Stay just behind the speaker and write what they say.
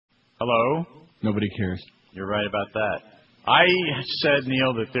Hello? Nobody cares. You're right about that. I said,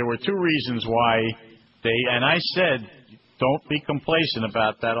 Neil, that there were two reasons why and I said, don't be complacent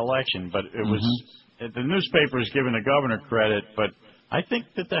about that election, but it was, the newspaper's giving the governor credit, but I think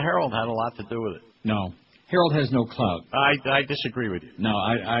that the Herald had a lot to do with it. No. Herald has no clout. I disagree with you. No,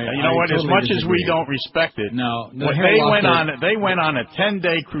 you know what? Totally as much disagree. as we don't respect it, they went on a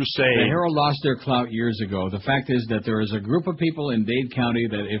 10-day crusade. The Herald lost their clout years ago. The fact is that there is a group of people in Dade County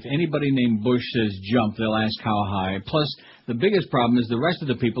that if anybody named Bush says jump, they'll ask how high. Plus, the biggest problem is the rest of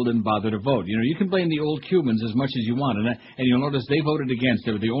the people didn't bother to vote. You know, you can blame the old Cubans as much as you want, and you'll notice they voted against.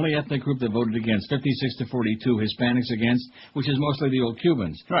 They were the only ethnic group that voted against. 56 to 42, Hispanics against, which is mostly the old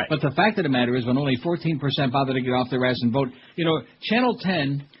Cubans. Right. But the fact of the matter is, when only 14% bothered to get off their ass and vote, you know, Channel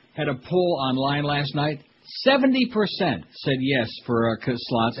 10 had a poll online last night. 70% said yes for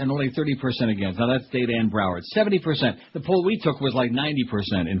slots and only 30% against. Now, that's Dade and Broward. 70%. The poll we took was like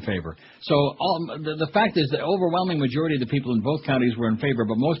 90% in favor. So the fact is the overwhelming majority of the people in both counties were in favor,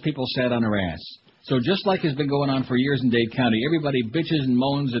 but most people sat on their ass. So just like has been going on for years in Dade County, everybody bitches and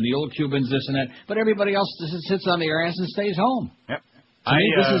moans and the old Cubans this and that, but everybody else just sits on their ass and stays home. Yep. To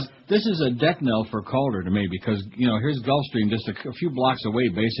me, this is a death knell for Calder to me because, you know, here's Gulfstream just a few blocks away,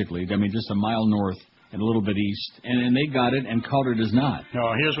 basically. I mean, just a mile north and a little bit east, and they got it, and Calder does not.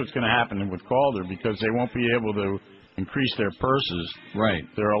 No, here's what's going to happen with Calder, because they won't be able to increase their purses. Right.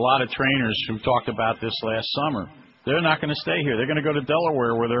 There are a lot of trainers who talked about this last summer. They're not going to stay here. They're going to go to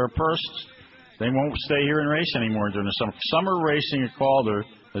Delaware where there are purses. They won't stay here and race anymore during the summer. Summer racing at Calder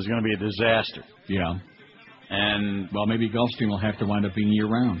is going to be a disaster. Yeah. And, well, maybe Gulfstream will have to wind up being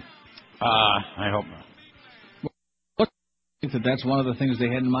year-round. I hope not. I think that's one of the things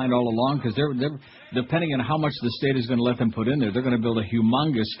they had in mind all along, because they're depending on how much the state is going to let them put in there, they're going to build a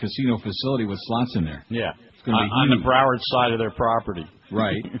humongous casino facility with slots in there. Yeah, it's going to be on the Broward side of their property.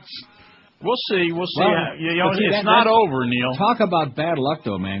 Right. We'll see. Well, it's not over, Neil. Talk about bad luck,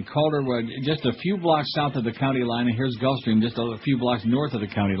 though, man. Calder, just a few blocks south of the county line, and here's Gulfstream, just a few blocks north of the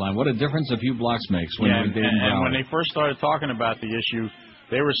county line. What a difference a few blocks makes. And when they first started talking about the issue,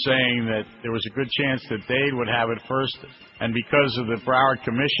 they were saying that there was a good chance that Dade would have it first, and because of the Broward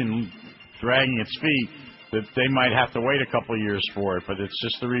Commission dragging its feet, that they might have to wait a couple of years for it. But it's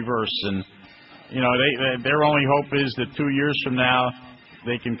just the reverse. And, you know, their only hope is that 2 years from now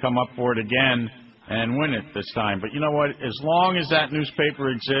they can come up for it again and win it this time. But you know what? As long as that newspaper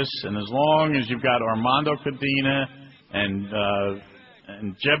exists, and as long as you've got Armando Cadena and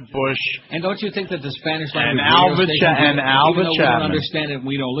Jeb Bush, and don't you think that the Spanish language Alva Chapman, we don't understand it,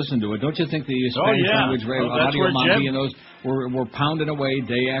 we don't listen to it. Don't you think the Spanish language Radio Monty and those were pounding away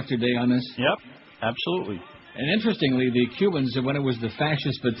day after day on this? Yep, absolutely. And interestingly, the Cubans, when it was the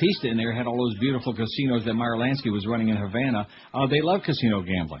fascist Batista in there, had all those beautiful casinos that Meyer Lansky was running in Havana. They love casino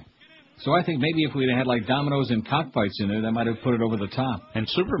gambling. So I think maybe if we'd had like dominoes and cockfights in there, that might have put it over the top. And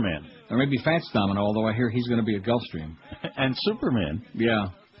Superman. Or maybe Fats Domino, although I hear he's going to be a Gulfstream. And Superman. Yeah.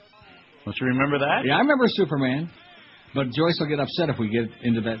 Don't you remember that? Yeah, I remember Superman. But Joyce will get upset if we get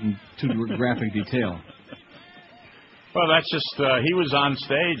into that in too graphic detail. Well, that's just, he was on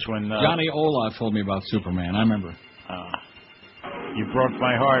stage when... Johnny Ola told me about Superman, I remember. You broke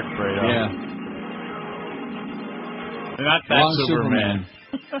my heart, Fredo. Yeah. Not that Wrong Superman.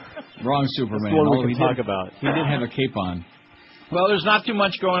 Wrong Superman. That's what we can talk about. He did have a cape on. Well, there's not too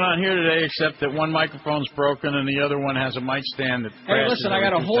much going on here today, except that one microphone's broken and the other one has a mic stand that crashes. Hey, listen, I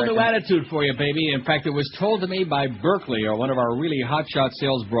got a whole new attitude for you, baby. In fact, it was told to me by Berkeley, or one of our really hotshot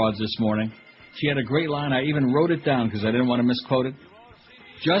sales broads this morning. She had a great line. I even wrote it down because I didn't want to misquote it.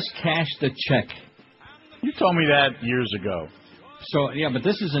 Just cash the check. You told me that years ago. So, yeah, but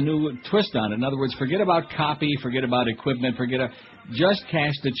this is a new twist on it. In other words, forget about copy, forget about equipment, just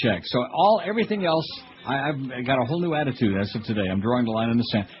cash the check. So everything else, I've got a whole new attitude as of today. I'm drawing the line in the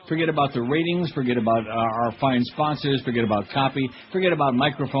sand. Forget about the ratings, forget about our fine sponsors, forget about copy, forget about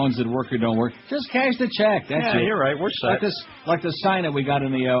microphones that work or don't work. Just cash the check. That's it. Yeah, you're right. We're set. Like the sign that we got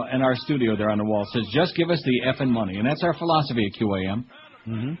in our studio there on the wall. It says, just give us the effing money. And that's our philosophy at QAM.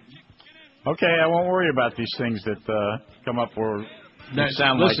 Mm-hmm. Okay, I won't worry about these things that come up or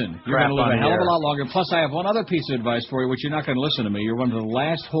sound listen, like you're going to live a hell of air. a lot longer. Plus, I have one other piece of advice for you, which you're not going to listen to me. You're one of the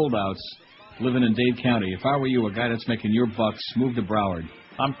last holdouts living in Dade County. If I were you, a guy that's making your bucks, move to Broward.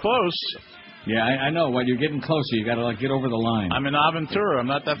 I'm close. Yeah, I know. When you're getting closer, you got to get over the line. I'm in Aventura. I'm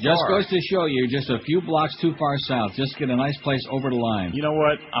not that far. Just goes to show you, just a few blocks too far south. Just get a nice place over the line. You know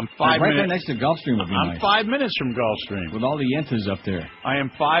what? I'm 5 minutes. Right there next to Gulfstream would be I'm nice. 5 minutes from Gulfstream. With all the yentas up there. I am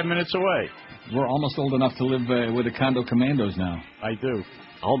 5 minutes away. We're almost old enough to live with the condo commandos now. I do.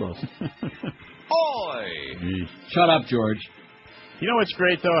 Almost. Oi! Shut up, George. You know what's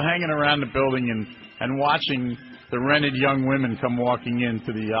great, though? Hanging around the building and watching the rented young women come walking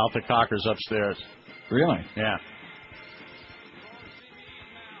into the Alta Cockers upstairs. Really? Yeah.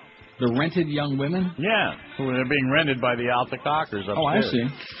 The rented young women? Yeah. They're being rented by the Alta Cockers upstairs. Oh, I see.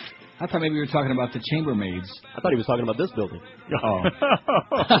 I thought maybe you were talking about the chambermaids. I thought he was talking about this building. Oh.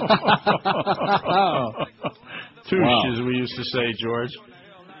 Touche, Wow. as we used to say, George.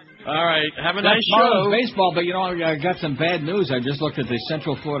 All right. Have a nice Marlins show. baseball, but you know, I got some bad news. I just looked at the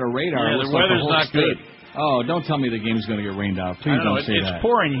Central Florida radar. Yeah, It looks the like weather's whole not state. good. Oh, don't tell me the game's going to get rained out. Please I don't know. say It's that.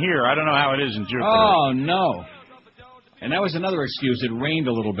 pouring here. I don't know how it is in Jupiter. Oh, no. And that was another excuse. It rained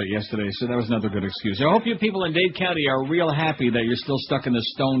a little bit yesterday, so that was another good excuse. I hope you people in Dade County are real happy that you're still stuck in the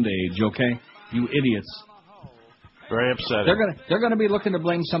Stone Age, okay? You idiots. Very upsetting. They're gonna be looking to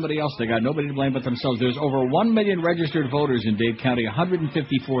blame somebody else. They got nobody to blame but themselves. There's over 1 million registered voters in Dade County.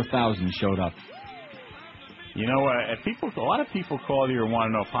 154,000 showed up. You know, a lot of people called here and want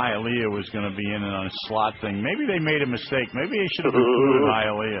to know if Hialeah was going to be in on a slot thing. Maybe they made a mistake. Maybe they should have included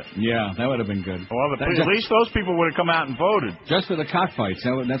Hialeah. Yeah, that would have been good. Well, at least those people would have come out and voted. Just for the cockfights.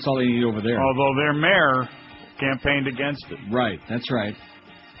 That's all they need over there. Although their mayor campaigned against it. Right, that's right.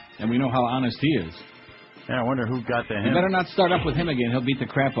 And we know how honest he is. Yeah, I wonder who got to him. You better not start up with him again. He'll beat the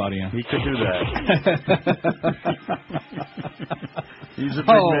crap out of you. He could do that. He's a big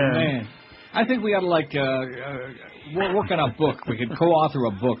man. I think we ought to, work on a book. We could co-author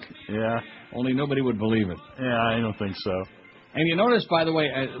a book. Yeah. Only nobody would believe it. Yeah, I don't think so. And you notice, by the way,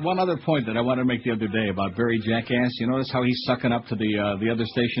 one other point that I wanted to make the other day about Barry Jackass. You notice how he's sucking up to the other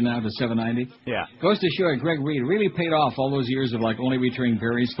station now, to 790? Yeah. Goes to show Greg Reed really paid off all those years of only returning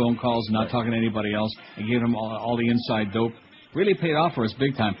Barry's phone calls, not talking to anybody else, and giving him all the inside dope. Really paid off for us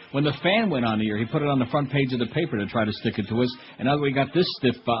big time. When the Fan went on the air, he put it on the front page of the paper to try to stick it to us. And now that we got this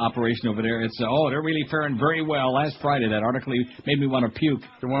stiff operation over there, it's, they're really faring very well. Last Friday, that article made me want to puke.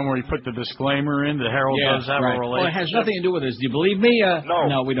 The one where he put the disclaimer in, the Herald does have a relationship. Well, it has nothing to do with this. Do you believe me? No.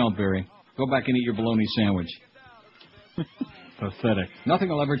 No, we don't, Barry. Go back and eat your bologna sandwich. Pathetic. Nothing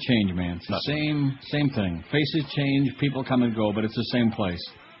will ever change, man. It's the same thing. Faces change, people come and go, but it's the same place.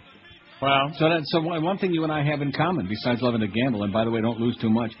 Well, so one thing you and I have in common, besides loving to gamble, and by the way, don't lose too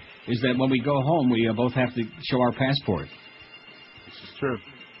much, is that when we go home, we both have to show our passport. This is true.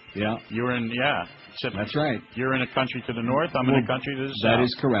 Yeah. Except that's right. You're in a country to the north, I'm in a country to the south. That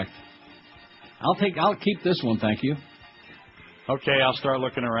is correct. I'll keep this one, thank you. Okay, I'll start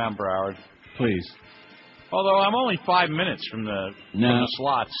looking around, Broward. Please. Although I'm only 5 minutes from the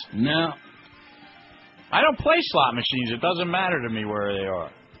slots. No. I don't play slot machines. It doesn't matter to me where they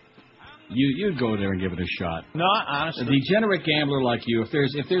are. You'd go there and give it a shot. No, honestly. A degenerate gambler like you, if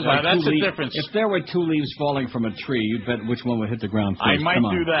there's that's the difference. If there were 2 leaves falling from a tree, you'd bet which one would hit the ground first. I might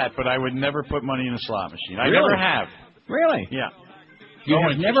do that, but I would never put money in a slot machine. I Really? never have. Really? Yeah. You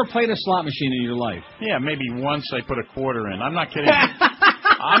have never played a slot machine in your life? Yeah, maybe once I put a quarter in. I'm not kidding you.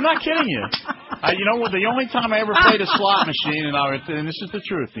 I'm not kidding you. You know what? The only time I ever played a slot machine, and this is the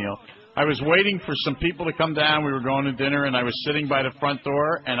truth, Neil, I was waiting for some people to come down. We were going to dinner, and I was sitting by the front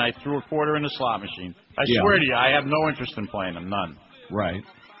door, and I threw a quarter in the slot machine. I swear to you, I have no interest in playing them, none. Right.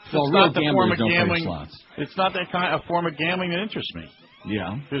 Well, it's not the form of gambling. It's not that kind of form of gambling that interests me.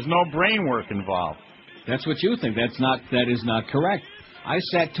 Yeah. There's no brain work involved. That's what you think. That is not correct. I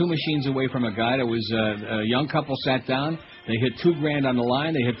sat 2 machines away from a guy. That was a young couple sat down. They hit $2,000 on the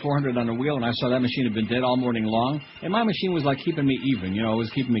line. They hit 400 on the wheel, and I saw that machine had been dead all morning long. And my machine was like keeping me even. It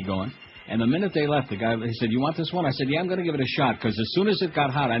was keeping me going. And the minute they left, the guy, he said, "You want this one?" I said, "Yeah, I'm going to give it a shot," because as soon as it got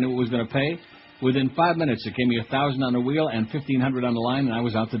hot, I knew it was going to pay. Within 5 minutes, it gave me 1,000 on the wheel and 1,500 on the line, and I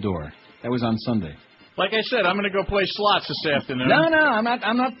was out the door. That was on Sunday. Like I said, I'm going to go play slots this afternoon. No, I'm not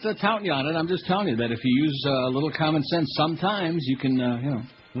touting you on it. I'm just telling you that if you use a little common sense, sometimes you can,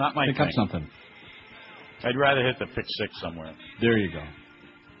 not my pick thing. up something. I'd rather hit the pick 6 somewhere. There you go.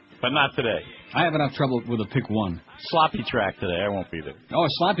 But not today. I have enough trouble with a pick 1. Sloppy track today. I won't be there. Oh, a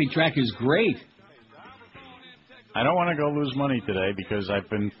sloppy track is great. I don't want to go lose money today because I've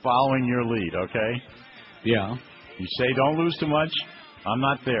been following your lead, okay? Yeah. You say don't lose too much. I'm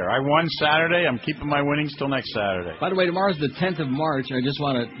not there. I won Saturday. I'm keeping my winnings till next Saturday. By the way, tomorrow's the 10th of March. I just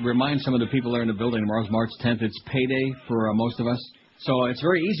want to remind some of the people there in the building, tomorrow's March 10th. It's payday for most of us. So it's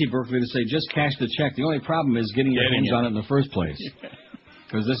very easy, Berkeley, to say just cash the check. The only problem is getting your hands on it in the first place.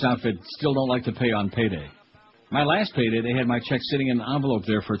 Because this outfit still don't like to pay on payday. My last payday, they had my check sitting in an envelope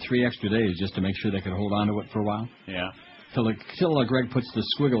there for 3 extra days just to make sure they could hold on to it for a while. Yeah. Till Greg puts the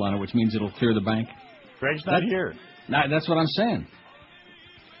squiggle on it, which means it'll clear the bank. Greg's not here. That's what I'm saying.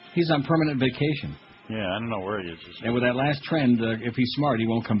 He's on permanent vacation. Yeah, I don't know where he is. And with that last trend, if he's smart, he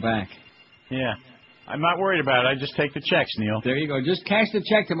won't come back. Yeah. I'm not worried about it. I just take the checks, Neil. There you go. Just cash the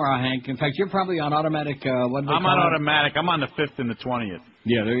check tomorrow, Hank. In fact, you're probably on automatic. What do they I'm call on it? automatic. I'm on the 5th and the 20th.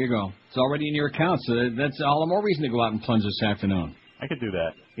 Yeah, there you go. It's already in your account, so that's all the more reason to go out and plunge this afternoon. I could do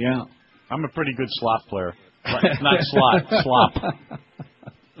that. Yeah. I'm a pretty good slot player. Not slot, slop.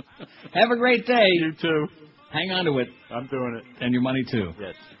 Have a great day. You too. Hang on to it. I'm doing it. And your money, too.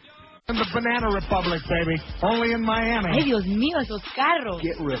 Yes. In the Banana Republic, baby. Only in Miami. Ay, Dios mío, esos carros.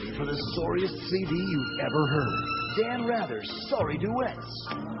 Get ready for the sorriest CD you've ever heard. Dan Rather's Sorry Duets.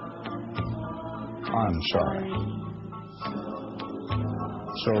 I'm sorry.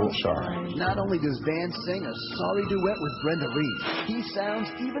 So sorry. Not only does Dan sing a sorry duet with Brenda Lee, he sounds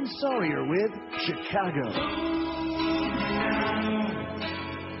even sorrier with Chicago.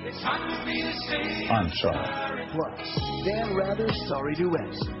 I'm sorry. Plus, Dan Rather's Sorry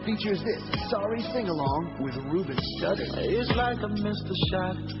Duets features this sorry sing-along with Ruben Studdard. It's like I missed a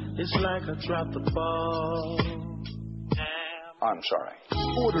shot. It's like I dropped the ball. I'm sorry.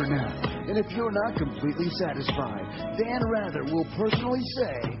 Order now, and if you're not completely satisfied, Dan Rather will personally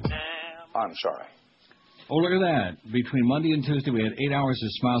say, I'm sorry. Oh, look at that. Between Monday and Tuesday, we had 8 hours of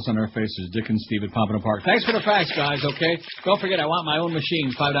smiles on our faces. Dick and Steve at Pompano Park. Thanks for the facts, guys, okay? Don't forget, I want my own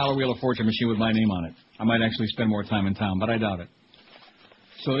machine, $5 Wheel of Fortune machine with my name on it. I might actually spend more time in town, but I doubt it.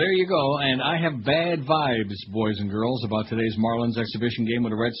 So there you go, and I have bad vibes, boys and girls, about today's Marlins exhibition game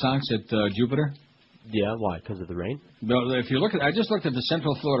with the Red Sox at Jupiter. Yeah, why? Because of the rain? No, if you look at, I just looked at the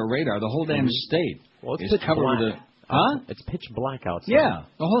Central Florida radar. The whole damn state it's is covered black. with a... Huh? It's pitch black outside. Yeah,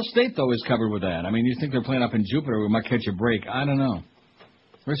 the whole state, though, is covered with that. I mean, you think they're playing up in Jupiter, we might catch a break. I don't know.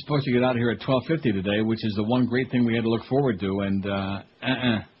 We're supposed to get out of here at 12:50 today, which is the one great thing we had to look forward to, and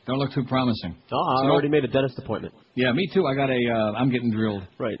don't look too promising. Oh, I already made a dentist appointment. Yeah, me too. I got I'm getting drilled.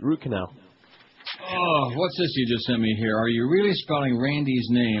 Right, root canal. Oh, what's this you just sent me here? Are you really spelling Randy's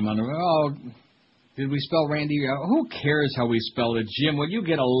name on the... Oh, did we spell Randy? Who cares how we spelled it? Jim, will you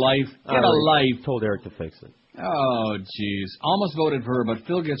get a life? Get a life. Told Eric to fix it. Oh, jeez. Almost voted for her, but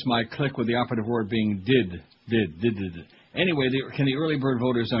Phil gets my click with the operative word being did. Anyway, can the early bird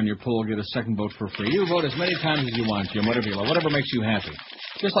voters on your poll get a second vote for free? You vote as many times as you want, Jim, whatever you want, whatever makes you happy.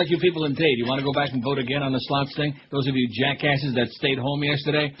 Just like you people in Dade. You want to go back and vote again on the slots thing? Those of you jackasses that stayed home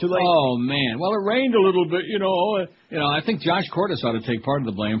yesterday? Too late. Oh, man. Well, it rained a little bit, you know. I think Josh Cordes ought to take part of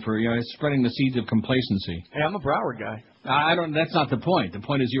the blame for, spreading the seeds of complacency. Hey, I'm a Broward guy. That's not the point. The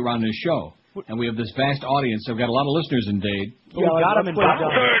point is you're on this show. And we have this vast audience. I've got a lot of listeners in Dade. Yeah, we got him in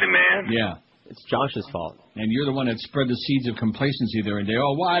Broward. 30, man. Yeah. It's Josh's fault. And you're the one that spread the seeds of complacency there and there.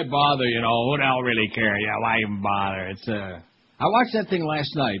 Oh, why bother? Who the hell really care? Yeah, why even bother? I watched that thing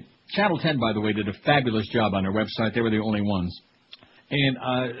last night. Channel 10, by the way, did a fabulous job on their website. They were the only ones. And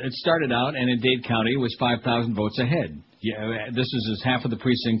it started out, and in Dade County, it was 5,000 votes ahead. Yeah, this is half of the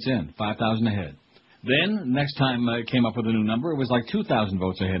precincts in, 5,000 ahead. Then, next time I came up with a new number, it was like 2,000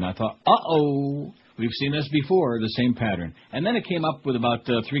 votes ahead. And I thought, uh-oh. We've seen this before, the same pattern. And then it came up with about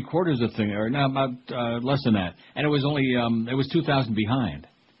three-quarters of thing, or no, about less than that. And it was only, it was 2,000 behind.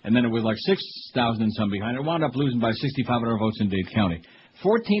 And then it was like 6,000 and some behind. It wound up losing by 6,500 votes in Dade County.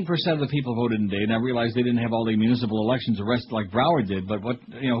 14% of the people voted in Dade, and I realized they didn't have all the municipal elections arrested like Broward did. But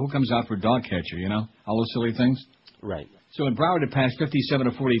who comes out for dog catcher, all those silly things? Right. So in Broward, it passed 57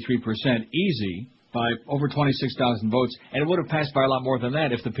 to 43%, easy, by over 26,000 votes, and it would have passed by a lot more than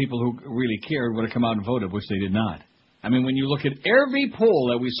that if the people who really cared would have come out and voted, which they did not. I mean, when you look at every poll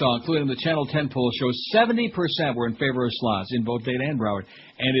that we saw, including the Channel 10 poll, shows 70% were in favor of slots in both Dade and Broward,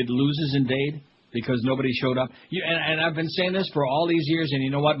 and it loses in Dade because nobody showed up. And I've been saying this for all these years, and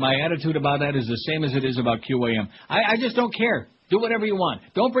you know what? My attitude about that is the same as it is about QAM. I just don't care. Do whatever you want.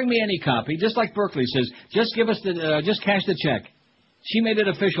 Don't bring me any copy. Just like Berkeley says, just give us just cash the check. She made it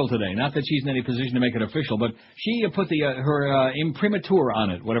official today. Not that she's in any position to make it official, but she put her imprimatur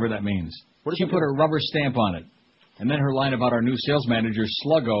on it, whatever that means. She put her rubber stamp on it. And then her line about our new sales manager,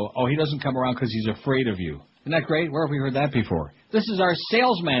 Sluggo, he doesn't come around because he's afraid of you. Isn't that great? Where have we heard that before? This is our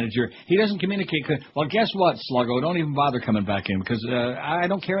sales manager. He doesn't communicate. Well, guess what, Sluggo? Don't even bother coming back in because I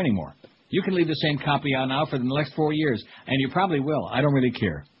don't care anymore. You can leave the same copy on now for the next 4 years, and you probably will. I don't really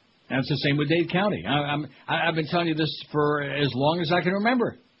care. And it's the same with Dade County. I've been telling you this for as long as I can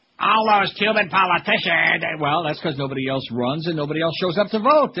remember. All those Cuban politicians. Well, that's because nobody else runs and nobody else shows up to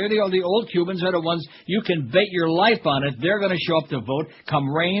vote. They're the old Cubans are the ones you can bet your life on it. They're going to show up to vote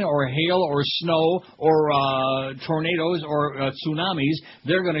come rain or hail or snow or tornadoes or tsunamis.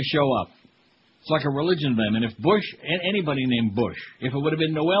 They're going to show up. It's like a religion to them. And if Bush, anybody named Bush, if it would have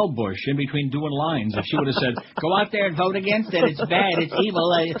been Noelle Bush in between doing lines, if she would have said, go out there and vote against it, it's bad, it's evil,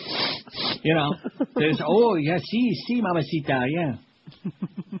 there's, yeah, see, mamacita, yeah.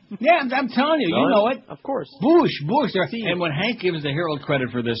 Yeah, I'm telling you, you know it. Of course. Bush. And when Hank gives the Herald credit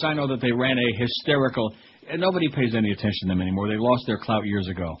for this, I know that they ran a hysterical... Nobody pays any attention to them anymore. They lost their clout years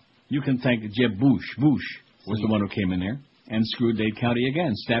ago. You can thank Jeb Bush. Bush was the one who came in there and screwed Dade County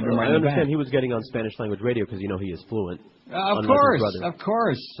again, stabbed him right in the back. I understand he was getting on Spanish language radio because, he is fluent. Of course.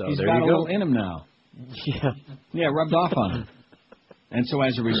 So he's got a little in him now. Yeah, rubbed off on him. And so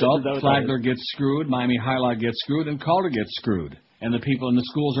as a result, Flagler gets screwed, Miami Highlight gets screwed, and Calder gets screwed. And the people in the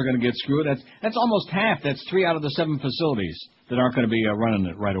schools are going to get screwed. That's almost half. That's 3 out of the 7 facilities that aren't going to be running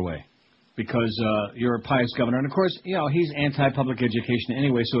it right away. Because you're a pious governor. And, of course, he's anti-public education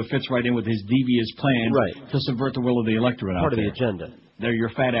anyway, so it fits right in with his devious plan to subvert the will of the electorate out there. Part of the agenda. They're your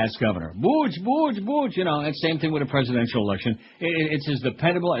fat-ass governor. Booch. And same thing with a presidential election. It's as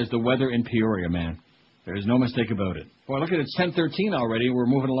dependable as the weather in Peoria, man. There's no mistake about it. Boy, look at it. It's 10:13 already. We're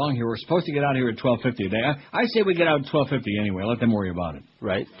moving along here. We're supposed to get out here at 12:50 a day. I say we get out at 12:50 anyway. Let them worry about it.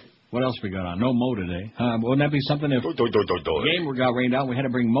 Right. What else we got on? No Mo today. Wouldn't that be something if the game got rained out, we had to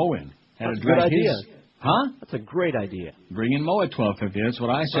bring Mo in? That's a good idea. Huh? That's a great idea. Bring in Mo at 12:50. That's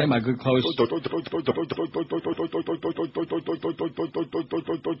what I say. My good close.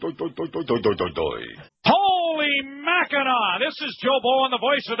 Holy Mackinac! This is Joe Bowen, the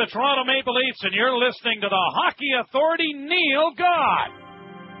voice of the Toronto Maple Leafs, and you're listening to the Hockey Authority, Neil God.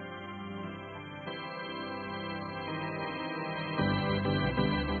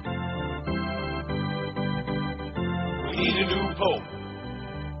 We need a new pope,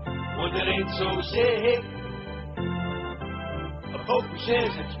 one that ain't so sick. A pope who says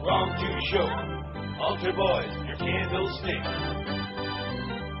it's wrong to show altar boys your candlestick.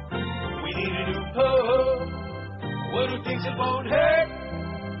 We need a new pope, one who thinks it won't hurt,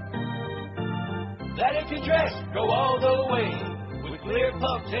 that if you dress, go all the way with clear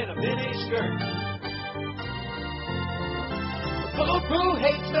pumps and a mini skirt. A pope who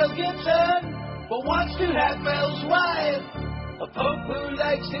hates Mel Gibson but wants to have Mel's wife. A pope who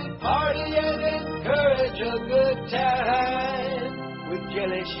likes to party and encourage a good time with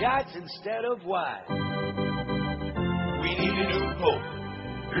jelly shots instead of wine. We need a new pope.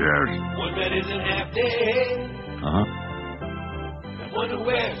 Yes. One that isn't half dead. And one who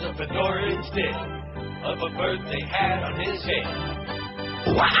wears a fedora instead of a birthday hat on his head.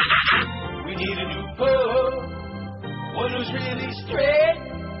 We need a new pope. One who's really straight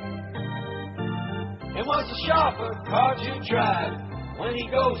and wants a sharper car to drive when he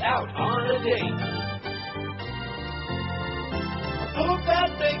goes out on a date. A pope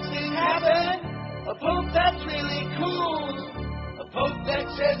that makes it happen, a pope that's really cool, a pope that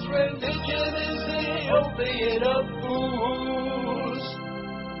says religion is the opiate of fools,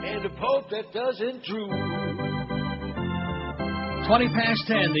 and a pope that doesn't drool. 20 past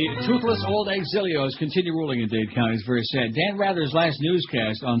 10, the toothless old exilios continue ruling in Dade County. It's very sad. Dan Rather's last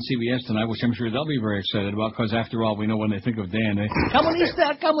newscast on CBS tonight, which I'm sure they'll be very excited about, because after all, we know when they think of Dan,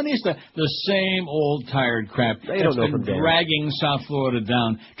 Comunista, the same old tired crap that's been dragging South Florida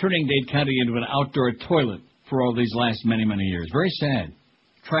down, turning Dade County into an outdoor toilet for all these last many, many years. Very sad.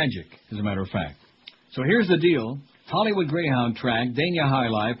 Tragic, as a matter of fact. So here's the deal. Hollywood Greyhound Track, Dania High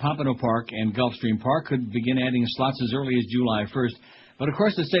Life, Pompano Park, and Gulfstream Park could begin adding slots as early as July 1st. But, of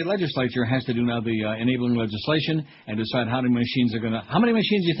course, the state legislature has to do now the enabling legislation and decide how many machines are going to... How many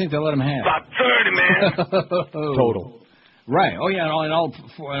machines do you think they'll let them have? About 30, man. Total. Right. Oh, yeah, in all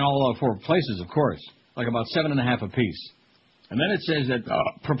 4 places, of course. Like about 7.5 apiece. And then it says that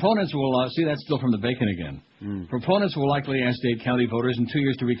proponents will... see, that's still from the bacon again. Proponents will likely ask Dade County voters in 2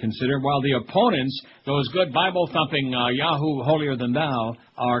 years to reconsider, while the opponents, those good Bible-thumping Yahoo holier-than-thou,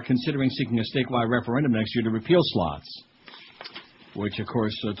 are considering seeking a statewide referendum next year to repeal slots. Which, of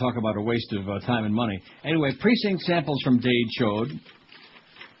course, talk about a waste of time and money. Anyway, precinct samples from Dade showed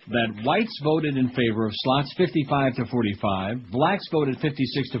that whites voted in favor of slots 55 to 45, blacks voted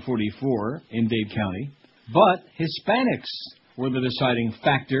 56 to 44 in Dade County, but Hispanics were the deciding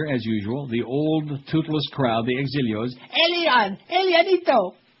factor, as usual. The old, toothless crowd, the exilios.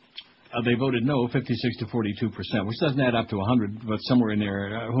 Elianito! They voted no, 56 to 42%, which doesn't add up to 100, but somewhere in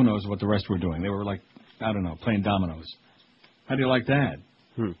there, who knows what the rest were doing. They were like, I don't know, playing dominoes. How do you like that?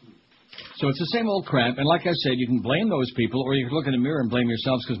 So it's the same old crap, and like I said, you can blame those people, or you can look in the mirror and blame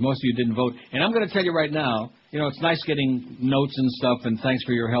yourselves because most of you didn't vote. And I'm going to tell you right now, it's nice getting notes and stuff, and thanks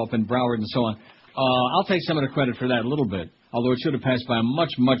for your help in Broward and so on. I'll take some of the credit for that a little bit. Although it should have passed by a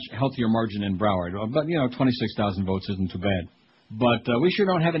much, much healthier margin in Broward. But, 26,000 votes isn't too bad. But we sure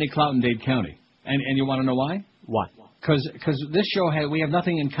don't have any clout in Dade County. And you want to know why? Why? Because this show, we have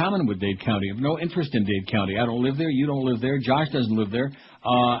nothing in common with Dade County. I have no interest in Dade County. I don't live there. You don't live there. Josh doesn't live there.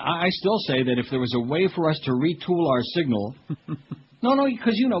 I still say that if there was a way for us to retool our signal No,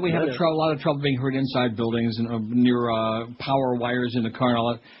 because we have a lot of trouble being heard inside buildings and near power wires in the car and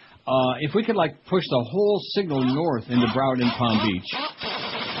all that. If we could push the whole signal north into Broward and Palm Beach,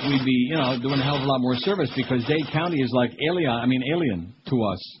 we'd be doing a hell of a lot more service because Dade County is like alien to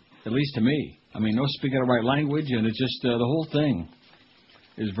us, at least to me. I mean, no speaking the right language, and it's just the whole thing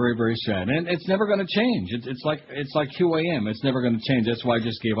is very, very sad, and it's never going to change. It's like QAM. It's never going to change. That's why I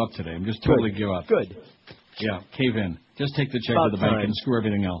just gave up today. I'm just totally give up. Good. Yeah, cave in. Just take the check to the bank and screw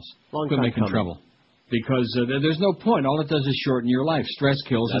everything else. Quit making trouble. Because there's no point. All it does is shorten your life. Stress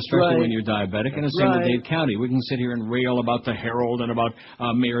kills, especially when you're diabetic. And the same with Dade County. We can sit here and rail about the Herald and about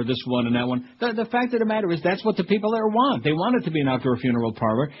Mayor this one and that one. The fact of the matter is that's what the people there want. They want it to be an outdoor funeral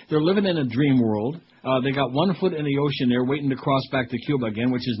parlor. They're living in a dream world. They got 1 foot in the ocean there waiting to cross back to Cuba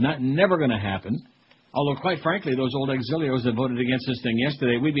again, which is never going to happen. Although, quite frankly, those old exilios that voted against this thing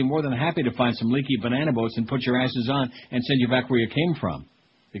yesterday, we'd be more than happy to find some leaky banana boats and put your asses on and send you back where you came from.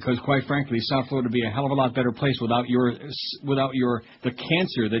 Because, quite frankly, South Florida would be a hell of a lot better place without the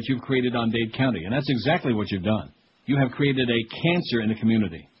cancer that you've created on Dade County. And that's exactly what you've done. You have created a cancer in the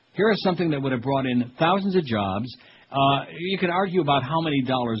community. Here is something that would have brought in thousands of jobs. You can argue about how many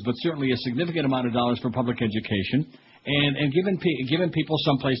dollars, but certainly a significant amount of dollars for public education. And given people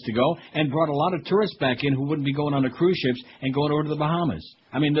some place to go, and brought a lot of tourists back in who wouldn't be going on the cruise ships and going over to the Bahamas.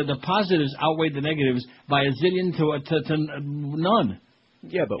 I mean, the positives outweighed the negatives by a zillion to none.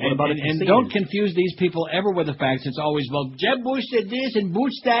 Yeah, but what about and don't confuse these people ever with the facts. It's always, well, Jeb Bush said this and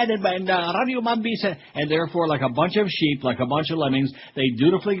Bush that and Radio Mambi said, and therefore, like a bunch of sheep, like a bunch of lemmings, they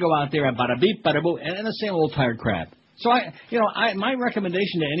dutifully go out there and bada beep, bada boo, and the same old tired crap. So my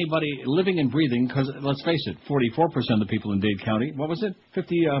recommendation to anybody living and breathing, because let's face it, 44% of the people in Dade County, what was it?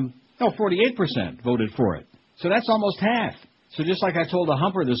 48% voted for it. So that's almost half. So just like I told the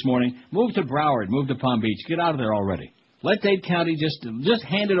Humper this morning, move to Broward, move to Palm Beach, get out of there already. Let Dade County just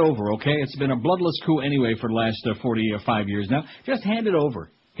hand it over, okay? It's been a bloodless coup anyway for the last 45 years now. Just hand it over.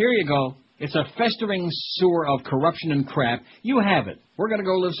 Here you go. It's a festering sewer of corruption and crap. You have it. We're going to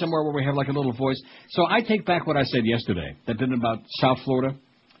go live somewhere where we have like a little voice. So I take back what I said yesterday, that didn't about South Florida.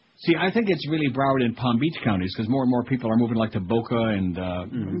 See, I think it's really Broward and Palm Beach counties because more and more people are moving like to Boca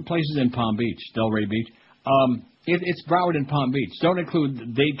and places in Palm Beach, Delray Beach. It's Broward and Palm Beach. Don't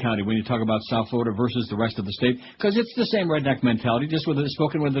include Dade County when you talk about South Florida versus the rest of the state, because it's the same redneck mentality, just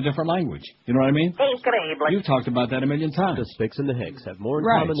spoken with a different language. You know what I mean? You've talked about that a million times. The Spicks and the Hicks have more in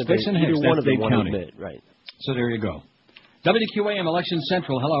common than Spicks and Hicks, one of them Dade want to County. admit. Right. So there you go. WQAM Election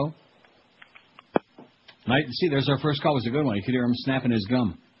Central, hello. See, there's our first call. It was a good one. You could hear him snapping his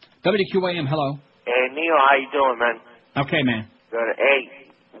gum. WQAM, hello. Hey, Neil, how you doing, man? Okay, man. Good. Hey,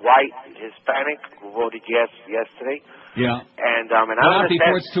 white, Hispanic, who voted yes yesterday. Yeah. And I don't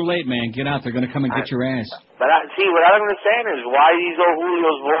before it's too late, man. Get out. They're going to come and get your ass. But see, what I don't understand is why these old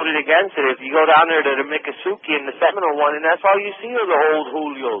Julios voted against it. If you go down there to the Miccosukee and the Seminole one, and that's all you see are the old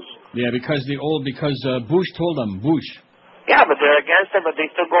Julios. Yeah, because Bush told them. Bush. Yeah, but they're against it, but they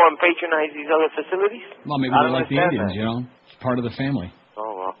still go and patronize these other facilities? Well, maybe they're like the Indians, you know. It's part of the family. Oh,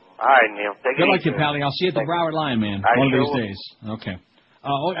 well. All right, Neil. Good luck to you, Pally. I'll see you at the Broward line, man. One of these days. Okay.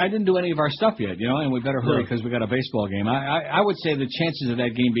 I didn't do any of our stuff yet, you know, and we better hurry because we got a baseball game. I would say the chances of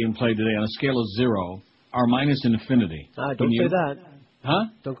that game being played today on a scale of 0 are minus infinity. Don't say that. Huh?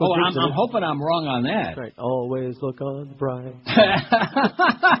 Don't go I'm hoping I'm wrong on that. Right. Always look on the bright.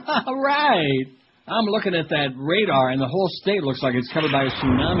 Right. I'm looking at that radar, and the whole state looks like it's covered by a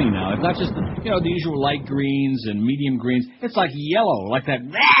tsunami now. It's not just, the usual light greens and medium greens. It's like yellow, like that,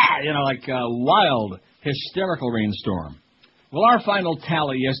 like a wild, hysterical rainstorm. Well, our final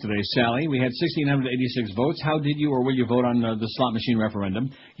tally yesterday, Sally, we had 1,686 votes. How did you or will you vote on the slot machine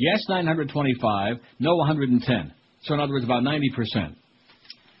referendum? Yes, 925. No, 110. So, in other words, about 90%.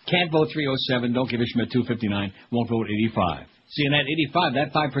 Can't vote 307. Don't give a Schmidt 259. Won't vote 85. See, in that 85,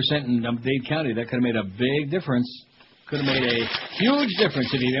 that 5% in Dade County, that could have made a big difference. Could have made a huge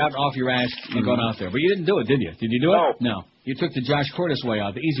difference if you got off your ass and gone out there. But you didn't do it, did you? Did you do it? No. You took the Josh Cordes way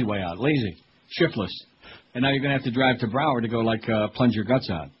out, the easy way out, lazy, shiftless. And now you're going to have to drive to Broward to go, plunge your guts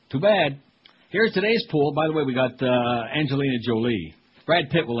out. Too bad. Here's today's pool. By the way, we got Angelina Jolie. Brad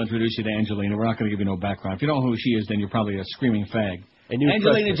Pitt will introduce you to Angelina. We're not going to give you no background. If you don't know who she is, then you're probably a screaming fag.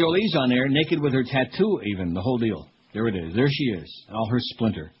 Angelina Jolie's on there, naked with her tattoo even, the whole deal. There it is. There she is, all her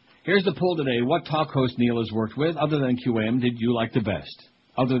splinter. Here's the poll today. What talk host Neil has worked with, other than QAM, did you like the best?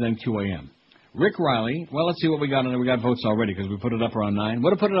 Other than QAM. Rick Riley. Well, let's see what we got on there. We got votes already because we put it up around 9.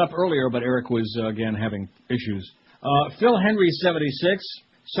 Would have put it up earlier, but Eric was, again, having issues. Phil Henry, 76.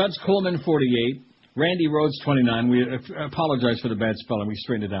 Suds Coleman, 48. Randy Rhodes, 29. We apologize for the bad spelling. We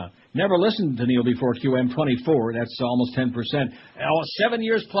straightened it out. Never listened to Neil before, QM, 24. That's almost 10%. 7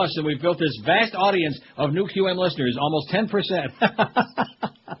 years plus, and we've built this vast audience of new QM listeners, almost 10%.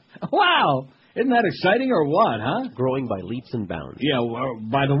 Wow! Isn't that exciting or what, huh? Growing by leaps and bounds. Yeah,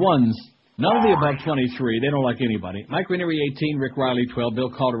 by the ones. None of the above 23. They don't like anybody. Mike Ranieri, 18. Rick Riley, 12. Bill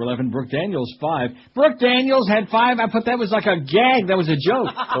Calder, 11. Brooke Daniels, 5. Brooke Daniels had 5. I put that was like a gag. That was a joke.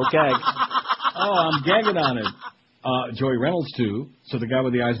 Don't gag. Oh, I'm gagging on it. Joey Reynolds, 2. So the guy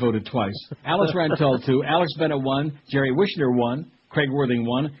with the eyes voted twice. Alice Rantel, 2. Alex Bennett, 1. Jerry Wishner, 1. Craig Worthing,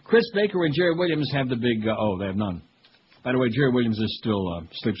 1. Chris Baker and Jerry Williams have the big... they have none. By the way, Jerry Williams is still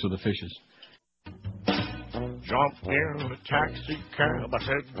sleeps with the fishes. Jumped in a taxi cab, I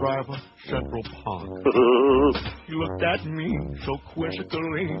said, driver, Central Park. He looked at me so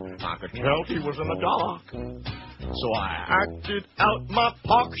quizzically, I could tell he was in the dark. So I acted out my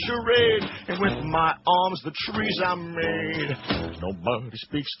park charade, and with my arms the trees I made. Nobody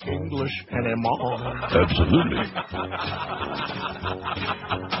speaks English anymore. Absolutely.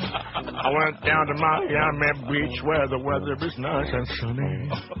 I went down to Miami Beach where the weather is nice and sunny.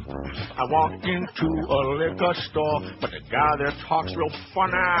 I walked into a liquor store, but the guy there talks real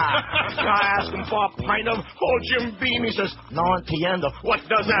funny. I asked him for a pint of old Jim Beam. He says, no entiendo. What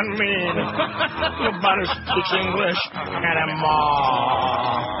does that mean? Nobody speaks English anymore.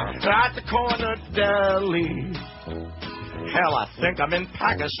 At the corner deli. Hell, I think I'm in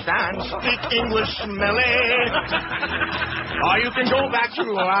Pakistan. Speak English, smelly. Or you can go back to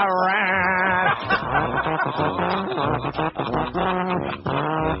Iran.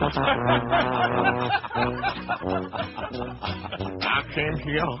 I came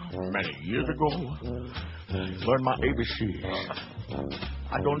here many years ago. Learned my ABCs.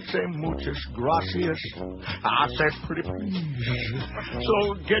 I don't say muchas gracias. I say pretty please.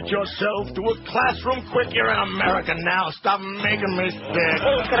 So get yourself to a classroom quick. You're in America now. Stop making me sick.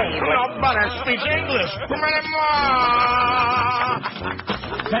 Nobody speaks English anymore.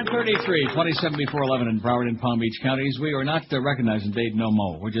 10:33, 27 before 11 in Broward and Palm Beach counties. We are not recognizing Dade no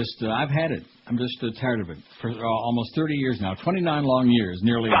more. We're just, I've had it. I'm just tired of it. For almost 30 years now. 29 long years,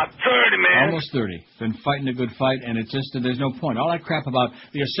 nearly. About 30, man. Almost 30. Been fighting a good fight, and it's just, there's no point. All that crap about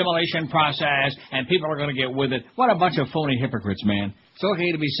the assimilation process, and people are going to get with it. What a bunch of phony hypocrites, man. It's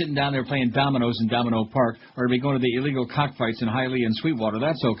okay to be sitting down there playing dominoes in Domino Park, or to be going to the illegal cockfights in Hialeah and Sweetwater.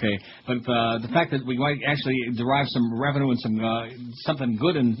 That's okay. But the fact that we might actually derive some revenue and some something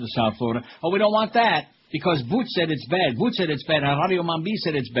good in South Florida, we don't want that, because Boots said it's bad. Boots said it's bad, and Radio Mambi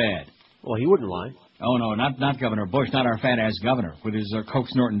said it's bad. Well, he wouldn't lie. Oh, no, not Governor Bush, not our fat-ass governor, with his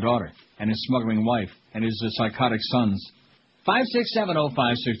coke-snorting daughter, and his smuggling wife, and his psychotic sons.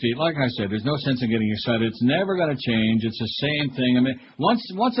 5670568. Like I said, there's no sense in getting excited. It's never going to change. It's the same thing. I mean,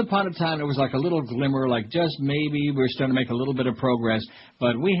 once upon a time, there was like a little glimmer, like just maybe we're starting to make a little bit of progress,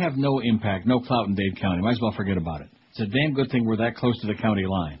 but we have no impact, no clout in Dade County. Might as well forget about it. It's a damn good thing we're that close to the county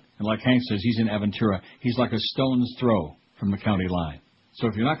line. And like Hank says, he's in Aventura. He's like a stone's throw from the county line. So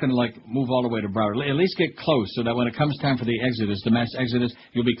if you're not going to, move all the way to Broward, at least get close so that when it comes time for the exodus, the mass exodus,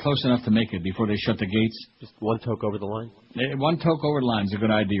 you'll be close enough to make it before they shut the gates. Just one toke over the line? One toke over the line is a good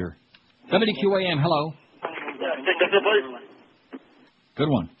idea. WQAM, hello. Good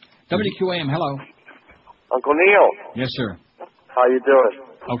one. WQAM, hello. Uncle Neil. Yes, sir. How you doing?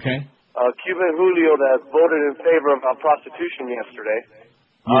 Okay. Cuban Julio that voted in favor of prostitution yesterday.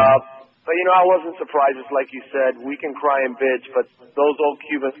 Yeah. But, I wasn't surprised. It's like you said, we can cry and bitch, but those old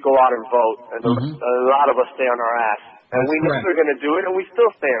Cubans go out and vote, and a lot of us stay on our ass. And we knew we were going to do it, and we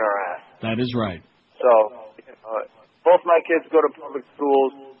still stay on our ass. That is right. So, both my kids go to public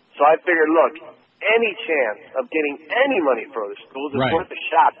schools, so I figured, look, any chance of getting any money for the schools is worth a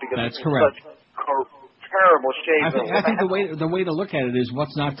shot, because it's such terrible shape. I think the way to look at it is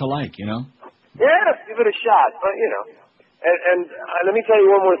what's not to like, Yeah, give it a shot, but, And let me tell you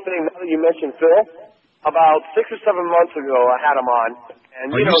one more thing. Now that you mentioned Phil, about 6 or 7 months ago, I had him on.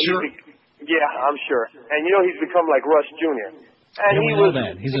 And, Are you sure? Yeah, I'm sure. And, he's become like Rush Jr. And we know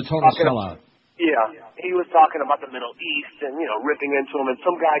that. He's a total sellout. Yeah. He was talking about the Middle East and, ripping into him. And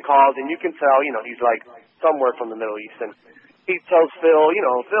some guy calls, and you can tell, he's like somewhere from the Middle East. And he tells Phil,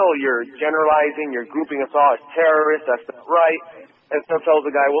 Phil, you're generalizing, you're grouping us all as terrorists. That's not right. And Phil tells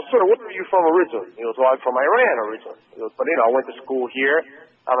the guy, well, sir, where are you from originally? He goes, well, I'm from Iran originally. He goes, but, I went to school here.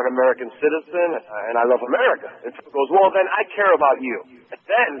 I'm an American citizen, and I love America. And Phil goes, well, then I care about you. And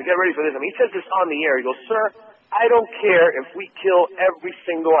then, get ready for this. He says this on the air. He goes, sir, I don't care if we kill every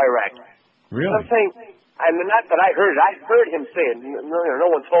single Iraqi. Really? And I'm saying, and not that I heard it. I heard him say it. No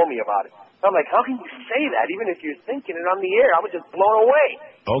one told me about it. So I'm like, how can you say that, even if you're thinking it on the air? I was just blown away.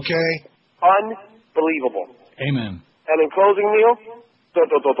 Okay. believable. Amen. And in closing, Neil,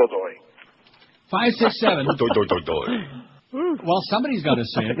 567. Well, somebody's got to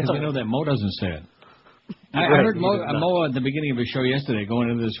say it because we know that Mo doesn't say it. I heard Mo at the beginning of his show yesterday going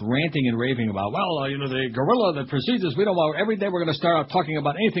into this ranting and raving about, the gorilla that precedes us, we don't want, every day we're going to start out talking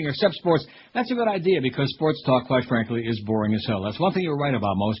about anything except sports. That's a good idea because sports talk, quite frankly, is boring as hell. That's one thing you're right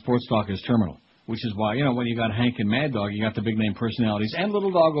about, Mo. Sports talk is terminal, which is why, when you got Hank and Mad Dog, you got the big name personalities and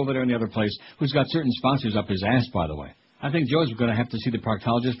Little Dog over there in the other place who's got certain sponsors up his ass, by the way. I think Joe's going to have to see the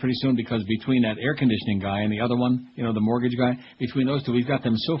proctologist pretty soon because between that air conditioning guy and the other one, the mortgage guy, between those two, we've got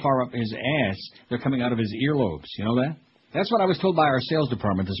them so far up his ass, they're coming out of his earlobes. You know that? That's what I was told by our sales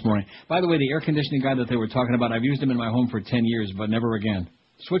department this morning. By the way, the air conditioning guy that they were talking about, I've used him in my home for 10 years, but never again.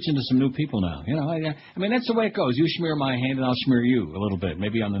 Switching to some new people now. I mean, that's the way it goes. You smear my hand and I'll smear you a little bit.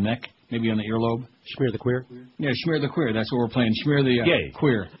 Maybe on the neck, maybe on the earlobe. Smear the queer? Yeah, smear the queer. That's what we're playing. Smear the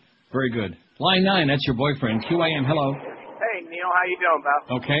queer. Very good. Line 9, that's your boyfriend. QAM, hello. Hey, Neil, how you doing,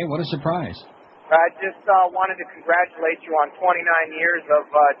 pal? Okay, what a surprise. I just wanted to congratulate you on 29 years of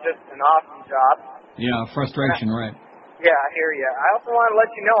just an awesome job. Yeah, frustration, right. Yeah, I hear you. I also want to let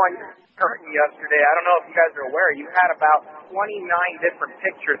you know on your curtain yesterday, I don't know if you guys are aware, you had about 29 different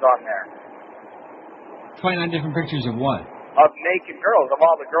pictures on there. 29 different pictures of what? Of naked girls, of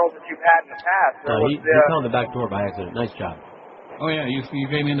all the girls that you've had in the past. He found the back door by accident. Nice job. Oh, yeah, you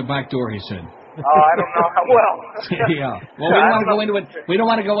gave me in the back door, he said. Oh, I don't know how well. Yeah. Well, we don't want to go into it. We don't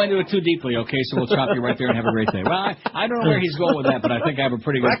want to go into it too deeply, okay? So we'll stop you right there and have a great day. Well, I don't know where he's going with that, but I think I have a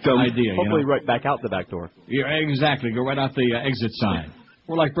pretty good idea. Hopefully right back out the back door. Yeah, exactly. Go right out the exit sign.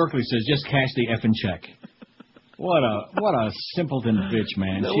 Or like Berkeley says, just cash the effing check. What a simpleton bitch,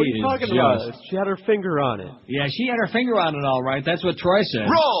 man. No, she what are you talking about? She had her finger on it. Yeah, she had her finger on it, all right. That's what Troy said.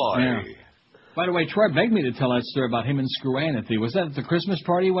 Roy! Yeah. By the way, Troy begged me to tell that story about him and Screw Ann was that at the Christmas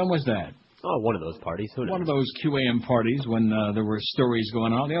party? When was that? Oh, one of those parties. One of those QAM parties when there were stories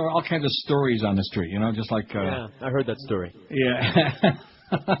going on. There were all kinds of stories on the street, just like... yeah, I heard that story. Yeah.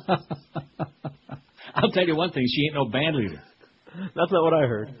 I'll tell you one thing, she ain't no band leader. That's not what I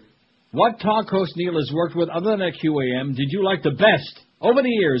heard. What talk host Neil has worked with other than at QAM did you like the best? Over the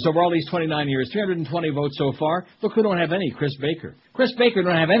years, over all these 29 years, 320 votes so far. Look who don't have any, Chris Baker. Chris Baker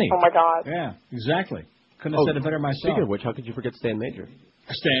don't have any. Oh, my God. Yeah, exactly. Couldn't have said it better myself. Speaking of which, how could you forget Stan Major?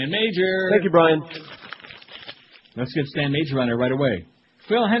 Stan Major. Thank you, Brian. Let's get Stan Major on there right away.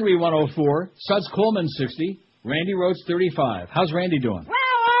 Phil Henry, 104. Suds Coleman, 60. Randy Rhodes, 35. How's Randy doing?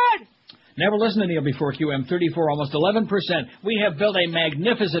 Never listened to Neil before QM, 34, almost 11%. We have built a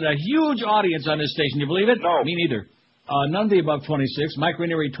magnificent, a huge audience on this station. You believe it? No. Me neither. None of the above 26. Mike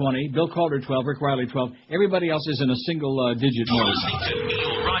Ranieri, 20. Bill Calder, 12. Rick Riley, 12. Everybody else is in a single digit mode. Listening to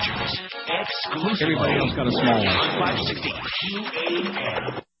Neil Rogers. Exclusive. Everybody else got a small one. 560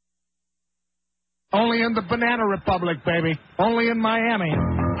 QAM. Only in the Banana Republic, baby. Only in Miami.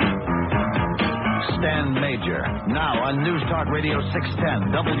 Stan Major, now on News Talk Radio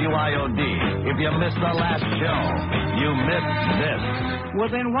 610 WIOD. If you missed the last show, you missed this. Well,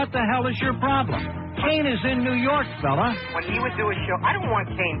 then what the hell is your problem? Kane is in New York, fella. When he would do a show, I don't want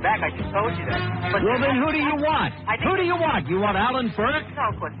Kane back. I just told you that. But well, then who do you want? Who do you want? You want Alan Burke? No,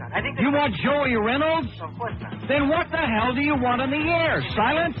 of course not. I think you want Joey Reynolds? No, of course not. Then what the hell do you want on the air?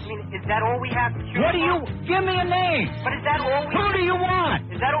 Silence? I mean, is that all we have to choose What do you... from? Give me a name. But is that all we Who do you want?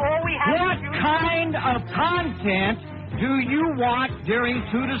 Is that all we have What to choose kind of content do you want during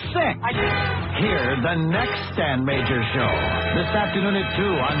 2 to 6? Hear the next Stan Major show this afternoon at 2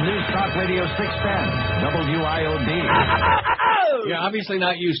 on News Talk Radio 610 WIOD. Yeah, obviously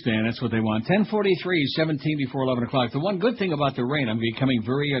not you, Stan. That's what they want. 10:43, 17 before 11 o'clock. The one good thing about the rain, I'm becoming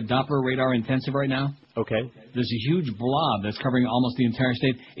very Doppler radar intensive right now. Okay. There's a huge blob that's covering almost the entire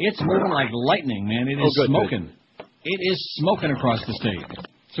state. It's moving like lightning, man. It is smoking. Good. It is smoking across the state.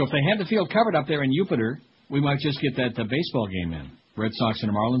 So if they have the field covered up there in Jupiter, we might just get that baseball game in. Red Sox and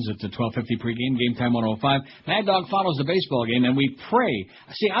the Marlins at the 12:50 pregame, game time 105. Mad Dog follows the baseball game, and we pray.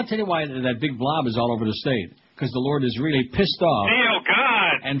 See, I'll tell you why that big blob is all over the state. Because the Lord is really pissed off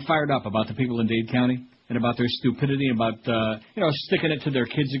and fired up about the people in Dade County and about their stupidity, about sticking it to their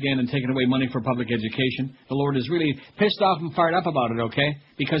kids again and taking away money for public education. The Lord is really pissed off and fired up about it, okay?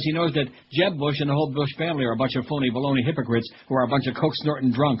 Because he knows that Jeb Bush and the whole Bush family are a bunch of phony baloney hypocrites who are a bunch of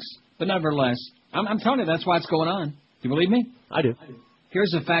coke-snorting drunks. But nevertheless, I'm telling you, that's why it's going on. Do you believe me? I do.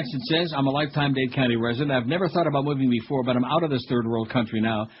 Here's the facts. It says, I'm a lifetime Dade County resident. I've never thought about moving before, but I'm out of this third world country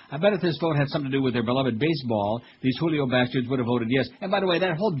now. I bet if this vote had something to do with their beloved baseball, these Julio bastards would have voted yes. And by the way,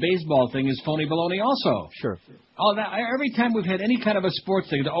 that whole baseball thing is phony baloney also. Sure. Every time we've had any kind of a sports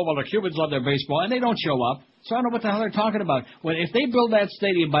thing, the Cubans love their baseball, and they don't show up. So I don't know what the hell they're talking about. If they build that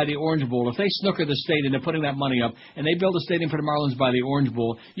stadium by the Orange Bowl, if they snooker the state and they're putting that money up, and they build a stadium for the Marlins by the Orange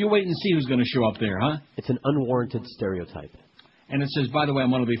Bowl, you wait and see who's going to show up there, huh? It's an unwarranted stereotype. And it says, by the way,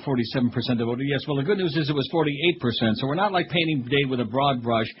 I'm one of the 47% that voted yes. Well, the good news is it was 48%, so we're not like painting Dade with a broad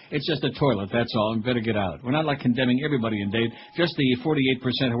brush. It's just a toilet, that's all, and better get out. We're not like condemning everybody in Dade, just the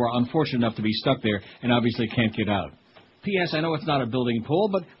 48% who are unfortunate enough to be stuck there and obviously can't get out. P.S. I know it's not a building pool,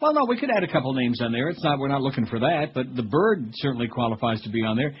 but, well, no, we could add a couple names on there. We're not looking for that, but the Bird certainly qualifies to be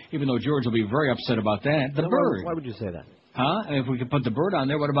on there, even though George will be very upset about that. The Bird. Why would you say that? Huh? And if we could put the Bird on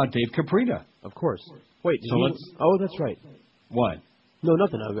there, what about Dave Caprita? Of course. Wait, oh, that's right. What? No,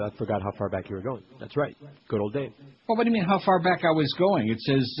 nothing. I forgot how far back you were going. That's right. Good old Dave. Well, what do you mean how far back I was going? It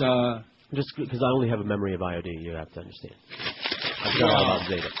says... Just because I only have a memory of IOD, you have to understand. I forgot all about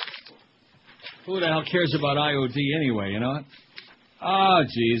Zeta. Who the hell cares about IOD anyway, you know? Oh,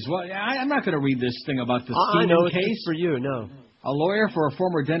 geez. Well, I'm not going to read this thing about the Seaman case. It's for you, no. A lawyer for a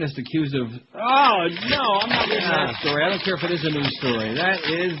former dentist accused of... Oh, no, I'm not reading that story. I don't care if it is a news story. That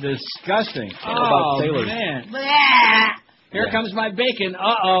is disgusting. About sailors. Man. Here comes my bacon.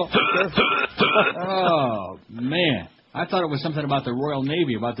 Uh-oh. Oh, man. I thought it was something about the Royal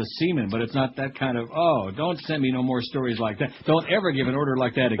Navy, about the seamen, but it's not that kind of... Oh, don't send me no more stories like that. Don't ever give an order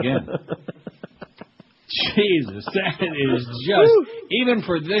like that again. Jesus, that is just... Even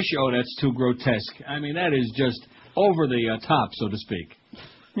for this show, that's too grotesque. I mean, that is just over the top, so to speak.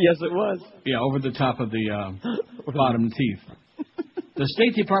 Yes, it was. Yeah, over the top of the bottom teeth. The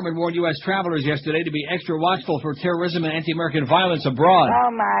State Department warned U.S. travelers yesterday to be extra watchful for terrorism and anti-American violence abroad.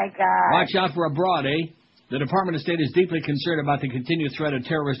 Oh, my God. Watch out for abroad, eh? The Department of State is deeply concerned about the continued threat of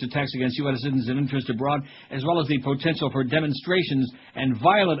terrorist attacks against U.S. citizens in interest abroad, as well as the potential for demonstrations and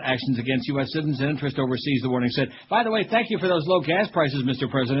violent actions against U.S. citizens in interest overseas, the warning said. By the way, thank you for those low gas prices, Mr.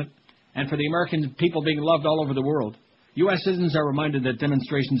 President, and for the American people being loved all over the world. U.S. citizens are reminded that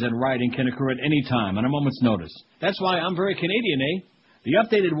demonstrations and rioting can occur at any time, on a moment's notice. That's why I'm very Canadian, eh? The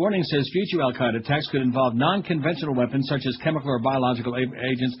updated warning says future al-Qaeda attacks could involve non-conventional weapons such as chemical or biological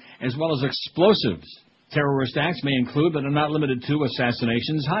agents, as well as explosives. Terrorist acts may include, but are not limited to,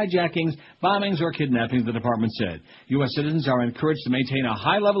 assassinations, hijackings, bombings, or kidnappings, the department said. U.S. citizens are encouraged to maintain a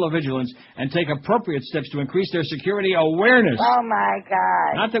high level of vigilance and take appropriate steps to increase their security awareness. Oh, my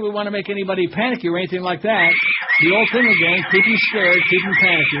God. Not that we want to make anybody panicky or anything like that. The old thing again, keep them scared, keep them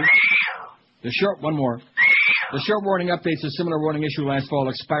panicky. One more. The short warning updates a similar warning issue last fall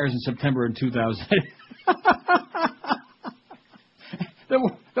expires in September in 2000.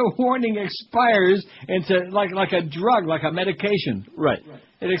 The warning expires into like a drug, like a medication. Right.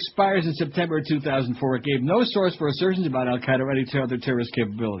 It expires in September 2004. It gave no source for assertions about al-Qaeda or any other terrorist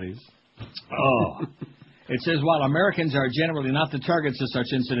capabilities. Oh. It says, while Americans are generally not the targets of such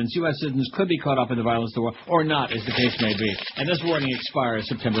incidents, U.S. citizens could be caught up in the violence of the war, or not, as the case may be. And this warning expires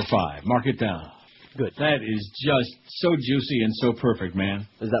September 5. Mark it down. Good. That is just so juicy and so perfect, man.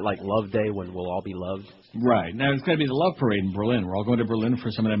 Is that like Love Day when we'll all be loved? Right. Now, it's going to be the Love Parade in Berlin. We're all going to Berlin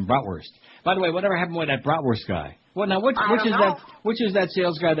for some of them bratwurst. By the way, whatever happened with that bratwurst guy? Well, now, which is that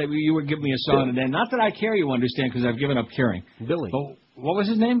sales guy that you were giving me a song today? Not that I care, you understand, because I've given up caring. Billy. But what was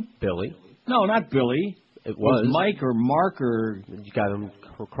his name? Billy. No, not Billy. It was Mike or Mark or... You got him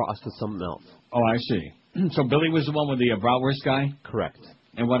crossed with something else. Oh, I see. So Billy was the one with the bratwurst guy? Correct.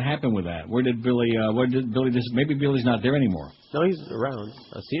 And what happened with that? Where did Billy maybe Billy's not there anymore. No, he's around.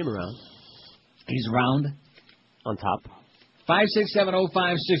 I see him around. He's around? On top.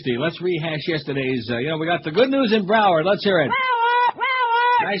 5670560. Let's rehash yesterday's, we got the good news in Broward. Let's hear it.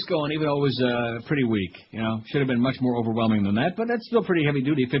 Nice going, even though it was pretty weak. Should have been much more overwhelming than that, but that's still pretty heavy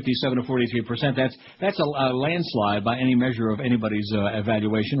duty, 57 to 43%. That's a landslide by any measure of anybody's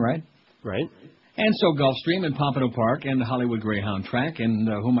evaluation, right? Right. And so Gulfstream and Pompano Park and the Hollywood Greyhound track, and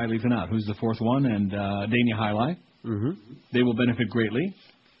who am I leaving out? Who's the fourth one? And Dania Highline. Mm-hmm. They will benefit greatly.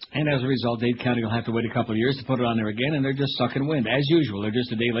 And as a result, Dade County will have to wait a couple of years to put it on there again, and they're just sucking wind. As usual, they're just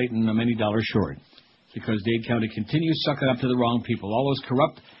a day late and many dollars short. Because Dade County continues sucking up to the wrong people. All those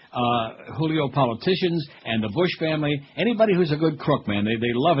corrupt Julio politicians and the Bush family. Anybody who's a good crook, man,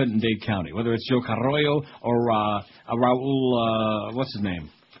 they love it in Dade County. Whether it's Joe Carroyo or Raul, what's his name,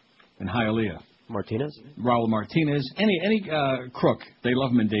 in Hialeah? Martinez? Raul Martinez. Any crook, they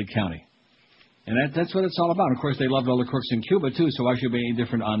love him in Dade County. And that's what it's all about. Of course, they loved all the crooks in Cuba, too, so why should it be any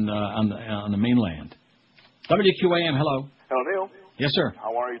different on the mainland? WQAM, hello. Hello, Neil. Yes, sir.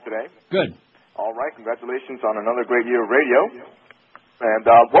 How are you today? Good. All right, congratulations on another great year of radio. And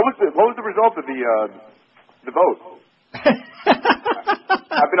what was the result of the vote?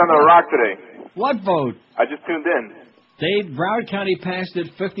 I've been on the rock today. What vote? I just tuned in. Broward County passed it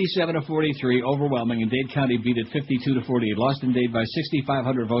 57-43, overwhelming, and Dade County beat it 52-48. Lost in Dade by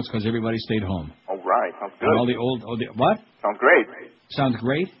 6,500 votes because everybody stayed home. All right, sounds good. And all the what? Sounds great. Sounds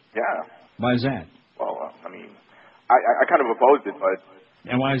great? Yeah. Why is that? Well, I mean, I kind of opposed it,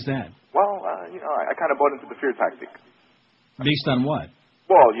 but... And why is that? Well, I kind of bought into the fear tactic. Based on what?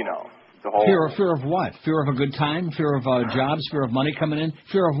 Well, the whole... Fear of what? Fear of a good time? Fear of jobs? Fear of money coming in?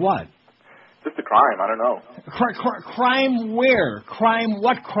 Fear of what? Just a crime, I don't know. Crime where? Crime,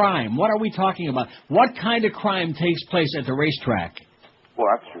 what crime? What are we talking about? What kind of crime takes place at the racetrack? Well,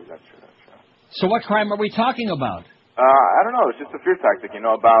 that's true. So what crime are we talking about? I don't know, it's just a fear tactic,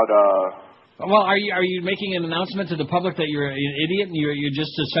 about... Well, are you making an announcement to the public that you're an idiot and you're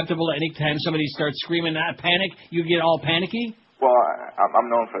just susceptible to any time somebody starts screaming, panic, you get all panicky? Well, I'm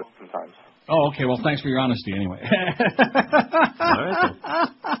known for it sometimes. Oh, okay, well, thanks for your honesty anyway. All right.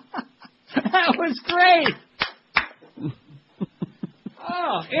 That was great.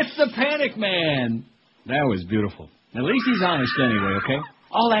 Oh, it's the Panic Man. That was beautiful. At least he's honest anyway, okay?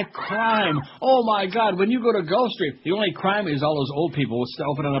 All that crime. Oh, my God. When you go to Gulf Street, the only crime is all those old people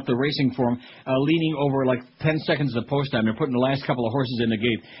opening up the racing form, leaning over like 10 seconds of post time. They're putting the last couple of horses in the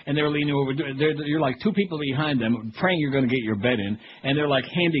gate, and they're leaning over. You're like two people behind them, praying you're going to get your bet in, and they're like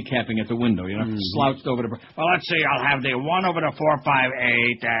handicapping at the window, slouched over the... Well, let's see. I'll have the 1 over the 4, 5,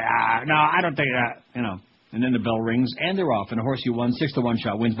 8. No, I don't think that, And then the bell rings, and they're off, and the horse you won, 6-1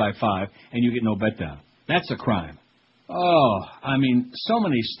 shot, wins by 5, and you get no bet down. That's a crime. Oh, I mean, so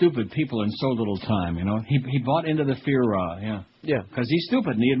many stupid people in so little time, He bought into the fear, Yeah. Because he's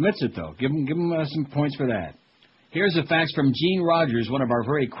stupid, and he admits it, though. Give him some points for that. Here's a fax from Gene Rogers, one of our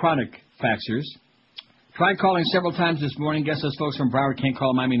very chronic faxers. Tried calling several times this morning. Guess those folks from Broward can't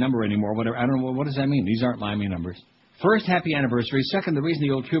call a Miami number anymore. Whatever. I don't know. What does that mean? These aren't Miami numbers. First, happy anniversary. Second, the reason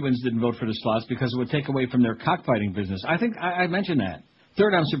the old Cubans didn't vote for the slots because it would take away from their cockfighting business. I think I mentioned that.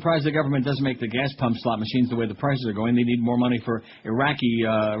 Third, I'm surprised the government doesn't make the gas pump slot machines the way the prices are going. They need more money for Iraq.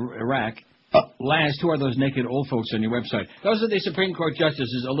 Last, who are those naked old folks on your website? Those are the Supreme Court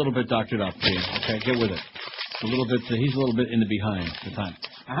justices, a little bit doctored up. Okay, get with it. He's a little bit in the behind the time.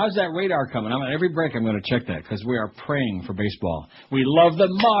 How's that radar coming? Every break I'm going to check that because we are praying for baseball. We love the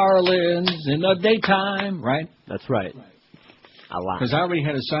Marlins in the daytime, right? That's right. Because I already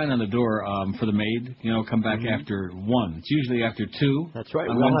had a sign on the door for the maid, come back after 1. It's usually after 2. That's right.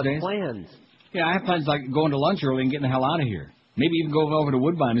 On We all Wednesdays. have plans. Yeah, I have plans like going to lunch early and getting the hell out of here. Maybe even going over to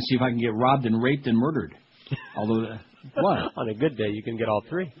Woodbine and see if I can get robbed and raped and murdered. Although, what? On a good day, you can get all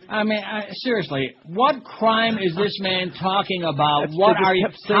 3. I mean, seriously, what crime is this man talking about?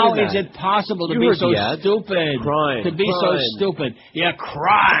 That's How is it possible to be so stupid? Crime. To be so stupid. Yeah,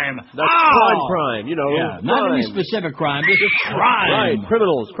 crime. That's crime. Yeah, not any specific crime, just crime. Right,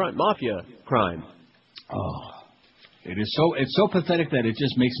 criminals, crime, mafia, crime. Oh. It's so pathetic that it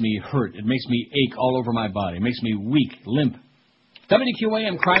just makes me hurt. It makes me ache all over my body. It makes me weak, limp.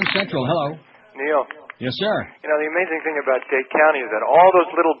 WQAM Crime Central, hello. Neil. Yes, sir. The amazing thing about Dade County is that all those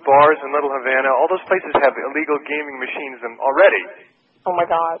little bars in Little Havana, all those places have illegal gaming machines in them already. Oh, my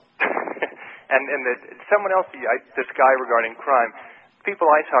God. and someone else, this guy regarding crime, people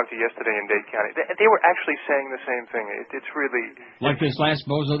I talked to yesterday in Dade County, they were actually saying the same thing. It's really... Like this last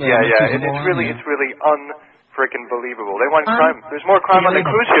bozo that... Yeah. It's really frickin' believable. They want crime. There's more crime on the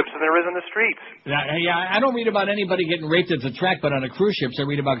cruise ships than there is in the streets. Yeah, I don't read about anybody getting raped at the track, but on the cruise ships, I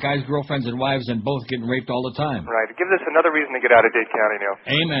read about guys, girlfriends, and wives, and both getting raped all the time. Right. Give this another reason to get out of Dade County, Neil.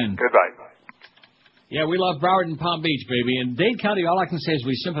 Amen. Goodbye. Yeah, we love Broward and Palm Beach, baby. And Dade County, all I can say is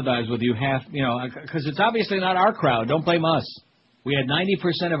we sympathize with you because it's obviously not our crowd. Don't blame us. We had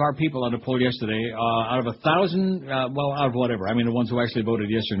 90% of our people on the poll yesterday. Out of 1,000, out of whatever. I mean, the ones who actually voted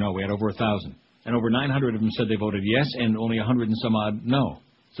yes or no. We had over 1,000. And over 900 of them said they voted yes, and only 100 and some odd no.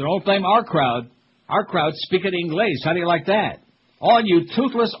 So don't blame our crowd. Our crowd speak it English. How do you like that? All you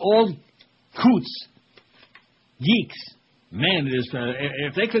toothless old coots, geeks. Man, it is.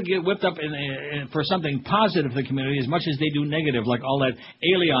 If they could get whipped up for something positive for the community as much as they do negative, like all that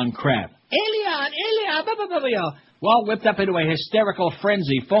alien crap. Alien, blah, blah, blah, blah. Well, whipped up into a hysterical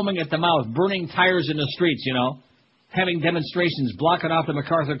frenzy, foaming at the mouth, burning tires in the streets, having demonstrations, blocking off the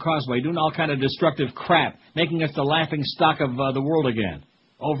MacArthur Causeway, doing all kind of destructive crap, making us the laughing stock of the world again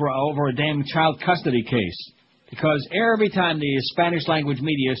over a damn child custody case. Because every time the Spanish language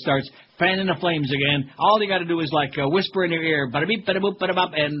media starts fanning the flames again, all you got to do is whisper in their ear, bada beep, bada boop, bada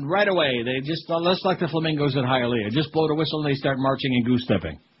bop, and right away they just like the flamingos at Hialeah, just blow the whistle and they start marching and goose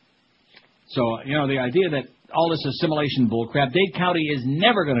stepping. So the idea that all this assimilation bullcrap. Dade County is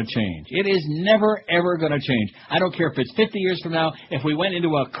never going to change. It is never, ever going to change. I don't care if it's 50 years from now, if we went into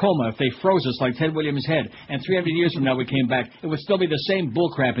a coma, if they froze us like Ted Williams' head, and 300 years from now we came back, it would still be the same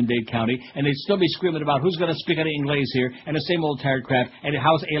bullcrap in Dade County, and they'd still be screaming about who's going to speak any English here, and the same old tired crap, and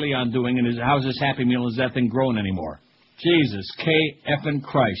how's Elion doing, and how's this Happy Meal, is that thing growing anymore? Jesus, K-effing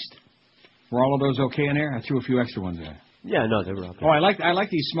Christ. Were all of those okay in there? I threw a few extra ones in. Yeah, no, they were okay. Oh, I like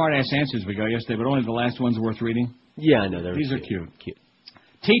these smart-ass answers we got yesterday, but only the last one's worth reading. Yeah, I know. These are cute.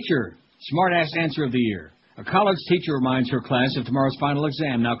 Teacher, smart-ass answer of the year. A college teacher reminds her class of tomorrow's final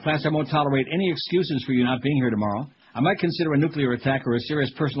exam. Now, class, I won't tolerate any excuses for you not being here tomorrow. I might consider a nuclear attack or a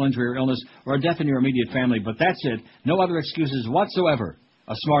serious personal injury or illness or a death in your immediate family, but that's it. No other excuses whatsoever.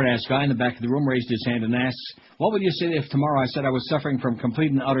 A smart-ass guy in the back of the room raised his hand and asks, what would you say if tomorrow I said I was suffering from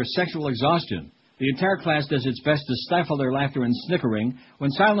complete and utter sexual exhaustion? The entire class does its best to stifle their laughter and snickering. When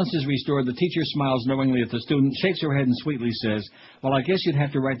silence is restored, the teacher smiles knowingly at the student, shakes her head and sweetly says, well, I guess you'd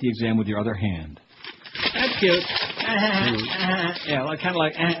have to write the exam with your other hand. That's cute. Yeah, like, kind of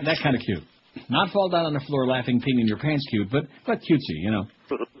like, that kind of cute. Not fall down on the floor laughing, peeing in your pants cute, but cutesy, you know.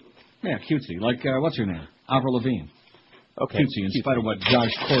 Yeah, cutesy. Like, what's her name? Avril Lavigne. Okay. Cutesy, in spite of what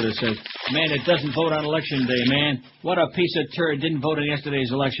Josh Corder says. Man, it doesn't vote on Election Day, man. What a piece of turd didn't vote in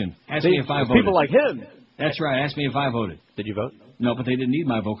yesterday's election. Ask me if I voted. People like him. That's right. Ask me if I voted. Did you vote? No, but they didn't need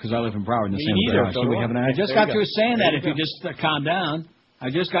my vote because I live in Broward in the Me same neither, house. so So we do I. haven't. I just There got you through go. saying There that. you If you just calm down. I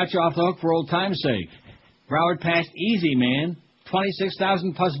just got you off the hook for old time's sake. Broward passed easy, man.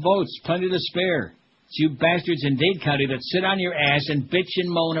 26,000 plus votes. Plenty to spare. It's you bastards in Dade County that sit on your ass and bitch and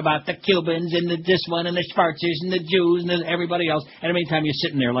moan about the Cubans and this one and the Schwarzers and the Jews and everybody else. And in the meantime, you're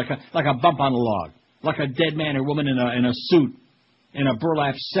sitting there like a bump on a log, like a dead man or woman in a suit, in a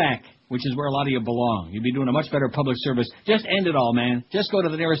burlap sack, which is where a lot of you belong. You'd be doing a much better public service. Just end it all, man. Just go to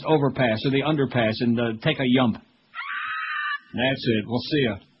the nearest overpass or the underpass and take a yump. That's it. We'll see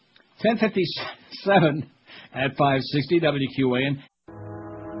you. 10:57 at 560 WQAM.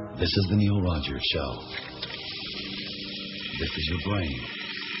 This is the Neil Rogers Show. This is your brain.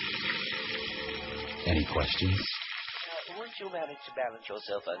 Any questions? Once you manage to balance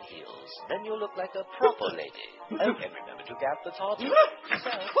yourself on heels, then you look like a proper lady. Oh, and remember to gap the top.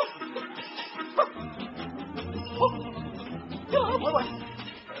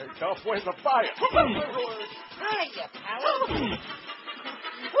 Where's the fire? Hiya, pal.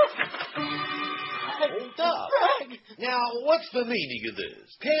 Hold up. Now, what's the meaning of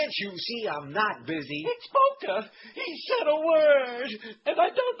this? Can't you see I'm not busy? It's Boca. He said a word, and I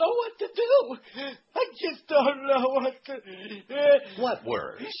don't know what to do. I just don't know what to... What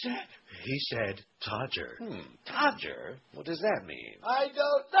word? He said Todger. Todger? What does that mean? I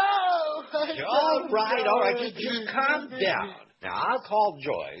don't know. All right. Just calm down. Now, I'll call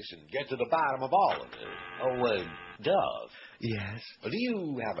Joyce and get to the bottom of all of it. Oh, Dove. Yes. Do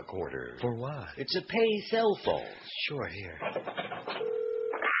you have a quarter? For what? It's a pay cell phone. Sure, here.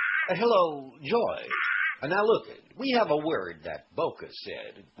 Hello, Joyce. Now, look, we have a word that Boca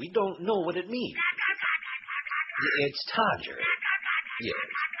said. We don't know what it means. It's Todger. Yes.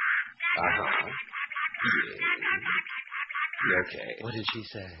 Uh-huh. Yes. Okay. What did she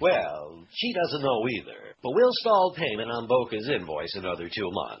say? Well, she doesn't know either. But we'll stall payment on Boca's invoice another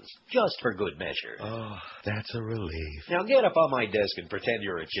 2 months, just for good measure. Oh, that's a relief. Now get up on my desk and pretend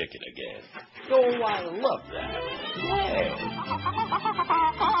you're a chicken again. Oh, I love that. Yeah.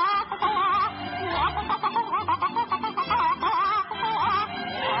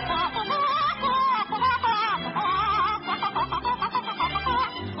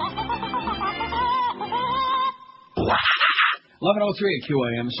 11:03 at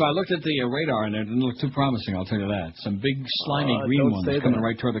QAM. So I looked at the radar and it didn't look too promising, I'll tell you that. Some big slimy green ones coming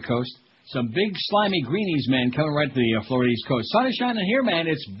right toward the coast. Some big slimy greenies, man, coming right to the Florida East Coast. Sun is shining here, man.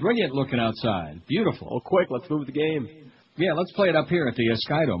 It's brilliant looking outside. Beautiful. Oh, quick, let's move the game. Yeah, let's play it up here at the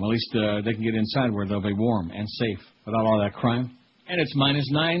Sky Dome. At least they can get inside where they'll be warm and safe without all that crime. And it's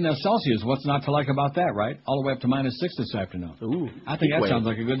 -9 Celsius. What's not to like about that, right? All the way up to -6 this afternoon. Ooh, I think that sounds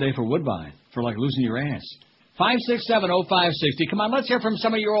like a good day for Woodbine, for like losing your ass. 567-0560. Come on, let's hear from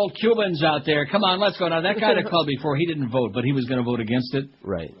some of your old Cubans out there. Come on, let's go. Now, that guy that called before, he didn't vote, but he was going to vote against it.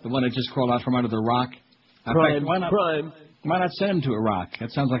 Right. The one that just crawled out from under the rock. Crime. Why not send him to Iraq?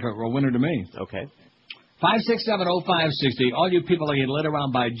 That sounds like a winner to me. Okay. 567-0560. All you people that get led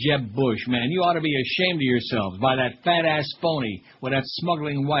around by Jeb Bush, man, you ought to be ashamed of yourselves by that fat-ass phony with that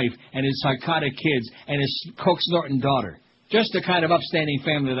smuggling wife and his psychotic kids and his coke-snorting daughter. Just the kind of upstanding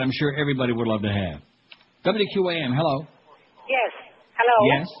family that I'm sure everybody would love to have. WQAM, hello. Yes.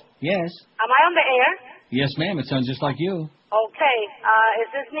 Hello. Yes. Am I on the air? Yes, ma'am. It sounds just like you. Okay, is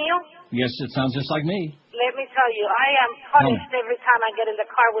this Neil? Yes, it sounds just like me. Let me tell you, I am punished every time I get in the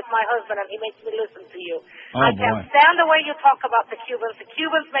car with my husband and he makes me listen to you. Oh, I can't stand the way you talk about the Cubans. The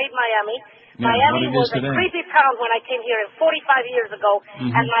Cubans made Miami. Yeah, Miami what it was is a today. creepy town when I came here 45 years ago,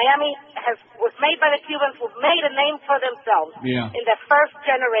 and Miami was made by the Cubans who made a name for themselves in the first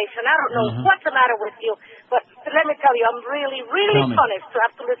generation. I don't know what's the matter with you, but let me tell you, I'm really, really punished to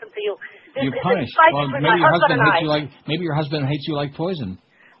have to listen to you. You're punished. Well, maybe your husband hates you like maybe your husband hates you like poison.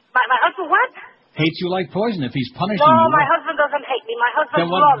 My husband what? Hates you like poison if he's punishing No, you. my husband doesn't hate me. My husband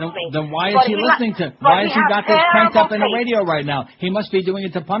loves me. Then why is But he listening to? but Why has he got this cranked up in the taste. radio right now? He must be doing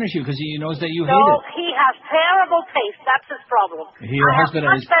it to punish you because he knows that you hate No, it. he has terrible taste. That's his problem. Your husband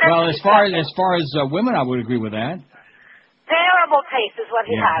is well. As far as women, I would agree with that. Terrible taste is what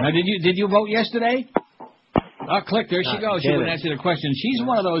he has. Now, did you vote yesterday? Oh, click. There she goes. She damn wouldn't it. answer the question. She's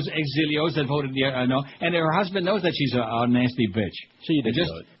one of those exilios that voted no, and her husband knows that she's a nasty bitch. She did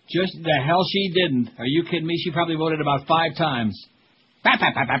Just the hell she didn't. Are you kidding me? She probably voted about 5 times.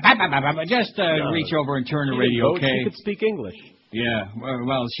 Just reach over and turn the radio, okay? She could speak English. Yeah,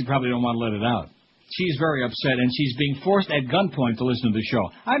 well, she probably don't want to let it out. She's very upset, and she's being forced at gunpoint to listen to the show.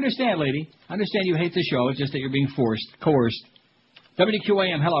 I understand, lady. I understand you hate the show. It's just that you're being coerced.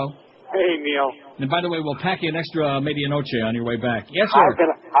 WQAM, hello. Hey, Neil. And by the way, we'll pack you an extra medianoche on your way back. Yes, sir.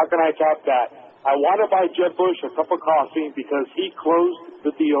 How can I top that? I want to buy Jeb Bush a cup of coffee because he closed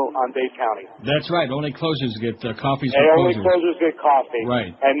the deal on Dade County. That's right. Only closers get coffees And for only closers. closers get coffee. Right.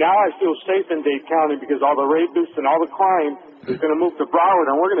 And now I feel safe in Dade County because all the rapists and all the crime is going to move to Broward,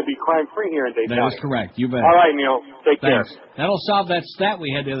 and we're going to be crime-free here in Dade That County. is correct. You bet. All right, Neil. Take care. Thanks. That'll solve that stat we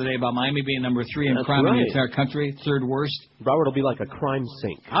had the other day about Miami being number 3 in That's crime in the right. entire country, 3rd worst. Broward will be like a crime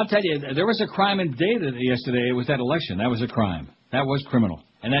sink. I'll tell you, there was a crime in Dade yesterday. It was that election. That was a crime. That was criminal.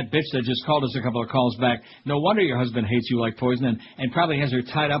 And that bitch that just called us a couple of calls back, no wonder your husband hates you like poison and probably has her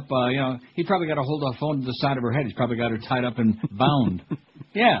tied up, he probably got a hold of the phone to the side of her head. He's probably got her tied up and bound.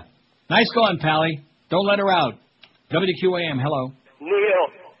 Yeah. Nice going, Pally. Don't let her out. WQAM, hello. Neil,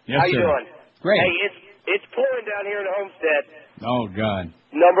 Yes, how you sir. doing? Great. Hey, it's pouring down here in Homestead. Oh, God.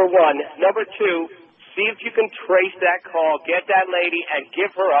 Number one. Number two, see if you can trace that call, get that lady, and give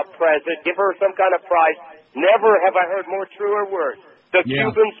her a present, give her some kind of prize. Never have I heard more truer words. The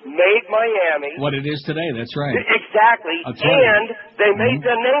Cubans made Miami. What it is today, that's right. Exactly. I'll tell you. And they made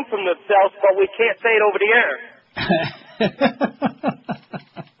the name for themselves, but we can't say it over the air.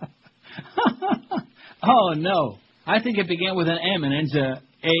 Oh, no. I think it began with an M and ends a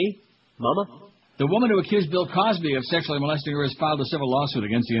Mama? The woman who accused Bill Cosby of sexually molesting her has filed a civil lawsuit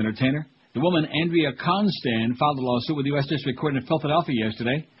against the entertainer. The woman, Andrea Constan, filed a lawsuit with the U.S. District Court in Philadelphia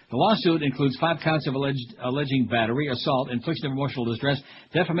yesterday. The lawsuit includes 5 counts of alleging battery, assault, infliction of emotional distress,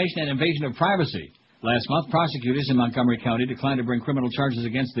 defamation, and invasion of privacy. Last month, prosecutors in Montgomery County declined to bring criminal charges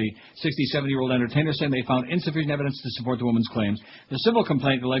against the 67-year-old entertainer, saying they found insufficient evidence to support the woman's claims. The civil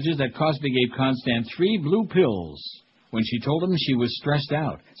complaint alleges that Cosby gave Constan 3 blue pills when she told him she was stressed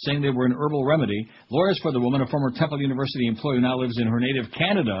out, saying they were an herbal remedy. Lawyers for the woman, a former Temple University employee who now lives in her native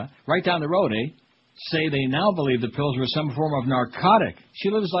Canada, right down the road, say they now believe the pills were some form of narcotic. She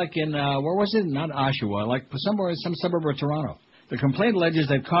lives like in, where was it? Not Oshawa, like somewhere in some suburb of Toronto. The complaint alleges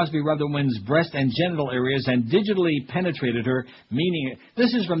that Cosby rubbed the woman's breast and genital areas and digitally penetrated her, meaning,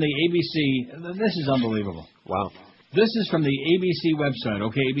 this is from the ABC, this is unbelievable. Wow. This is from the ABC website,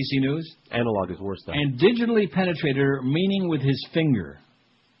 okay, ABC News? Analog is worse, though. And digitally penetrated her, meaning with his finger.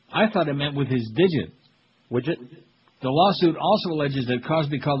 I thought it meant with his digit. Widget? The lawsuit also alleges that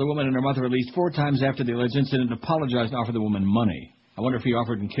Cosby called the woman and her mother at least 4 times after the alleged incident and apologized and offered the woman money. I wonder if he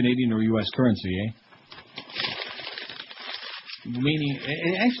offered in Canadian or U.S. currency, Meaning,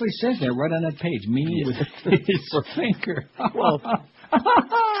 it actually says there right on that page, meaning with his finger. Well,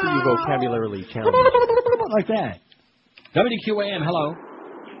 you vocabulary challenge. Like that. WQAM, hello.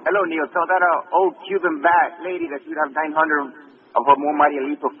 Hello, Neil. Tell that old Cuban bad lady that she'd have 900 of her more mighty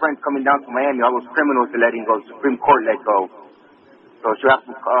and lethal friends coming down to Miami, all those criminals to letting go, Supreme Court let go. So she'll have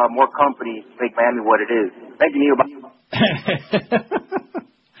more company to make Miami what it is. Thank you, Neil.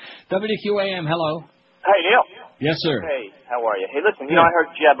 WQAM, hello. Hey, Neil. Yes, sir. Hey, how are you? Hey, listen, I heard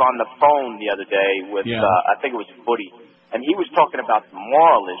Jeb on the phone the other day with, I think it was Footy, and he was talking about the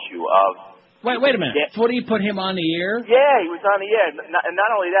moral issue of... Wait a minute. Footy put him on the air? Yeah, he was on the air. And not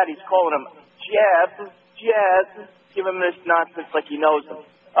only that, he's calling him Jeb, giving him this nonsense like he knows him.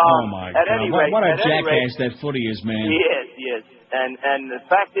 Oh, my God. Any rate, what a jackass that Footy is, man. He is. And the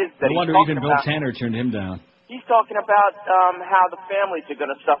fact is that no wonder even Bill Tanner turned him down. he's talking about how the families are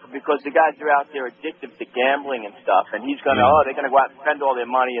going to suffer because the guys are out there addicted to gambling and stuff, and he's going to, they're going to go out and spend all their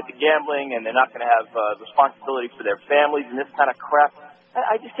money at the gambling, and they're not going to have responsibility for their families and this kind of crap.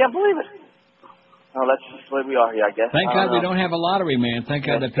 I just can't believe it. No, that's just where we are here, I guess. Thank God we don't have a lottery, man. Thank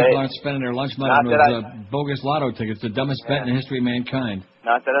God that people aren't spending their lunch money on those bogus lotto tickets. The dumbest bet in the history of mankind.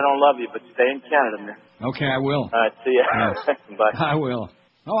 Not that I don't love you, but stay in Canada, man. Okay, I will. All right, see ya. Yes. Bye. I will.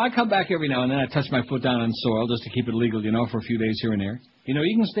 Oh, I come back every now and then. I touch my foot down on soil just to keep it legal, for a few days here and there. You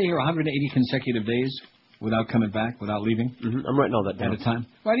can stay here 180 consecutive days without coming back, without leaving. Mm-hmm. I'm writing all that down. At a time.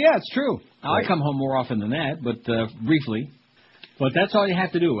 Well, yeah, it's true. Now, right. I come home more often than that, but briefly. But that's all you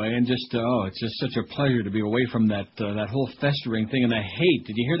have to do, and just, it's just such a pleasure to be away from that whole festering thing and the hate.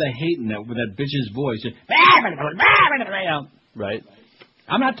 Did you hear the hate in that with that bitch's voice? Right.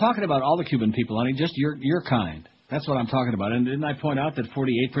 I'm not talking about all the Cuban people, honey, just your kind. That's what I'm talking about. And didn't I point out that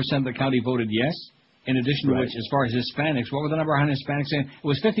 48% of the county voted yes? In addition to which, as far as Hispanics, what were the number on Hispanics saying? It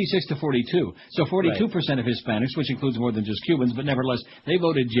was 56 to 42. So 42% of Hispanics, which includes more than just Cubans, but nevertheless, they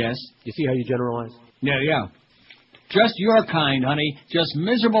voted yes. You see how you generalize? Yeah. Just your kind, honey. Just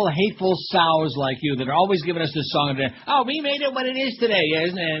miserable, hateful sows like you that are always giving us this song. Oh, we made it what it is today.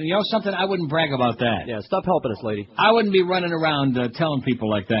 And you know something? I wouldn't brag about that. Yeah, stop helping us, lady. I wouldn't be running around telling people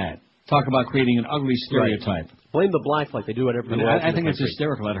like that. Talk about creating an ugly stereotype. Right. Blame the blacks like they do at every I think it's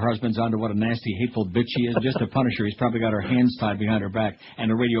hysterical that her husband's onto what a nasty, hateful bitch she is. Just to punish her, he's probably got her hands tied behind her back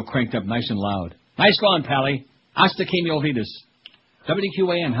and the radio cranked up nice and loud. Nice going, Pally. Hasta que me olvides.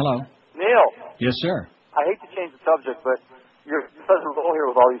 WQAM, hello. Neil. Yes, sir. I hate to change the subject, but you're such a role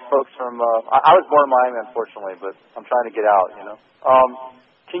here with all these folks from... I was born in Miami, unfortunately, but I'm trying to get out,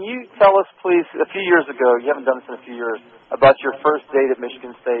 Can you tell us, please, a few years ago, you haven't done this in a few years, about your first date at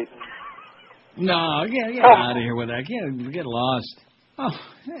Michigan State? No, get out of here with that. Get lost. Oh,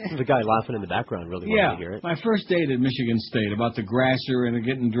 the guy laughing in the background really wanted to hear it. My first date at Michigan State about the grasser and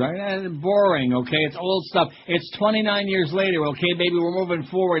getting dry. Boring, okay? It's old stuff. It's 29 years later, okay, baby? We're moving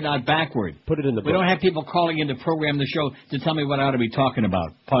forward, not backward. Put it in the book. We don't have people calling in to program the show to tell me what I ought to be talking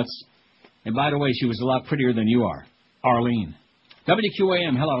about. Putz. And by the way, she was a lot prettier than you are. Arlene.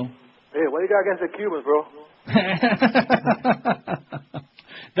 WQAM, hello. Hey, what do you got against the Cubans, bro?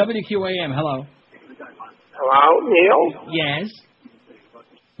 WQAM, hello. Hello, Neil? Yes.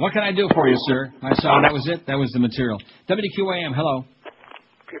 What can I do for you, sir? I saw that was it. That was the material. WQAM, hello.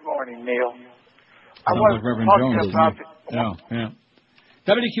 Good morning, Neil. I want like Reverend Jones, yeah.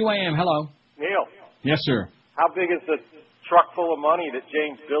 WQAM, hello. Neil. Yes, sir. How big is the truck full of money that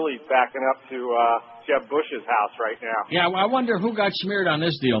James Billy's backing up to Jeb Bush's house right now? Yeah, well, I wonder who got smeared on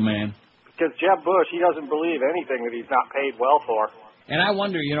this deal, man. Because Jeb Bush, he doesn't believe anything that he's not paid well for. And I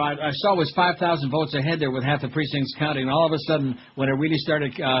wonder, I saw it was 5,000 votes ahead there with half the precincts counting, and all of a sudden, when it really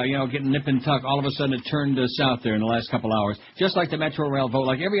started, getting nip and tuck, all of a sudden it turned south there in the last couple hours, just like the Metro Rail vote,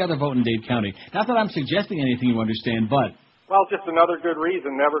 like every other vote in Dade County. Not that I'm suggesting anything, you understand, but... Well, just another good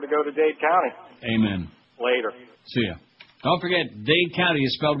reason never to go to Dade County. Amen. Later. See ya. Don't forget, Dade County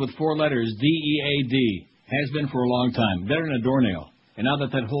is spelled with 4 letters, D-E-A-D. Has been for a long time. Better than a doornail. And now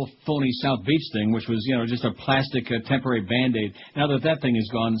that whole phony South Beach thing, which was, just a plastic temporary Band-Aid, now that thing is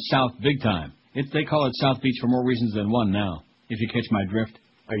gone south big time. They call it South Beach for more reasons than one now, if you catch my drift.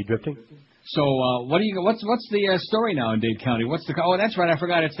 Are you drifting? So, what's the story now in Dade County? Oh, that's right, I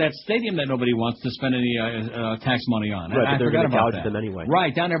forgot. It's that stadium that nobody wants to spend any tax money on. Right, I they're forgot going to about gouge that. them anyway.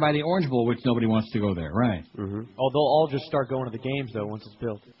 Right, down there by the Orange Bowl, which nobody wants to go there. Right. Mm-hmm. Oh, they'll all just start going to the games, though, once it's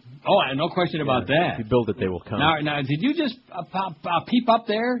built. Oh, no question about that. If you build it, they will come. Now, did you just peep up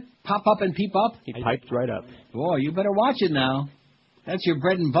there? Pop up and peep up? He piped right up. Boy, you better watch it now. That's your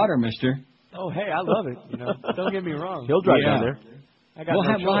bread and butter, mister. Oh, hey, I love it. Don't get me wrong. He'll drive down there.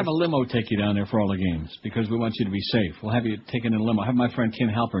 We'll have a limo take you down there for all the games because we want you to be safe. We'll have you taken in a limo. Have my friend Ken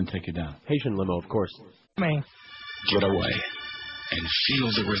Halpern take you down. Haitian limo, of course. Get away and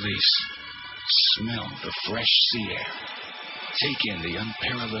feel the release. Smell the fresh sea air. Take in the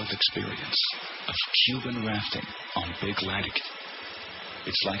unparalleled experience of Cuban rafting on Big Laddick.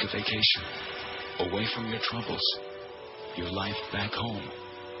 It's like a vacation. Away from your troubles. Your life back home.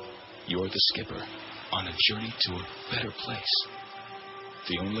 You're the skipper on a journey to a better place.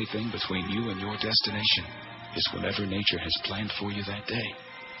 The only thing between you and your destination is whatever nature has planned for you that day.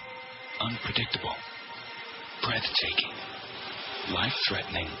 Unpredictable. Breathtaking.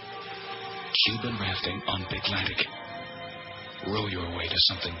 Life-threatening. Cuban rafting on Big Laddick. Row your way to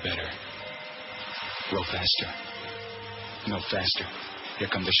something better. Row faster. No, faster. Here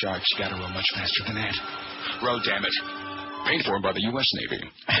come the sharks. You gotta row much faster than that. Row, damn it. Paid for by the U.S. Navy.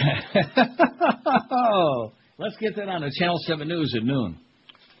 Let's get that on the Channel 7 News at noon.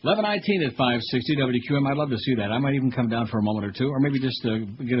 11:19 at 560 WQM. I'd love to see that. I might even come down for a moment or two, or maybe just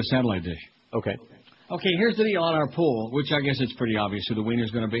get a satellite dish. Okay. Okay, here's the deal on our poll, which I guess it's pretty obvious who the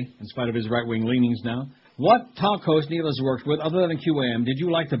wiener's going to be, in spite of his right-wing leanings now. What talk host Neil has worked with, other than QAM, did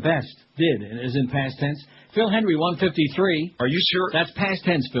you like the best? Did, as in past tense. Phil Henry, 153. Are you sure? That's past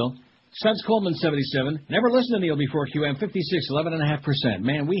tense, Phil. Suds Coleman, 77. Never listened to Neil before QAM, 56, 11.5%.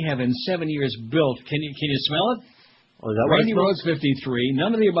 Man, we have in 7 years built. Can you smell it? Oh, is that Randy Rhodes, 53.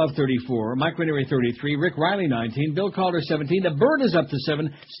 None of the above, 34. Mike Ranieri, 33. Rick Riley, 19. Bill Calder, 17. The Bird is up to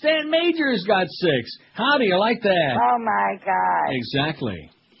 7. Stan Majors got 6. How do you like that? Oh, my God. Exactly.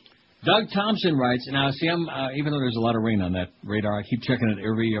 Doug Thompson writes, now, see, even though there's a lot of rain on that radar, I keep checking it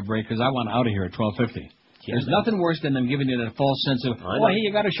every break because I want out of here at 12:50. There's nothing worse than them giving you that false sense of, oh, hey,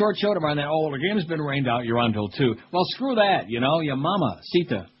 you got a short show tomorrow, and then, oh, the game's been rained out, you're on till 2. Well, screw that, your mama,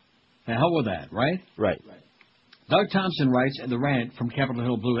 Sita. The hell with that, right? Right. Doug Thompson writes in the rant from Capitol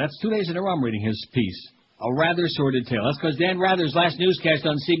Hill Blue. That's 2 days in a row I'm reading his piece. A rather sordid tale. That's because Dan Rather's last newscast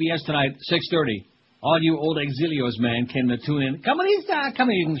on CBS tonight, 6:30. All you old exilios, man, can tune in. Come on, you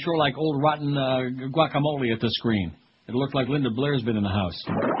can throw like old rotten guacamole at the screen. It looked like Linda Blair's been in the house.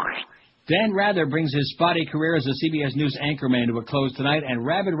 Dan Rather brings his spotty career as a CBS News anchorman to a close tonight, and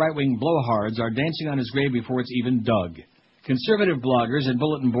rabid right-wing blowhards are dancing on his grave before it's even dug. Conservative bloggers and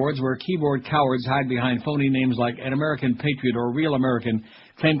bulletin boards where keyboard cowards hide behind phony names like An American Patriot or Real American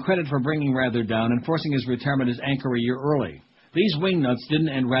claim credit for bringing Rather down and forcing his retirement as anchor a year early. These wingnuts didn't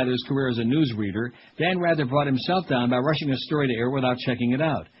end Rather's career as a newsreader. Dan Rather brought himself down by rushing a story to air without checking it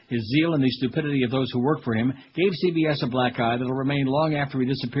out. His zeal and the stupidity of those who work for him gave CBS a black eye that will remain long after he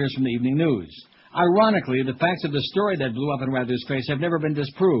disappears from the evening news. Ironically, the facts of the story that blew up in Rather's face have never been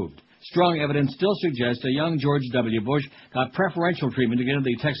disproved. Strong evidence still suggests a young George W. Bush got preferential treatment to get into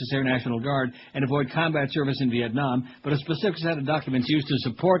the Texas Air National Guard and avoid combat service in Vietnam, but a specific set of documents used to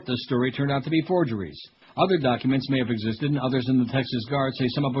support the story turned out to be forgeries. Other documents may have existed, and others in the Texas Guard say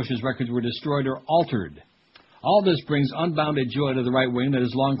some of Bush's records were destroyed or altered. All this brings unbounded joy to the right wing that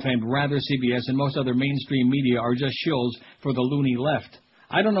has long claimed Rather, CBS, and most other mainstream media are just shills for the loony left.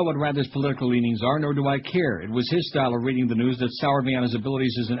 I don't know what Rather's political leanings are, nor do I care. It was his style of reading the news that soured me on his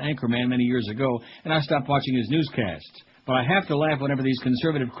abilities as an anchorman many years ago, and I stopped watching his newscasts. But I have to laugh whenever these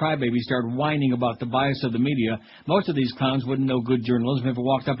conservative crybabies start whining about the bias of the media. Most of these clowns wouldn't know good journalism if it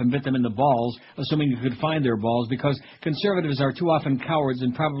walked up and bit them in the balls, assuming you could find their balls, because conservatives are too often cowards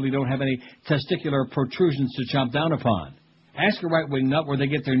and probably don't have any testicular protrusions to chomp down upon. Ask a right-wing nut where they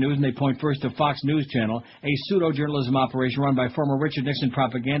get their news, and they point first to Fox News Channel, a pseudo-journalism operation run by former Richard Nixon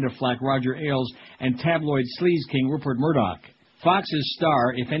propaganda flack Roger Ailes and tabloid sleaze king Rupert Murdoch. Fox's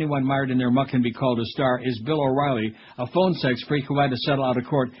star, if anyone mired in their muck can be called a star, is Bill O'Reilly, a phone sex freak who had to settle out of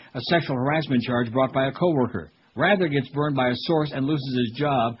court a sexual harassment charge brought by a coworker. Rather gets burned by a source and loses his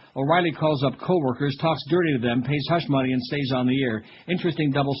job. O'Reilly calls up coworkers, talks dirty to them, pays hush money, and stays on the air.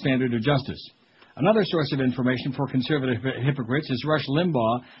 Interesting double standard of justice. Another source of information for conservative hypocrites is Rush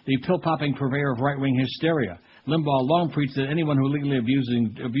Limbaugh, the pill-popping purveyor of right-wing hysteria. Limbaugh long preached that anyone who legally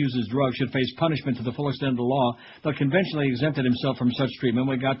abuses drugs should face punishment to the full extent of the law, but conventionally exempted himself from such treatment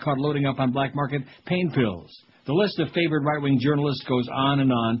when he got caught loading up on black-market pain pills. The list of favored right-wing journalists goes on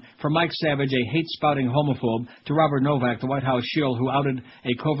and on, from Mike Savage, a hate-spouting homophobe, to Robert Novak, the White House shill who outed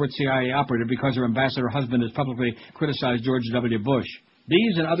a covert CIA operative because her ambassador husband has publicly criticized George W. Bush.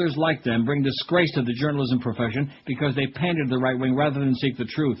 These and others like them bring disgrace to the journalism profession because they pander to the right wing rather than seek the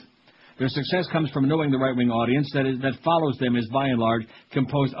truth. Their success comes from knowing the right-wing audience that follows them is, by and large,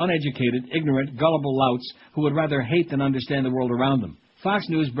 composed uneducated, ignorant, gullible louts who would rather hate than understand the world around them. Fox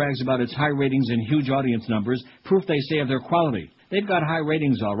News brags about its high ratings and huge audience numbers, proof they say of their quality. They've got high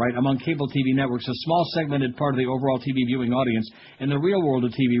ratings, all right, among cable TV networks, a small segmented part of the overall TV viewing audience. In the real world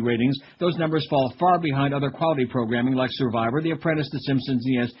of TV ratings, those numbers fall far behind other quality programming like Survivor, The Apprentice, The Simpsons,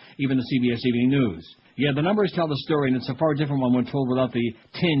 and yes, even the CBS Evening News. Yeah, the numbers tell the story, and it's a far different one when told without the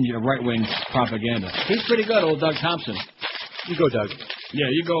tinge of right-wing propaganda. He's pretty good, old Doug Thompson. You go, Doug. Yeah,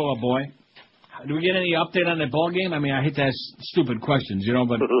 you go, boy. Do we get any update on that ball game? I mean, I hate to ask stupid questions, you know,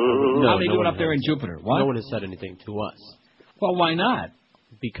 but how they do it up there in Jupiter? What? No one has said anything to us. Well, why not?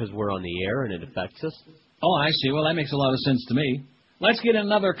 Because we're on the air and it affects us. Oh, I see. Well, that makes a lot of sense to me. Let's get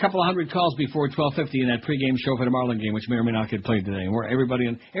another couple of hundred calls before 12:50 in that pregame show for the Marlin game, which may or may not get played today, where everybody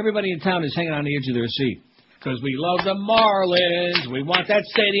in town is hanging on the edge of their seat. Because we love the Marlins. We want that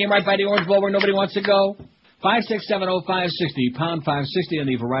stadium right by the Orange Bowl where nobody wants to go. 5670560, pound 560 on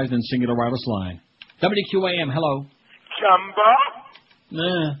the Verizon Singular Wireless line. WQAM, hello. Chumba?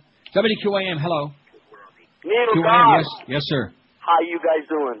 Nah. WQAM, hello. Neil QAM, God. yes, sir. How you guys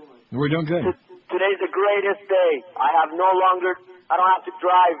doing? We're doing good. Today's the greatest day. I have no longer I don't have to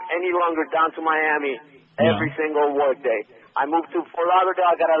drive any longer down to Miami every single workday. I moved to Fort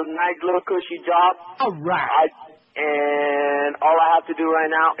Lauderdale. I got a nice little cushy job. All right. And all I have to do right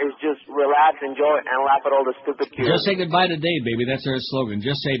now is just relax, enjoy, and laugh at all the stupid kids. Just say goodbye to Dade, baby. That's our slogan.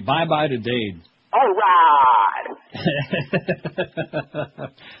 Just say bye-bye to Dade. All right.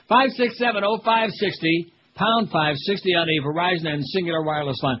 567-0560, pound 560 on a Verizon and Singular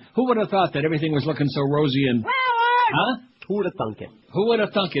wireless line. Who would have thought that everything was looking so rosy and... Huh? Who would have thunk it? Who would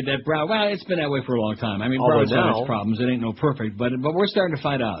have thunk it that Broward... Well, it's been that way for a long time. I mean, Although Broward's had now- its problems. It ain't no perfect, but we're starting to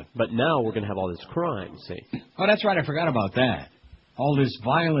find out. But now we're going to have all this crime, see? Oh, that's right. I forgot about that. All this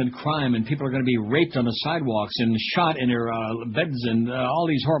violent crime, and people are going to be raped on the sidewalks and shot in their beds and all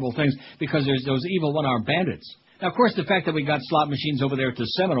these horrible things because there's those evil one-armed bandits. Now, of course, the fact that we got slot machines over there at the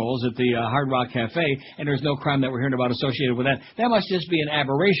Seminoles at the Hard Rock Cafe and there's no crime that we're hearing about associated with that must just be an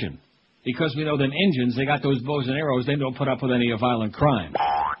aberration. Because we know them Indians, they got those bows and arrows, they don't put up with any violent crime.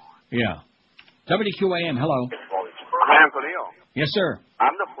 Yeah. WQAM, hello. Antonio. Yes, sir.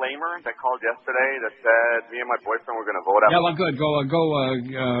 I'm the flamer that called yesterday that said me and my boyfriend were going to vote out. Yeah, well, good. Go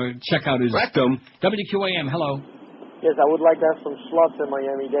check out his... Rectum. WQAM, hello. Yes, I would like to have some sluts in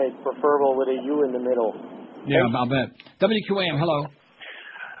Miami-Dade, preferable with a U in the middle. Yeah, I'll bet. WQAM, hello.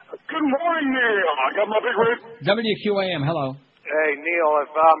 Good morning, Neil. I got my big red... WQAM, hello. Hey, Neil,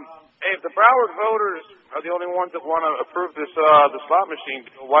 if the Broward voters are the only ones that want to approve this the slot machine,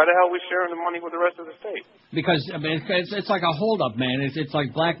 why the hell are we sharing the money with the rest of the state? Because I mean, it's like a hold-up, man. It's like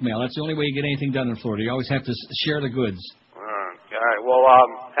blackmail. That's the only way you get anything done in Florida. You always have to share the goods. All right. Well,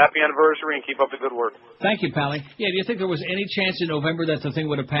 happy anniversary and keep up the good work. Thank you, Pally. Yeah, do you think there was any chance in November that the thing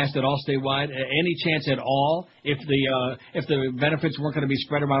would have passed at all statewide? Any chance at all if the benefits weren't going to be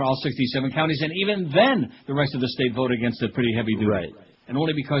spread around all 67 counties? And even then, the rest of the state voted against it pretty heavy duty. Right. And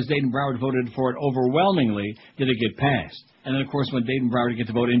only because Dade and Broward voted for it overwhelmingly did it get passed. And then, of course, when Dade and Broward get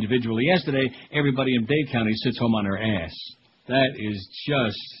to vote individually yesterday, everybody in Dade County sits home on their ass. That is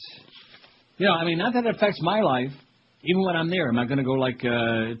just, I mean, not that it affects my life. Even when I'm there, am I going to go like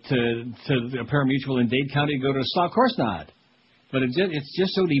to a pari-mutuel in Dade County to go to a slot? Of course not. But it's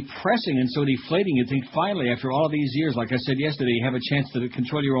just so depressing and so deflating. You think finally, after all these years, like I said yesterday, you have a chance to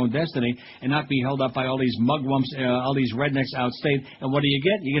control your own destiny and not be held up by all these mugwumps, all these rednecks outstate. And what do? You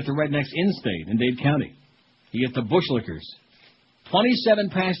get the rednecks in-state in Dade County. You get the bushlickers. 27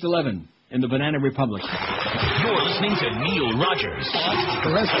 past 11 in the Banana Republic. You're listening to Neil Rogers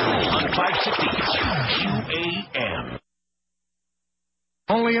on 560 QAM.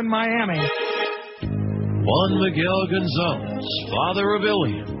 Only in Miami. Juan Miguel Gonzalez, father of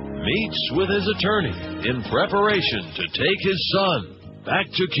Ilian, meets with his attorney in preparation to take his son back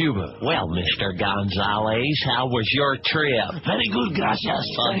to Cuba. Well, Mr. Gonzalez, how was your trip? Very good, gracias.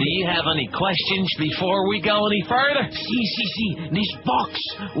 Do you have any questions before we go any further? See. This box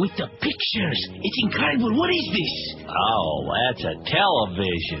with the pictures. It's incredible. What is this? Oh, that's a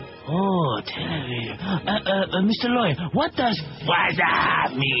television. Oh, television. Mr. Lawyer, what does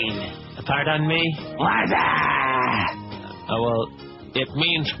WAZA mean? Pardon me? WAZA. Oh, well, it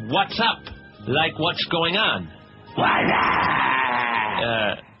means what's up, like what's going on. WAZA.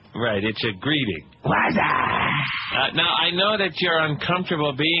 Right, it's a greeting. WAZA. Now, I know that you're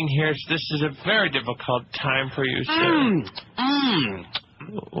uncomfortable being here. This is a very difficult time for you, sir.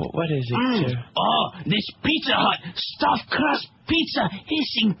 What is it, sir? Oh, this Pizza Hut stuffed crust pizza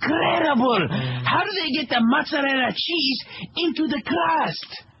is incredible. How do they get the mozzarella cheese into the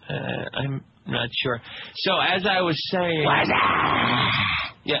crust? I'm not sure. So, as I was saying...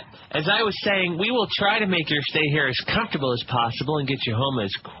 as I was saying, we will try to make your stay here as comfortable as possible and get you home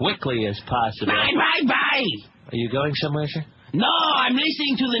as quickly as possible. Bye. Are you going somewhere, sir? No, I'm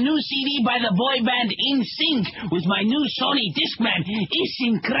listening to the new CD by the boy band In Sync with my new Sony Discman. It's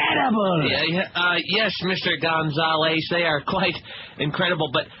incredible. Yes, Mr. Gonzalez, they are quite incredible,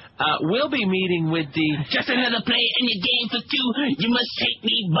 but we'll be meeting with the... Just another play in your game for two. You must hate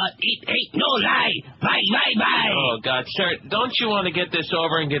me, but it ain't no lie. Bye. Oh, God, sir, don't you want to get this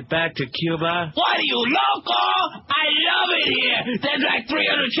over and get back to Cuba? What are you, loco? I love it here. There's like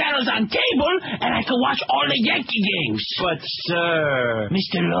 300 channels on cable, and I can watch all the Yankee games. But, sir...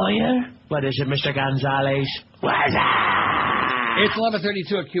 Mr. Lawyer? What is it, Mr. Gonzalez? It's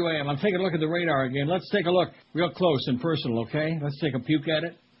 11:32 at QAM. I'm taking a look at the radar again. Let's take a look real close and personal, okay? Let's take a puke at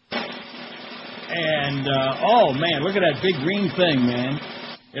it. And, oh, man, look at that big green thing, man.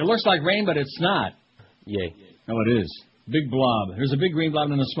 It looks like rain, but it's not. Yay. No, it is. Big blob. There's a big green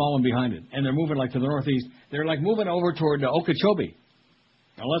blob and a small one behind it. And they're moving, like, to the northeast. They're, like, moving over toward Okeechobee.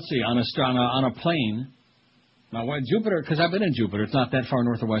 Now, let's see, on a plane. Now, Jupiter, because I've been in Jupiter, it's not that far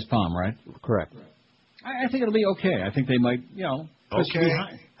north of West Palm, right? Correct. I think it'll be okay. I think they might, Okay.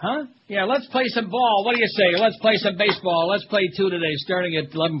 Huh? Yeah, let's play some ball. What do you say? Let's play some baseball. Let's play 2 today, starting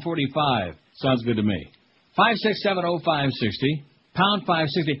at 11:45. Sounds good to me. 5670560. Pound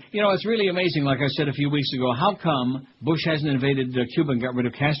 560. You know, it's really amazing, like I said a few weeks ago, how come Bush hasn't invaded Cuba and got rid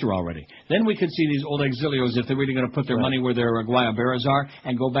of Castro already? Then we could see these old exilios, if they're really going to put their money where their guayaberas are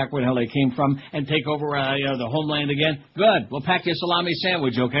and go back where the hell they came from and take over the homeland again. Good. We'll pack you a salami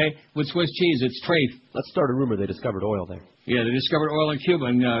sandwich, okay, with Swiss cheese. It's trafe. Let's start a rumor they discovered oil there. Yeah, they discovered oil in Cuba,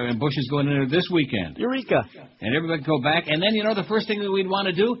 and Bush is going in there this weekend. Eureka! And everybody go back, and then, the first thing that we'd want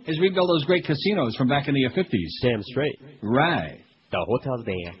to do is rebuild those great casinos from back in the 50s. Damn straight. Right. The hotel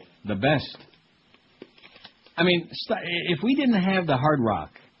there. The best. I mean, if we didn't have the Hard Rock,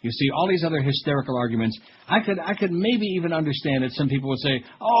 you see, all these other hysterical arguments, I could maybe even understand that some people would say,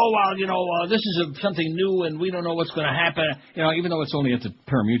 oh, well, this is something new and we don't know what's going to happen, even though it's only at the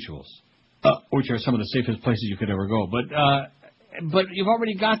pari-mutuels, which are some of the safest places you could ever go. But you've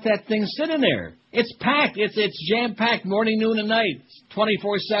already got that thing sitting there. It's packed. It's jam-packed morning, noon, and night.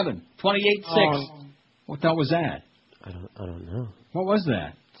 24/7, 28/6. What the hell was that? I don't know. What was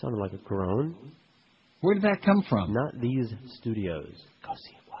that? Sounded like a groan. Where did that come from? Not these studios. Go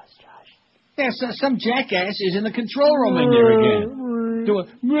see it was, Josh. Yeah, some jackass is in the control room in there again. Doing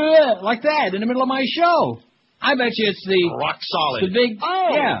like that in the middle of my show. I bet you it's the... Rock solid. The big... Oh.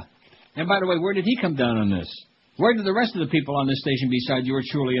 Yeah. And by the way, where did he come down on this? Where did the rest of the people on this station besides yours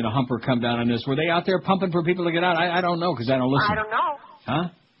truly and a humper come down on this? Were they out there pumping for people to get out? I don't know because I don't listen. I don't know. Huh?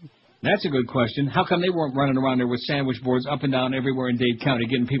 That's a good question. How come they weren't running around there with sandwich boards up and down everywhere in Dade County,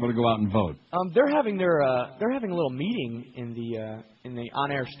 getting people to go out and vote? They're having a little meeting in the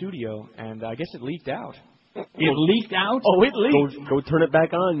on-air studio, and I guess it leaked out. It leaked out? Oh, it leaked. Go turn it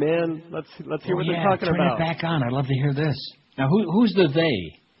back on, man. Let's hear what they're talking about. Turn it back on. I'd love to hear this. Now, who's the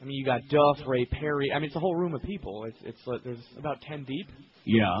they? I mean, you got Duff, Ray Perry. I mean, it's a whole room of people. There's about 10 deep.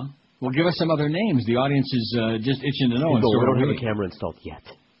 Yeah. Well, give us some other names. The audience is just itching to know. We don't have a camera installed yet.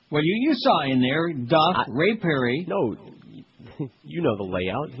 Well, you saw in there Duff, Ray Perry. No, you know the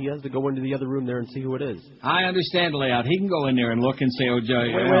layout. He has to go into the other room there and see who it is. I understand the layout. He can go in there and look and say,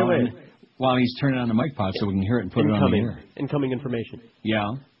 wait. While he's turning on the mic pod so we can hear it and put it on the air. Incoming information.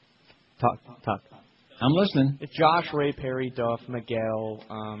 Yeah. Talk. I'm listening. It's Josh, Ray Perry, Duff, Miguel,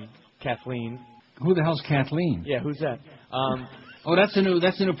 Kathleen. Who the hell's Kathleen? Yeah, who's that? That's the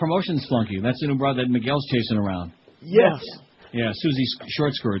new promotions flunky. That's the new broad that Miguel's chasing around. Yes. Yeah, Susie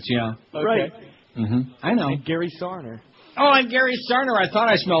Short Skirts, yeah. Okay. Right. Mm-hmm. I know. And Gary Sarner. Oh, and Gary Sarner. I thought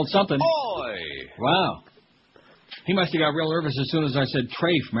I smelled something. Boy! Wow. He must have got real nervous as soon as I said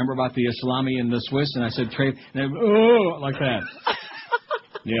trafe. Remember about the salami and the Swiss? And I said trafe. And like that.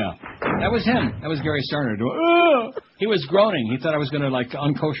 Yeah. That was him. That was Gary Sarner. He was groaning. He thought I was going to,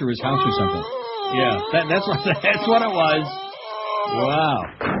 unkosher his house or something. Yeah. That's what it was. Wow.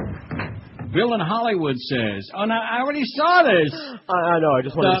 Bill in Hollywood says, oh, no, I already saw this. I know. I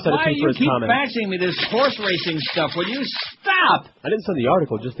just wanted to send it to you for his comment. Why do you keep faxing me this horse racing stuff? Will you stop? I didn't send the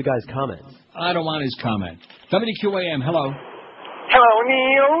article, just the guy's comments. I don't want his comment. WQAM, hello. Hello,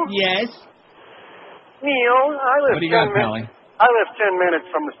 Neil. Yes? Neil, What do you got, Pally? I live 10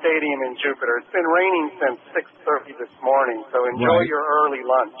 minutes from the stadium in Jupiter. It's been raining since 6:30 this morning, so enjoy your early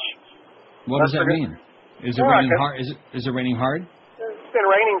lunch. What does that mean? Is it raining hard? Is it raining hard? It's been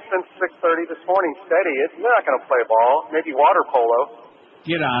raining since 6:30 this morning, steady. We're not going to play ball. Maybe water polo.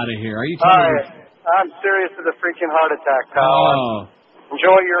 Get out of here. Are you telling me? I'm serious as a freaking heart attack, pal. Oh.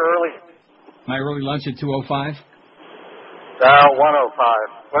 Enjoy your early... My early lunch at 2:05? 1:05.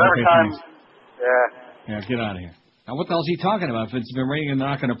 Whatever okay, time... Thanks. Yeah. Yeah, get out of here. Now, what the hell is he talking about? If it's been raining and they're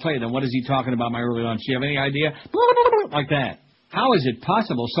not going to play, then what is he talking about, my early lunch? Do you have any idea? Like that. How is it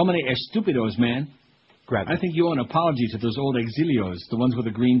possible? So many estupidos, man. I think you owe an apology to those old exilios, the ones with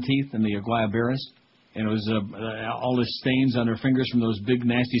the green teeth and the guayaberas. And it was all the stains on their fingers from those big,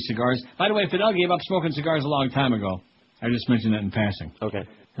 nasty cigars. By the way, Fidel gave up smoking cigars a long time ago. I just mentioned that in passing. Okay.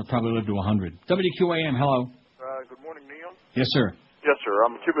 He'll probably live to 100. WQAM, hello. Good morning, Neil. Yes, sir. Yes, sir.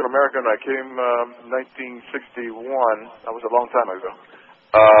 I'm a Cuban American. I came 1961. That was a long time ago.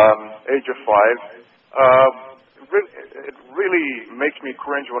 Age of 5. It really makes me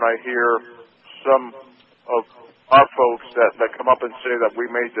cringe when I hear some of our folks that come up and say that we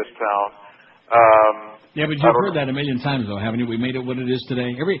made this town. Yeah, but you've heard that a million times, though, haven't you? We made it what it is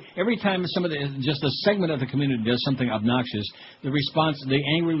today. Every time just a segment of the community does something obnoxious, the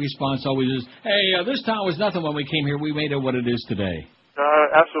angry response always is, "Hey, this town was nothing when we came here. We made it what it is today."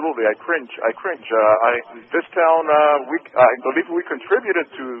 Absolutely, I cringe. This town, I believe we contributed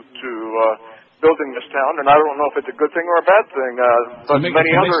to building this town, and I don't know if it's a good thing or a bad thing. But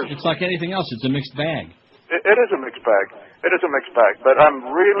many others, it's like anything else. It's a mixed bag. It is a mixed bag. It is a mixed bag, but I'm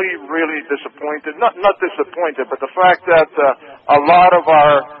really, really disappointed. Not disappointed, but the fact that a lot of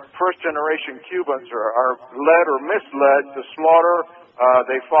our first-generation Cubans are led or misled to slaughter.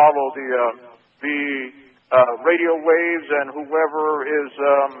 They follow the radio waves and whoever is.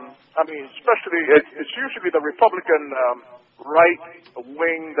 Especially it's usually the Republican right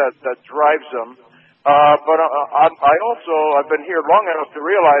wing that drives them. But I've been here long enough to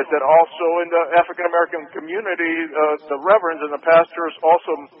realize that also in the African American community, the reverends and the pastors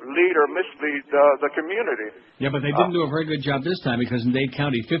also lead or mislead the community. Yeah, but they didn't do a very good job this time because in Dade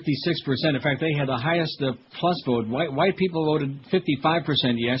County, 56%. In fact, they had the highest plus vote. White people voted 55%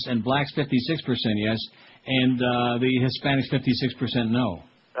 yes, and blacks 56% yes, and the Hispanics 56% no.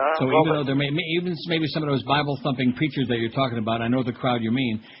 So even though there maybe some of those Bible-thumping preachers that you're talking about, I know the crowd you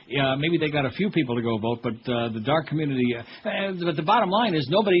mean, maybe they got a few people to go vote, but the dark community, but the bottom line is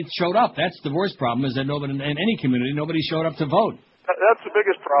nobody showed up. That's the worst problem, is that nobody, in any community, nobody showed up to vote. That's the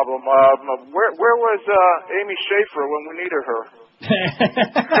biggest problem. Where was Amy Schaefer when we needed her?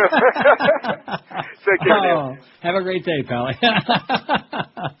 Take care, have a great day, Pally.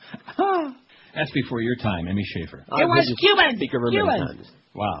 That's before your time, Amy Schaefer. It was Cuban.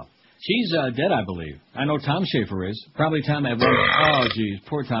 Wow. She's dead, I believe. I know Tom Schaefer is. Probably Tom had one. Oh, geez,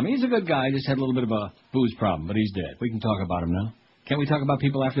 poor Tom. He's a good guy. Just had a little bit of a booze problem, but he's dead. We can talk about him now. Can't we talk about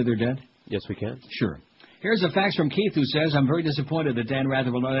people after they're dead? Yes, we can. Sure. Here's a fax from Keith who says, I'm very disappointed that Dan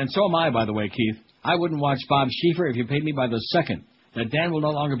Rather will not, and so am I, by the way, Keith. I wouldn't watch Bob Schieffer if you paid me by the second. That Dan will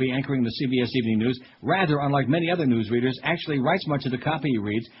no longer be anchoring the CBS Evening News. Rather, unlike many other newsreaders, actually writes much of the copy he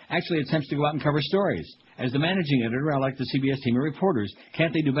reads, actually attempts to go out and cover stories. As the managing editor, I like the CBS team of reporters.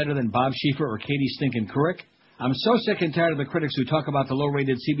 Can't they do better than Bob Schieffer or Katie Stinkin' Couric? I'm so sick and tired of the critics who talk about the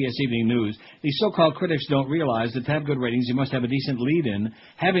low-rated CBS Evening News. These so-called critics don't realize that to have good ratings, you must have a decent lead-in.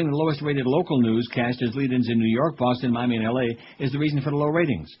 Having the lowest-rated local newscast as lead-ins in New York, Boston, Miami, and L.A. is the reason for the low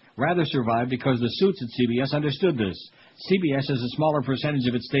ratings. Rather survived because the suits at CBS understood this. CBS has a smaller percentage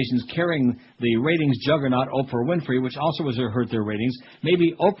of its stations carrying the ratings juggernaut Oprah Winfrey, which also has hurt their ratings.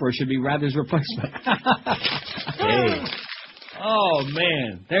 Maybe Oprah should be Rather's replacement. Hey. Oh,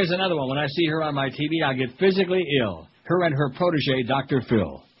 man. There's another one. When I see her on my TV, I get physically ill. Her and her protege, Dr.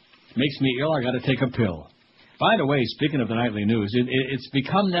 Phil. Makes me ill. I got to take a pill. By the way, speaking of the nightly news, it's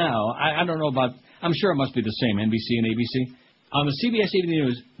become now, I don't know about, I'm sure it must be the same, NBC and ABC. On the CBS Evening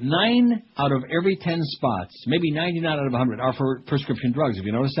News, 9 out of every 10 spots, maybe 99 out of 100, are for prescription drugs. Have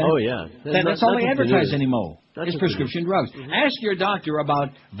you noticed that? Oh, yeah. That's all they advertise anymore. It's prescription drugs. Mm-hmm. Ask your doctor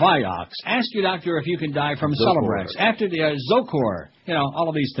about Vioxx. Ask your doctor if you can die from Celebrex. After the Zocor. All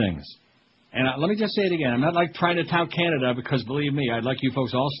of these things. And let me just say it again. I'm not like trying to tout Canada because, believe me, I'd like you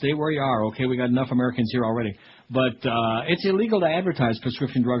folks all stay where you are, okay? We got enough Americans here already. But it's illegal to advertise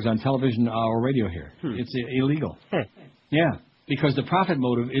prescription drugs on television or radio here. It's illegal. Yeah, because the profit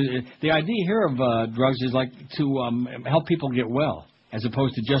motive is the idea here of drugs is like to help people get well, as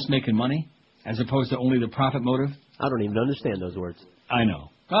opposed to just making money, as opposed to only the profit motive. I don't even understand those words. I know.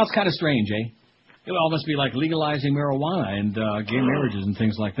 Well, it's kind of strange, eh? It would almost be like legalizing marijuana and gay marriages and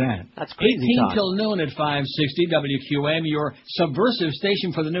things like that. That's crazy 18 till noon at 560 WQAM, your subversive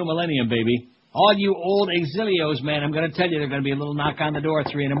station for the new millennium, baby. All you old exilios, man, I'm going to tell you, there's going to be a little knock on the door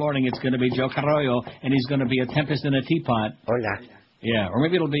at 3 in the morning. It's going to be Joe Carollo, and he's going to be a tempest in a teapot. Hola. Yeah, or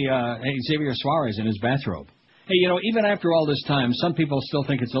maybe it'll be Xavier Suarez in his bathrobe. Hey, even after all this time, some people still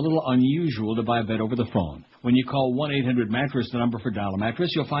think it's a little unusual to buy a bed over the phone. When you call 1-800-MATTRESS, the number for Dollar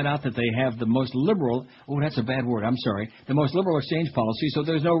Mattress, you'll find out that they have the most liberal, that's a bad word, I'm sorry, the most liberal exchange policy, so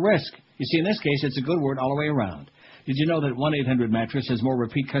there's no risk. You see, in this case, it's a good word all the way around. Did you know that 1-800-MATTRESS has more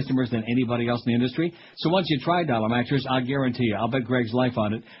repeat customers than anybody else in the industry? So once you try Dollar Mattress, I'll guarantee you, I'll bet Greg's life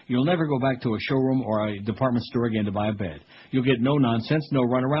on it, you'll never go back to a showroom or a department store again to buy a bed. You'll get no nonsense, no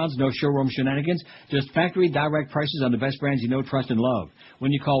runarounds, no showroom shenanigans, just factory direct prices on the best brands you know, trust, and love.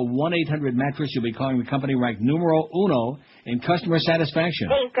 When you call 1-800-MATTRESS, you'll be calling the company ranked numero uno in customer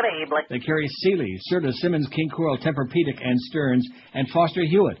satisfaction. Incredible. They carry Sealy, Serta, Simmons, King Coral, Tempur-Pedic, and Stearns, and Foster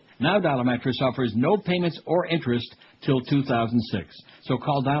Hewitt. Now Dollar Mattress offers no payments or interest till 2006. So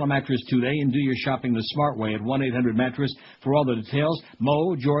call Dollar Mattress today and do your shopping the smart way at 1-800-MATTRESS. For all the details,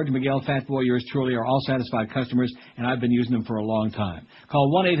 Mo, George, Miguel, Fat Boy, yours truly are all satisfied customers, and I've been using them for a long time.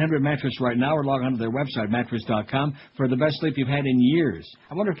 Call 1-800-MATTRESS right now or log on to their website, mattress.com, for the best sleep you've had in years.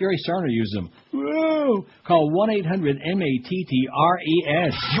 I wonder if Gary Sarner used them. Whoa! Call 1-800-MATTRES.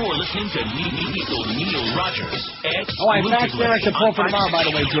 You're listening to Neil Rogers. I faxed Eric to pull for tomorrow, by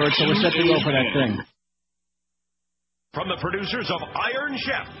the way, George, so we're set to go for that thing. From the producers of Iron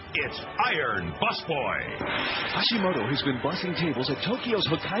Chef, it's Iron Busboy. Hashimoto has been bussing tables at Tokyo's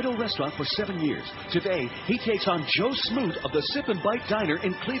Hokkaido restaurant for 7 years. Today, he takes on Joe Smoot of the Sip and Bite Diner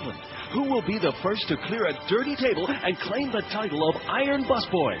in Cleveland. Who will be the first to clear a dirty table and claim the title of Iron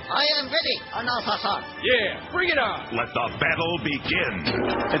Busboy? I am ready, announcer-san. Yeah, bring it on. Let the battle begin.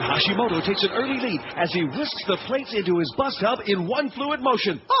 And Hashimoto takes an early lead as he whisks the plates into his bus tub in one fluid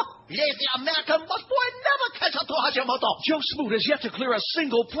motion. Lazy American busboy never catch up to Hashimoto. Joe Smoot has yet to clear a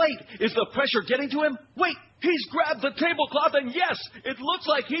single plate. Is the pressure getting to him? Wait, he's grabbed the tablecloth, and yes, it looks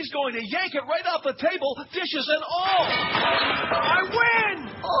like he's going to yank it right off the table, dishes and all. I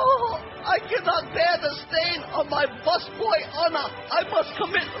win! Oh, I cannot bear the stain on my busboy honor. I must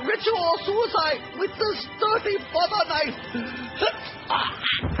commit ritual suicide with this dirty butter knife.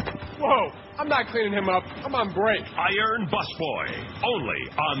 Whoa, I'm not cleaning him up. I'm on break. Iron Busboy, only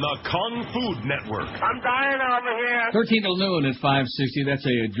on the Kung Food Network. I'm dying over here. 13 till noon at 560. That's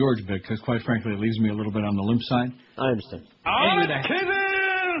a George bit, because quite frankly, it leaves me a little bit on the limp side. I understand.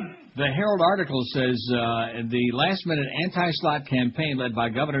 The Herald article says the last-minute anti-slot campaign led by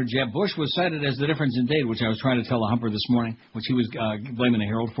Governor Jeb Bush was cited as the difference in date, which I was trying to tell the Humper this morning, which he was blaming the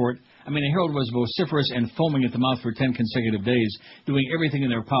Herald for it. I mean, the Herald was vociferous and foaming at the mouth for 10 consecutive days, doing everything in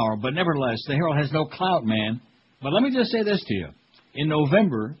their power. But nevertheless, the Herald has no clout, man. But let me just say this to you. In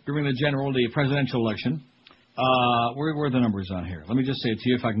November, during the presidential election, where are the numbers on here? Let me just say it to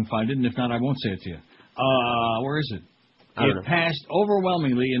you if I can find it, and if not, I won't say it to you. Where is it? It passed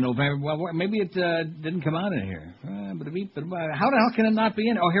overwhelmingly in November. Well, maybe it didn't come out in here. How the hell can it not be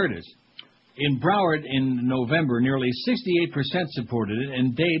in? Oh, here it is. In Broward in November, nearly 68% supported it,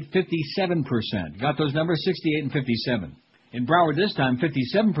 and Dade 57%. Got those numbers? 68 and 57. In Broward this time,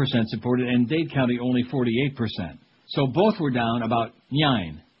 57% supported, and Dade County only 48%. So both were down about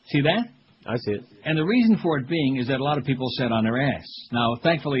 9. See that? I see it. And the reason for it being is that a lot of people sat on their ass. Now,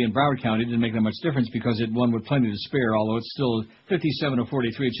 thankfully, in Broward County, it didn't make that much difference because it won with plenty to spare, although it's still 57 to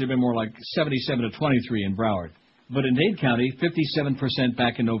 43. It should have been more like 77 to 23 in Broward. But in Dade County, 57%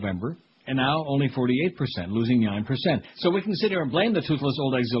 back in November, and now only 48%, losing 9%. So we can sit here and blame the toothless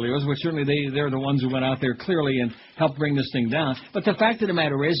old auxiliaries, which certainly they're the ones who went out there clearly and helped bring this thing down. But the fact of the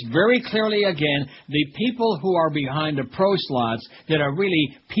matter is, very clearly again, the people who are behind the pro slots that are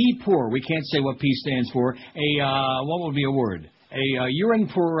really P-poor, we can't say what P stands for, what would be a word? A urine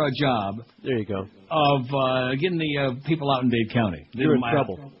poor job. There you go. Of getting the people out in Dade County. You're in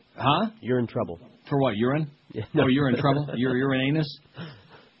trouble. Huh? You're in trouble. For what, urine? Yeah, no. Oh, you're in trouble? You're an anus?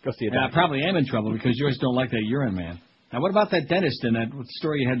 Go see a doctor. I probably am in trouble because you always don't like that urine, man. Now, what about that dentist and that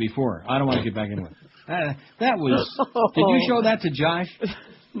story you had before? I don't want to get back into it. That was... Did you show that to Josh?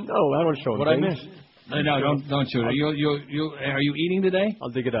 No, I don't show him. What I missed? No, don't show it. Are you eating today? I'll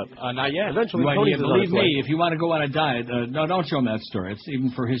dig it up. Not yet. Eventually, believe me, if you want to go on a diet, no, don't show him that story. It's even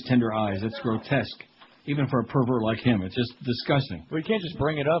for his tender eyes. It's grotesque. Even for a pervert like him, it's just disgusting. Well, you can't just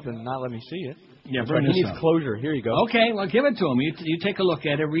bring it up and not let me see it. Yeah, he needs closure. Here you go. Okay, well, give it to him. You take a look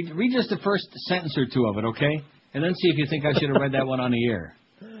at it. Read just the first sentence or two of it, okay? And then see if you think I should have read that one on the air.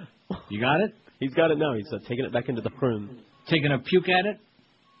 You got it? He's got it now. He's taking it back into the room. Taking a puke at it?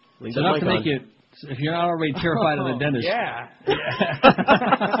 It's enough to make you, if you're not already terrified of the dentist. Yeah.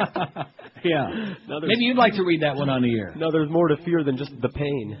 Yeah. Maybe you'd like to read that one on the air. No, there's more to fear than just the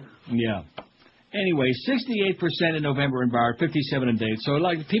pain. Yeah. Anyway, 68% in November in Broward, 57 in Dade. So,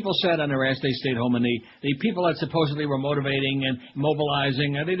 like, people sat on their ass, they stayed home, and the people that supposedly were motivating and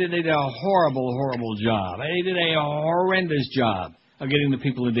mobilizing, they did a horrible, horrible job. They did a horrendous job of getting the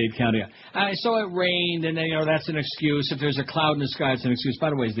people in Dade County out. So it rained, and that's an excuse. If there's a cloud in the sky, it's an excuse. By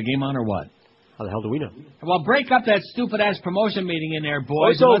the way, is the game on or what? How the hell do we know? Well, break up that stupid-ass promotion meeting in there,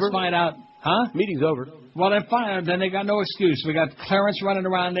 boys. It's over. Let's find out. Huh? Meeting's over. Well, then fine. Then they got no excuse. We got Clarence running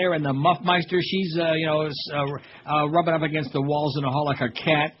around there, and the Muffmeister, she's, rubbing up against the walls in the hall like a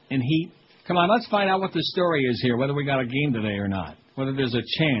cat in heat. Come on, let's find out what the story is here, whether we got a game today or not, whether there's a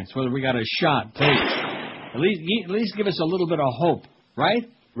chance, whether we got a shot. Please. At least give us a little bit of hope, right?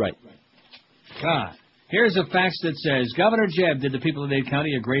 Right. God. Here's a fax that says, Governor Jeb did the people of Dade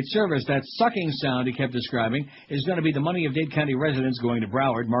County a great service. That sucking sound he kept describing is going to be the money of Dade County residents going to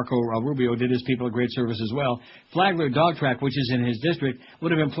Broward. Marco Rubio did his people a great service as well. Flagler Dog Track, which is in his district,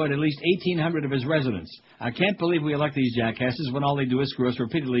 would have employed at least 1,800 of his residents. I can't believe we elect these jackasses when all they do is screw us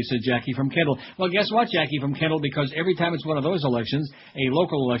repeatedly, said Jackie from Kendall. Well, guess what, Jackie from Kendall? Because every time it's one of those elections, a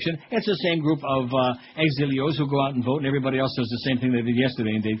local election, it's the same group of exilios who go out and vote, and everybody else does the same thing they did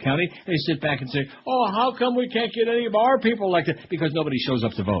yesterday in Dade County. They sit back and say, oh, how come we can't get any of our people elected? Because nobody shows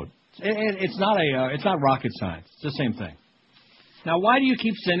up to vote. It's not rocket science. It's the same thing. Now, why do you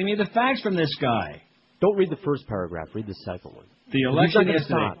keep sending me the fax from this guy? Don't read the first paragraph. Read the second one. The election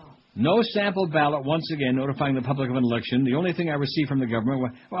yesterday. No sample ballot, once again, notifying the public of an election. The only thing I received from the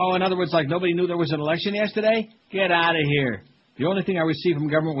government, in other words, like nobody knew there was an election yesterday? Get out of here. The only thing I received from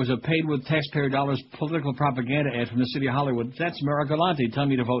government was a paid with taxpayer dollars political propaganda ad from the city of Hollywood. That's Miraculante telling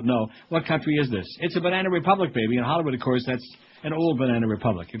me to vote no. What country is this? It's a banana republic, baby. In Hollywood, of course, that's an old banana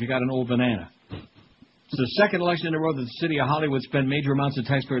republic, if you got an old banana. It's the second election in a row that the city of Hollywood spent major amounts of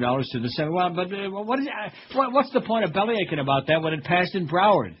taxpayer dollars to defend. Well, but what's the point of bellyaching about that when it passed in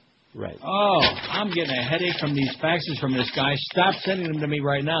Broward? Right. Oh, I'm getting a headache from these faxes from this guy. Stop sending them to me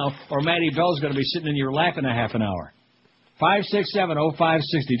right now, or Matty Bell's going to be sitting in your lap in a half an hour. 567-0560.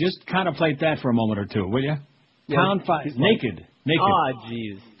 Just contemplate that for a moment or two, will you? Yeah, Pound 5. Naked. Ah,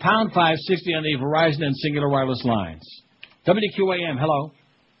 jeez. Pound 560 on the Verizon and Singular Wireless lines. WQAM, hello.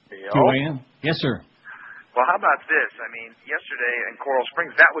 QAM. Yes, sir. Well, how about this? I mean, yesterday in Coral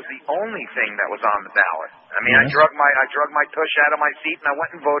Springs, that was the only thing that was on the ballot. I mean, yes. I drug my tush out of my seat and I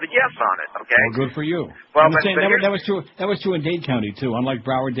went and voted yes on it. Okay. Well, good for you. Well, that was true. That was true in Dade County too. Unlike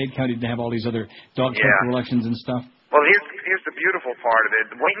Broward, Dade County didn't have all these other dog elections and stuff. Well, here's the beautiful part of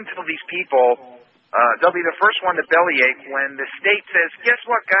it. Wait until these people. They'll be the first one to bellyache when the state says, "Guess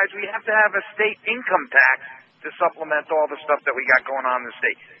what, guys? We have to have a state income tax to supplement all the stuff that we got going on in the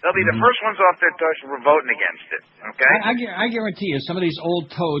state." They'll be the first ones off their tush and we're voting against it, okay? I guarantee you, some of these old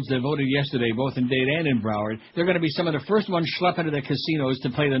toads that voted yesterday, both in Dade and in Broward, they're going to be some of the first ones schlepping to the casinos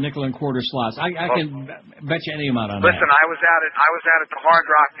to play the nickel and quarter slots. I can bet you any amount on that. Listen, I was out at the Hard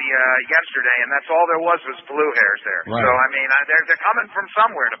Rock yesterday, and that's all there was blue hairs there. Right. So, I mean, they're coming from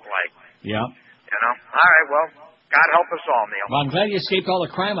somewhere to play. Yeah. You know? All right, well, God help us all, Neil. Well, I'm glad you escaped all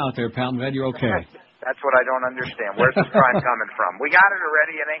the crime out there, pal. I'm glad you're okay. That's what I don't understand. Where's the crime coming from? We got it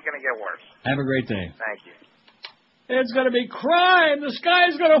already. It ain't going to get worse. Have a great day. Thank you. It's going to be crime. The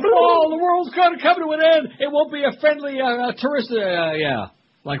sky's going to fall. The world's going to come to an end. It won't be a friendly tourist.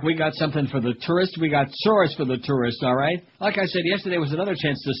 Like we got something for the tourists. We got Soros for the tourists, all right? Like I said, yesterday was another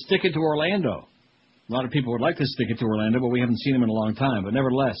chance to stick it to Orlando. A lot of people would like to stick it to Orlando, but we haven't seen them in a long time. But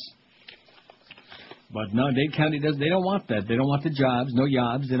nevertheless. But no, Dade County they don't want that. They don't want the jobs, no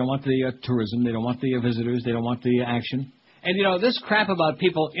jobs. They don't want the tourism. They don't want the visitors. They don't want the action. And, this crap about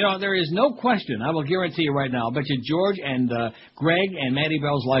people, there is no question, I will guarantee you right now, I'll bet you George and Greg and Matty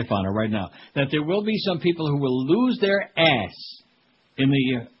Bell's life on it right now, that there will be some people who will lose their ass in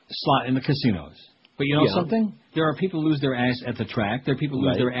the casinos. But you know something? There are people who lose their ass at the track. There are people who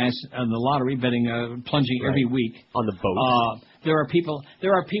lose their ass on the lottery, betting, plunging every week. On the boat. There are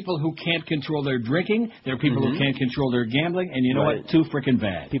people who can't control their drinking. There are people who can't control their gambling. And you know what? Too frickin'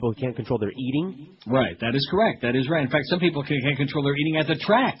 bad. People who can't control their eating. Right. That is correct. That is right. In fact, some people can't control their eating at the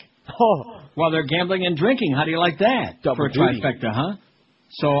track. While they're gambling and drinking. How do you like that? For a trifecta, huh?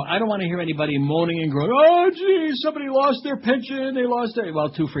 So I don't want to hear anybody moaning and groaning, oh, gee, somebody lost their pension. They lost their... Well,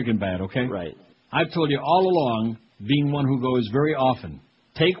 too freaking bad, okay? Right. I've told you all along, being one who goes very often,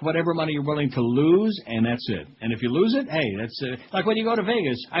 take whatever money you're willing to lose, and that's it. And if you lose it, hey, that's like when you go to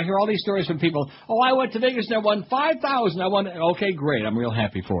Vegas. I hear all these stories from people, I went to Vegas and I won $5,000. I won. Okay, great. I'm real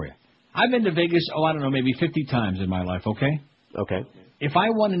happy for you. I've been to Vegas, I don't know, maybe 50 times in my life, okay? Okay. If I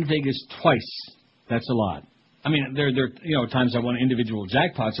won in Vegas twice, that's a lot. I mean, there times I won individual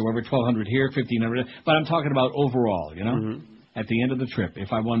jackpots or whatever, 1,200 here, 1,500, but I'm talking about overall, At the end of the trip,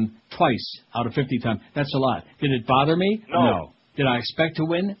 if I won twice out of 50 times, that's a lot. Did it bother me? No. Did I expect to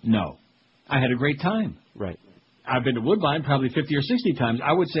win? No. I had a great time. Right. I've been to Woodbine probably 50 or 60 times.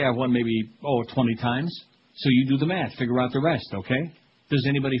 I would say I've won maybe, 20 times. So you do the math. Figure out the rest, okay? Does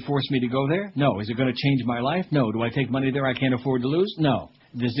anybody force me to go there? No. Is it going to change my life? No. Do I take money there I can't afford to lose? No.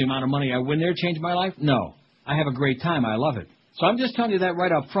 Does the amount of money I win there change my life? No. I have a great time. I love it. So I'm just telling you that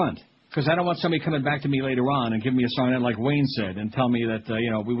right up front. Because I don't want somebody coming back to me later on and giving me a song like Wayne said and tell me that,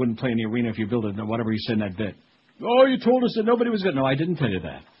 we wouldn't play in the arena if you built it, whatever he said in that bit. Oh, you told us that nobody was good. No, I didn't tell you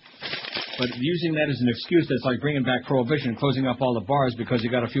that. But using that as an excuse, that's like bringing back Prohibition, closing up all the bars because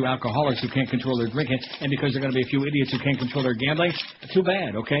you got a few alcoholics who can't control their drinking and because there are going to be a few idiots who can't control their gambling. Too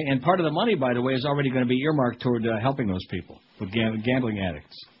bad, okay? And part of the money, by the way, is already going to be earmarked toward helping those people with gambling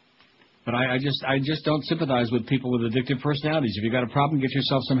addicts. But I just don't sympathize with people with addictive personalities. If you got a problem, get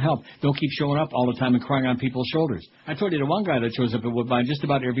yourself some help. Don't keep showing up all the time and crying on people's shoulders. I told you the one guy that shows up at Woodbine just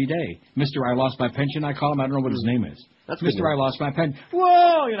about every day. Mr. I lost my pension, I call him. I don't know what his name is. That's Mr. I lost my pension.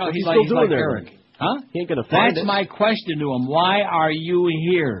 Whoa, he's like Eric. Huh? He ain't gonna find That's my question to him. Why are you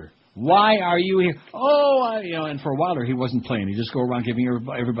here? Why are you here? And for a while there, he wasn't playing. He just go around giving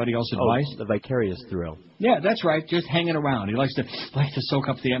everybody else advice. The vicarious thrill. Yeah, that's right. Just hanging around. He likes to soak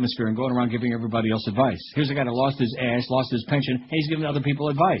up the atmosphere and going around giving everybody else advice. Here's a guy that lost his ass, lost his pension, and he's giving other people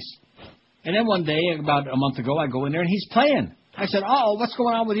advice. And then one day, about a month ago, I go in there and he's playing. I said, oh, what's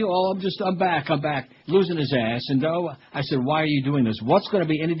going on with you? Oh, I'm back, losing his ass. And I said, why are you doing this? What's going to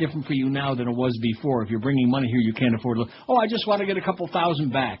be any different for you now than it was before? If you're bringing money here, you can't afford to. Oh, I just want to get a couple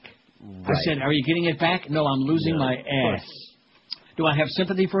thousand back. Right. I said, are you getting it back? No, I'm losing my ass. Do I have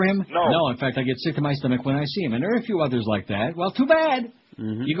sympathy for him? No. In fact, I get sick to my stomach when I see him. And there are a few others like that. Well, too bad.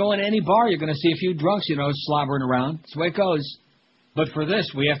 Mm-hmm. You go in any bar, you're going to see a few drunks, slobbering around. That's the way it goes. But for this,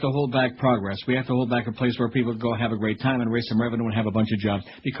 we have to hold back progress. We have to hold back a place where people go have a great time and raise some revenue and have a bunch of jobs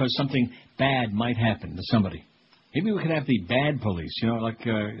because something bad might happen to somebody. Maybe we could have the bad police,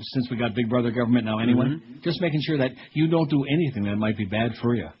 since we got Big Brother government now anyway. Mm-hmm. Just making sure that you don't do anything that might be bad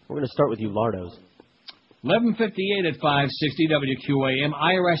for you. We're going to start with you, Lardos. 11:58 at 560 WQAM.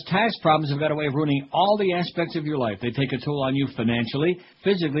 IRS tax problems have got a way of ruining all the aspects of your life. They take a toll on you financially,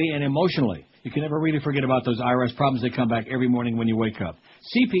 physically, and emotionally. You can never really forget about those IRS problems. They come back every morning when you wake up.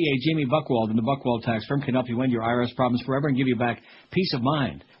 CPA Jamie Buchwald and the Buchwald Tax Firm can help you end your IRS problems forever and give you back peace of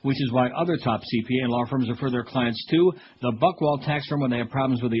mind, which is why other top CPA and law firms refer their clients to the Buchwald Tax Firm when they have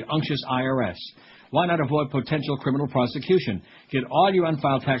problems with the unctuous IRS. Why not avoid potential criminal prosecution? Get all your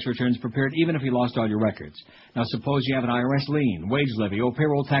unfiled tax returns prepared even if you lost all your records. Now, suppose you have an IRS lien, wage levy, owe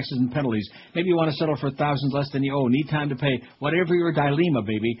payroll taxes and penalties. Maybe you want to settle for thousands less than you owe, need time to pay. Whatever your dilemma,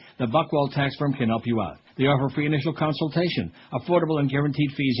 baby, the Buchwald Tax Firm can help you out. They offer free initial consultation, affordable and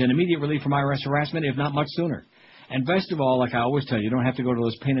guaranteed fees, and immediate relief from IRS harassment, if not much sooner. And best of all, like I always tell you, you don't have to go to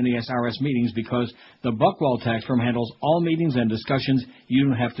those pain-in-the-ass IRS meetings because the Buchwald Tax Firm handles all meetings and discussions you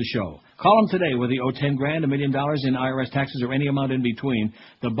don't have to show. Call them today whether you owe $10,000, $1 million in IRS taxes, or any amount in between.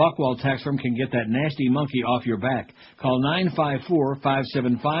 The Buchwald Tax Firm can get that nasty monkey off your back. Call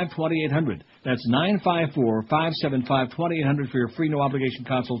 954-575-2800. That's 954-575-2800 for your free no-obligation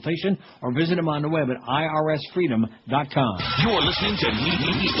consultation, or visit them on the web at irsfreedom.com. You're listening to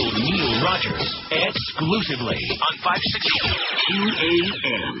Neil Rogers exclusively on 560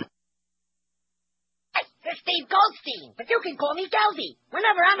 QAM. This is Steve Goldstein, but you can call me Geldy.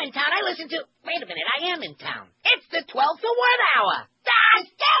 Whenever I'm in town, I listen to... Wait a minute, I am in town. It's the 12 to 1 hour. That's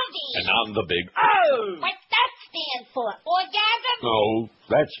Geldy! And I'm the big... Oh! What's that stand for? Orgasm? No,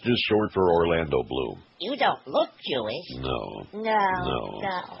 that's just short for Orlando Bloom. You don't look Jewish. No. No.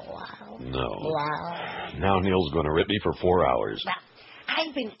 Now Neil's going to rip me for 4 hours. Well,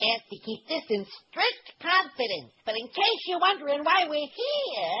 I've been asked to keep this in strict confidence, but in case you're wondering why we're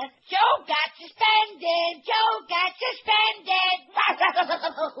here, Joe got suspended!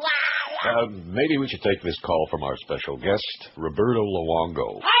 Maybe we should take this call from our special guest, Roberto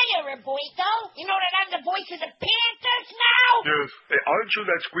Luongo. Hiya, Roberto. You know that I'm the voice of the Panthers now? Yes. Hey, aren't you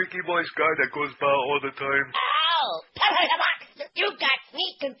that squeaky voice guy that goes by all the time? Oh, you got me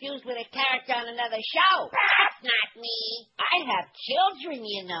confused with a character on another show. That's not me. I have children,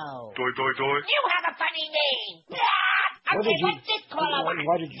 you know. Toy. You have a funny name. Okay, what's this call about?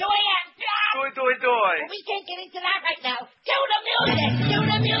 Why did you... Toy. Well, we can't get into that right now. Do the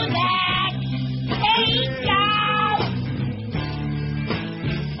music! Hey, Joe!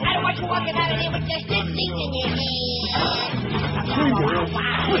 I don't want you walking out of here with just this thing in your hand.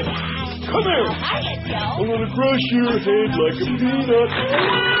 Come here! Oh, hiya, Joe. I'm going to crush your head like a peanut.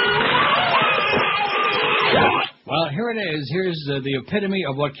 Well, here it is. Here's the epitome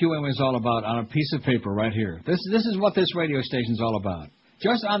of what QM is all about on a piece of paper right here. This is what this radio station's all about.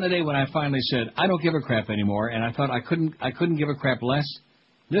 Just on the day when I finally said, I don't give a crap anymore, and I thought I couldn't give a crap less,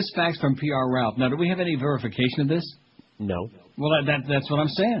 this fax from PR Ralph. Now, do we have any verification of this? No. Well, that's what I'm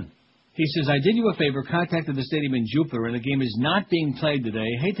saying. He says, I did you a favor, contacted the stadium in Jupiter, and the game is not being played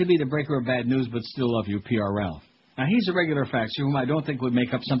today. Hate to be the breaker of bad news, but still love you, PR Ralph. Now, he's a regular faxer whom I don't think would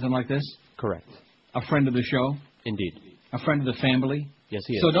make up something like this. Correct. A friend of the show. Indeed. A friend of the family. Yes,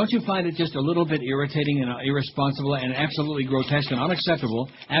 he is. So don't you find it just a little bit irritating and irresponsible and absolutely grotesque and unacceptable,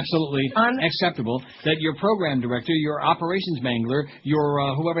 unacceptable, that your program director, your operations mangler,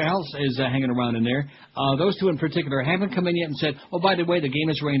 your whoever else is hanging around in there, those two in particular haven't come in yet and said, oh, by the way, the game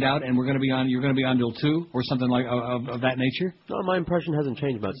is rained out and you're going to be on till 2 or something like of that nature? No, my impression hasn't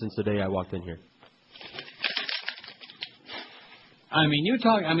changed much since the day I walked in here. I mean,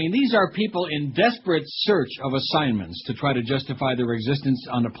 these are people in desperate search of assignments to try to justify their existence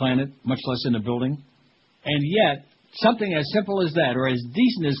on the planet, much less in a building. And yet, something as simple as that, or as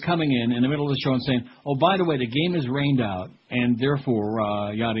decent as coming in the middle of the show and saying, oh, by the way, the game is rained out, and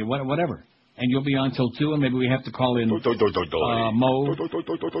therefore, yada, whatever. And you'll be on till 2, and maybe we have to call in Mo for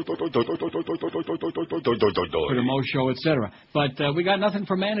the Mo Show, etc. But we got nothing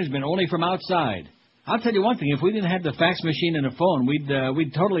from management, only from outside. I'll tell you one thing, if we didn't have the fax machine and the phone,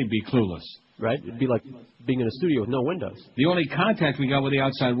 we'd totally be clueless. right? It'd be like being in a studio with no windows. The only contact we got with the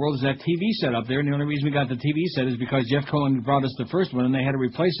outside world is that TV set up there, and the only reason we got the TV set is because Jeff Cohen brought us the first one, and they had to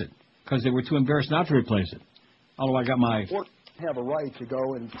replace it because they were too embarrassed not to replace it. Although I got my have a right to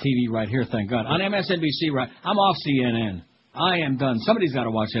go and TV right here, thank God. On MSNBC, right? I'm off CNN. I am done. Somebody's got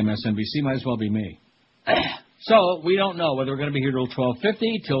to watch MSNBC. Might as well be me. So we don't know whether we're going to be here till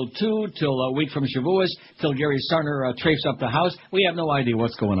 12:50, till 2, till a week from Shavuos, till Gary Sarner traipses up the house. We have no idea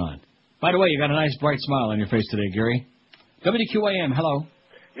what's going on. By the way, you got a nice bright smile on your face today, Gary. WQAM, hello.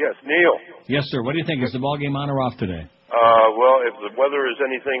 Yes, Neil. Yes, sir. What do you think? Is the ball game on or off today? Well, if the weather is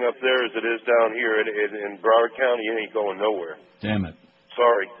anything up there as it is down here in Broward County, it ain't going nowhere. Damn it.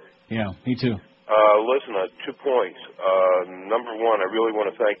 Sorry. Yeah, me too. Listen, 2 points. Number one, I really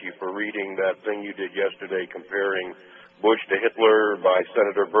want to thank you for reading that thing you did yesterday comparing Bush to Hitler by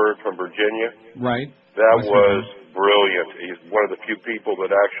Senator Byrd from Virginia. Right. That was brilliant. He's one of the few people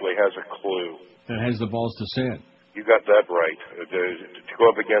that actually has a clue. That has the balls to say it. You got that right. To go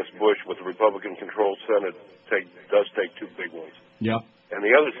up against Bush with the Republican-controlled Senate does take 2 big ones. Yep. And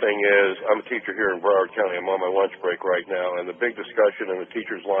the other thing is, I'm a teacher here in Broward County. I'm on my lunch break right now, and the big discussion in the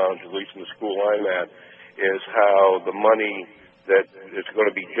teacher's lounge, at least in the school I'm at, is how the money that is going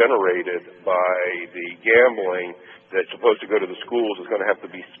to be generated by the gambling that's supposed to go to the schools is going to have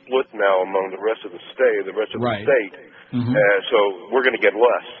to be split now among the rest of the state. Mm-hmm. So we're going to get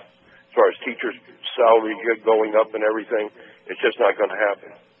less. As far as teachers' salary going up and everything, it's just not going to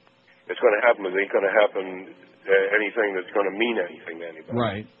happen. It's going to happen, but it ain't going to happen anything that's going to mean anything to anybody.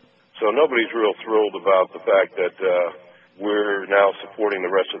 Right. So nobody's real thrilled about the fact that we're now supporting the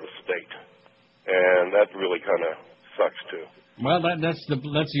rest of the state. And that really kind of sucks, too. Well, that's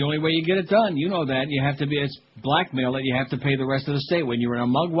the only way you get it done. You know that. You have to be, it's blackmail that you have to pay the rest of the state. When you're in a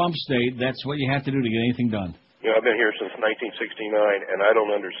mugwump state, that's what you have to do to get anything done. You know, I've been here since 1969, and I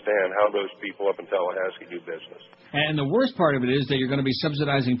don't understand how those people up in Tallahassee do business. And the worst part of it is that you're going to be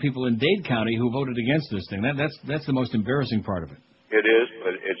subsidizing people in Dade County who voted against this thing. That's the most embarrassing part of it. It is,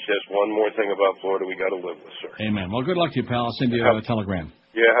 but it's just one more thing about Florida we got to live with, sir. Amen. Well, good luck to you, pal. I'll send you a telegram.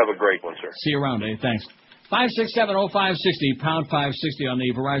 Yeah, have a great one, sir. See you around, eh? Thanks. 5670560, pound 560 on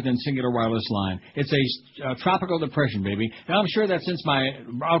the Verizon Singular Wireless line. It's a tropical depression, baby. And I'm sure that since my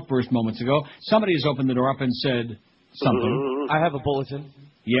outburst moments ago, somebody has opened the door up and said something. I have a bulletin.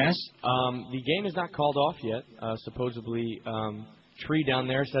 Yes? The game is not called off yet. Supposedly, Tree down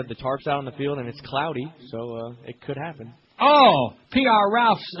there said the tarp's out on the field and it's cloudy, so it could happen. Oh, P.R.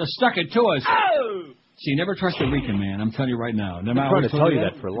 Ralph stuck it to us. Oh! See, never trust a Rican, man. I'm telling you right now. I'm trying to tell you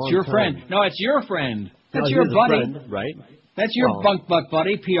that for a long time. It's your friend. No, it's your friend. That's your buddy. Friend, right? That's your bunk butt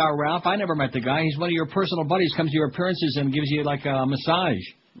buddy, P.R. Ralph. I never met the guy. He's one of your personal buddies, comes to your appearances and gives you like a massage.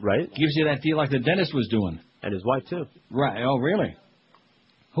 Right. Gives you that deal like the dentist was doing. And his wife, too. Right. Oh, really?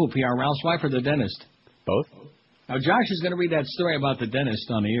 Who, P.R. Ralph's wife or the dentist? Both. Now, Josh is going to read that story about the dentist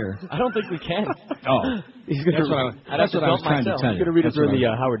on the air. I don't think we can. Oh. That's what I was trying to tell you. He's going to read it during the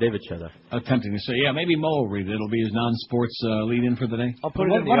Howard David show, though. Attempting to say, yeah, maybe Mo will read it. It'll be his non-sports lead-in for the day. I'll put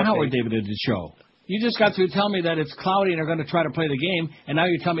it in the What update. Howard David did the show? You just got to tell me that it's cloudy and they're going to try to play the game, and now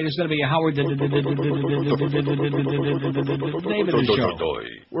you're telling me there's going to be a Howard David show.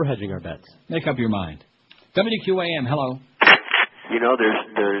 We're hedging our bets. Make up your mind. WQAM, hello. You know,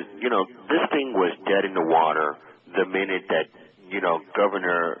 this thing was dead in the water the minute that,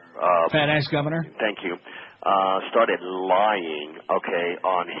 Governor... Fat-ass governor? Thank you. Started lying,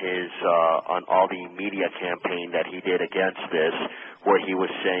 on all the media campaign that he did against this, where he was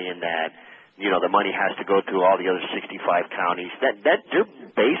saying that, the money has to go through all the other 65 counties. That there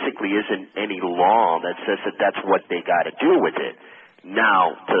basically isn't any law that says that that's what they got to do with it.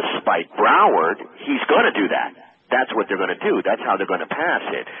 Now, to spite Broward, he's going to do that. That's what they're going to do. That's how they're going to pass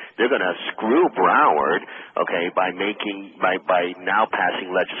it. They're going to screw Broward, by now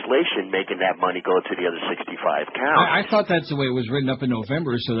passing legislation, making that money go to the other 65 counties. I thought that's the way it was written up in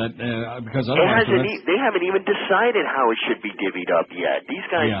November, so that because otherwise they haven't even decided how it should be divvied up yet. These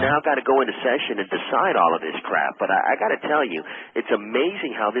guys now got to go into session and decide all of this crap. But I got to tell you, it's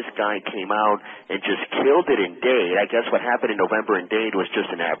amazing how this guy came out and just killed it in Dade. I guess what happened in November in Dade was just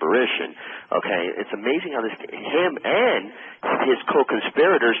an aberration. It's amazing how him and his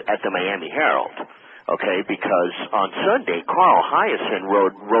co-conspirators at the Miami Herald. Because on Sunday, Carl Hiaasen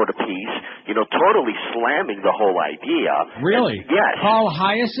wrote a piece, totally slamming the whole idea. Really? Yes. Carl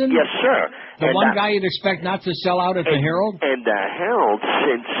Hiaasen? Yes, sir. The one guy you'd expect not to sell out at the Herald? And the Herald,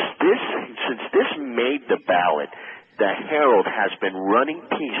 since this made the ballot, the Herald has been running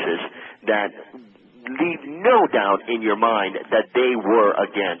pieces that leave no doubt in your mind that they were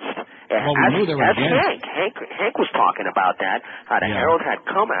against Well, we knew they were against. Hank was talking about that, how the Herald had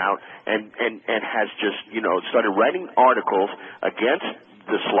come out and has just, started writing articles against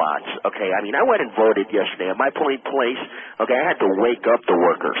the slots. Okay, I mean, I went and voted yesterday. At my polling place, okay, I had to wake up the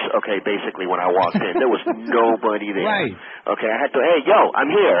workers, okay, basically when I walked in. There was nobody there. Right. Okay, I had to, hey, yo, I'm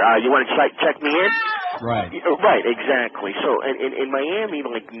here. You want to check me in? Right. Right, exactly. So in Miami,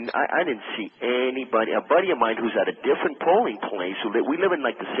 like, I didn't see anybody. A buddy of mine who's at a different polling place, we live in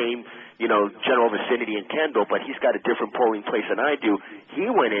like the same, general vicinity in Kendall, but he's got a different polling place than I do. He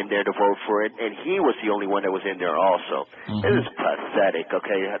went in there to vote for it, and he was the only one that was in there also. It is pathetic,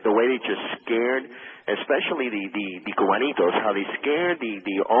 okay? The way they just scared, especially the Cubanitos, how they scared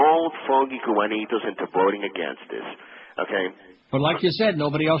the old fogey Cubanitos into voting against this, okay? But like you said,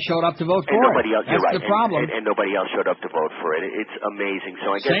 nobody else showed up to vote for nobody else, it. That's the problem. And nobody else showed up to vote for it. It's amazing.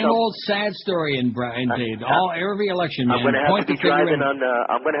 So I guess same old sad story in Dade. Every election, man. I'm going to have to be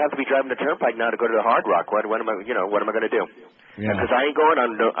driving the turnpike now to go to the Hard Rock. What am I going to do? Yeah. Because I ain't going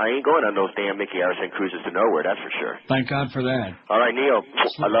on those damn Mickey Harrison cruises to nowhere. That's for sure. Thank God for that. All right, Neil.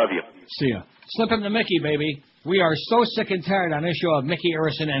 I love you. See ya. Slip him to Mickey, baby. We are so sick and tired on this show of Mickey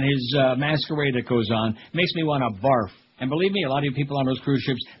Harrison and his masquerade that goes on. Makes me want to barf. And believe me, a lot of you people on those cruise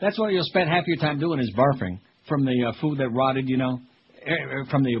ships, that's what you'll spend half your time doing is barfing from the food that rotted,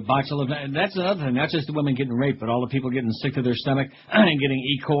 from the botulism. And that's another thing. Not just the women getting raped, but all the people getting sick to their stomach and getting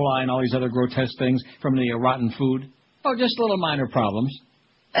E. coli and all these other grotesque things from the rotten food. Oh, just little minor problems.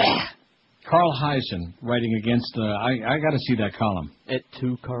 Carl Hyson writing against, I got to see that column. It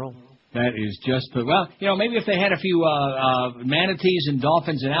too, Carl? That is just, maybe if they had a few manatees and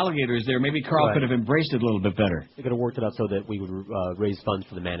dolphins and alligators there, maybe Carl could have embraced it a little bit better. They could have worked it out so that we would raise funds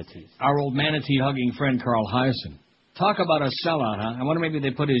for the manatees. Our old manatee-hugging friend, Carl Hyson. Talk about a sellout, huh? I wonder maybe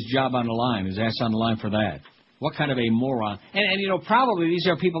they put his job on the line, his ass on the line for that. What kind of a moron. And probably these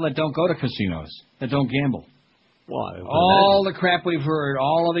are people that don't go to casinos, that don't gamble. Why? All the crap we've heard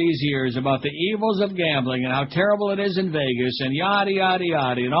all of these years about the evils of gambling and how terrible it is in Vegas and yada, yada,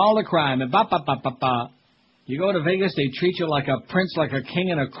 yada, and all the crime and ba-ba-ba-ba-ba. You go to Vegas, they treat you like a prince, like a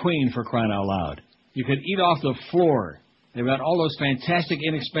king and a queen, for crying out loud. You could eat off the floor. They've got all those fantastic,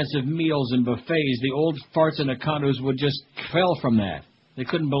 inexpensive meals and buffets. The old farts in the condos would just fell from that. They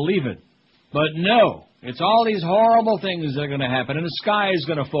couldn't believe it. But no. It's all these horrible things that are going to happen, and the sky is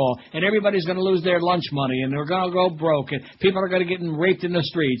going to fall, and everybody's going to lose their lunch money, and they're going to go broke, and people are going to get raped in the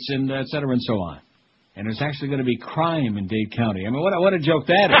streets, and et cetera and so on. And there's actually going to be crime in Dade County. I mean, what a joke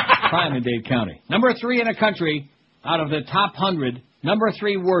that is, crime in Dade County. Number 3 in the country, out of the top 100, number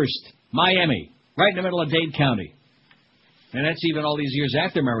 3 worst, Miami, right in the middle of Dade County. And that's even all these years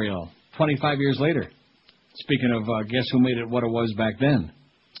after Mariel, 25 years later. Speaking of, guess who made it what it was back then?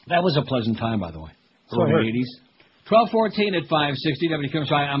 That was a pleasant time, by the way. Early 80s. 12:14 at 560 WQAM.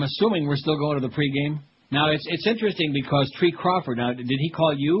 I'm assuming we're still going to the pregame. Now, it's interesting because Tree Crawford, now, did he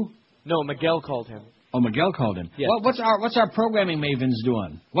call you? No, Miguel called him. Oh, Miguel called him. Yes. Well, what's our programming mavens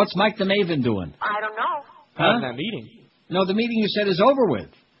doing? What's Mike the Maven doing? I don't know. Huh? That meeting. No, the meeting you said is over with.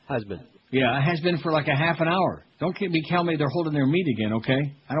 Has been. Yeah, it has been for like a half an hour. Don't tell me they're holding their meet again, okay?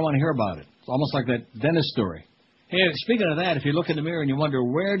 I don't want to hear about it. It's almost like that dentist story. Hey, speaking of that, if you look in the mirror and you wonder,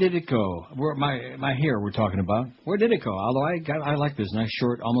 where did it go? Where my hair we're talking about. Where did it go? Although I like this nice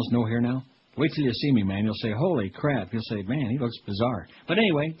short, almost no hair now. Wait till you see me, man. You'll say, holy crap. You'll say, man, he looks bizarre. But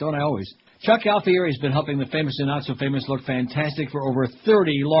anyway, don't I always? Chuck Alfieri's been helping the famous and not so famous look fantastic for over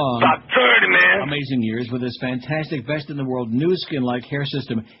 30 long. About 30, man. Amazing years with his fantastic, best in the world, new skin-like hair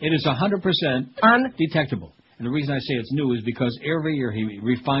system. It is 100% undetectable. And the reason I say it's new is because every year he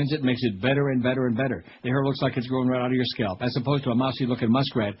refines it, makes it better and better and better. The hair looks like it's growing right out of your scalp, as opposed to a mousy-looking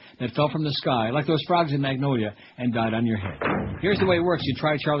muskrat that fell from the sky, like those frogs in Magnolia, and died on your head. Here's the way it works. You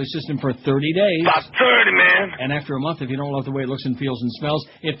try Charlie's system for 30 days. About 30, man. And after a month, if you don't love the way it looks and feels and smells,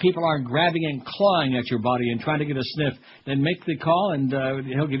 if people aren't grabbing and clawing at your body and trying to get a sniff, then make the call and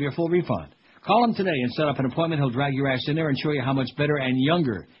he'll give you a full refund. Call him today and set up an appointment. He'll drag your ass in there and show you how much better and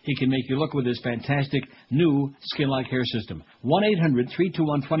younger he can make you look with this fantastic new skin-like hair system.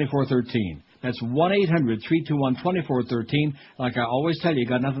 1-800-321-2413. That's 1-800-321-2413. Like I always tell you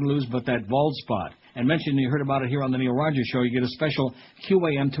got nothing to lose but that bald spot. And mention you heard about it here on the Neil Rogers Show. You get a special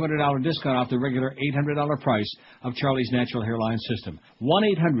QAM $200 discount off the regular $800 price of Charlie's Natural Hairline System.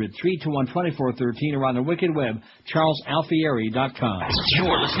 1-800-321-2413 or on the wicked web, CharlesAlfieri.com.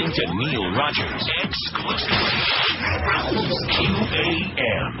 You're listening to Neil Rogers exclusively.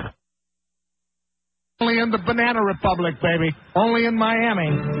 QAM. Only in the Banana Republic, baby. Only in Miami.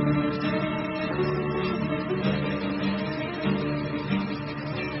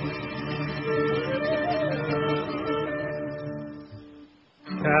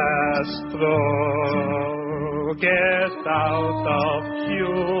 Castro, get out of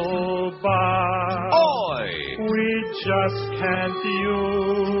Cuba. Oi! We just can't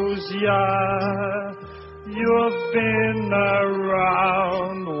use ya. You've been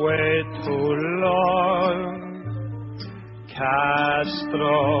around way too long.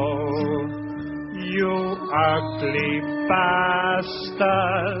 Castro, you ugly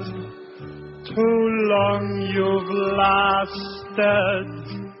bastard. Too long you've lasted.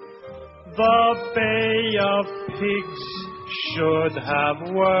 The Bay of Pigs should have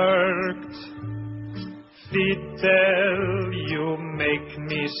worked. Fidel, you make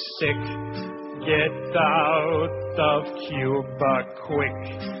me sick. Get out of Cuba quick.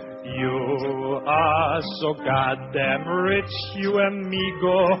 You are so goddamn rich, you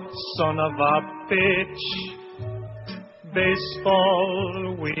amigo, son of a bitch.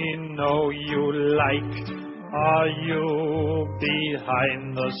 Baseball, we know you like. Are you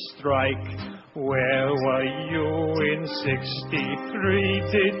behind the strike? Where were you in '63?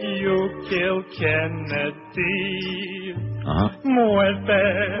 Did you kill Kennedy? Muerte,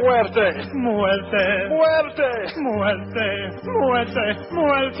 muerte, muerte, muerte, muerte, muerte,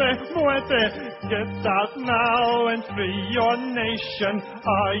 muerte, muerte. Get out now and free your nation.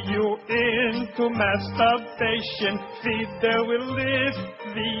 Are you into masturbation? Fidel will lift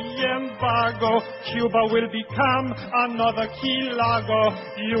the embargo. Cuba will become another Key Largo.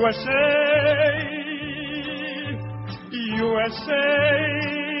 USA, USA.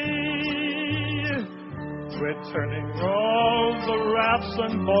 We're turning all the rafts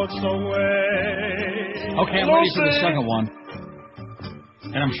and boats away. Okay, I'm ready for the second one.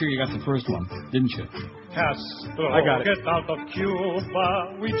 And I'm sure you got the first one, didn't you? Castro, I got it. Get out of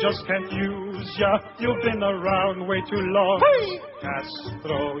Cuba. We just can't use ya. You've been around way too long. Hey!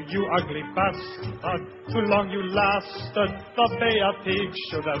 Castro, you ugly bastard. Too long you lasted. The Bay of Pigs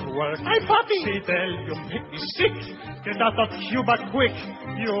should have worked. Hey, Papi! Fidel, you make me sick. Get out of Cuba quick.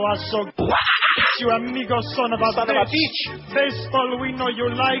 You are so... You amigo son of a bitch. Baseball, we know you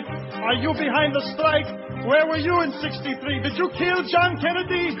like. Are you behind the strike? Where were you in '63? Did you kill John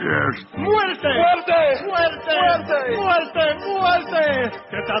Kennedy? Yes. Muerte! Muerte! Muerte! Muerte! Muerte! Muerte!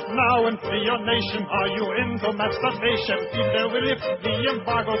 Get out now and free your nation. Are you into masturbation? Fidel will lift the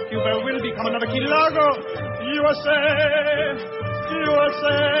embargo. Cuba will become another Key Largo. USA!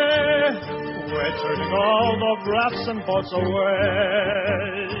 USA! We're turning all the rafts and boats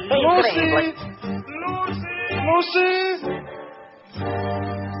away. Lucy! Lucy!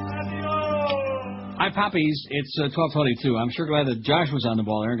 Hi, Poppies. It's 12:22. I'm sure glad that Josh was on the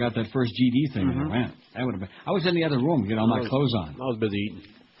ball there and got that first GD thing. Man, that would have been. I was in the other room getting all my clothes on. I was busy eating.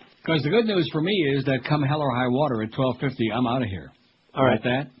 Because the good news for me is that come hell or high water at 12:50, I'm out of here. All right.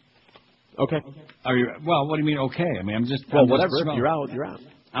 That? Okay. Are you? Well, what do you mean? Okay. I mean, I'm just. Well, I'm whatever. Just If you're out, you're out.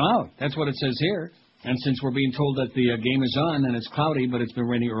 I'm out. That's what it says here. And since we're being told that the game is on and it's cloudy, but it's been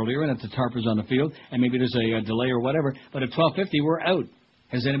raining earlier and that the tarp is on the field and maybe there's a delay or whatever, but at 12:50 we're out.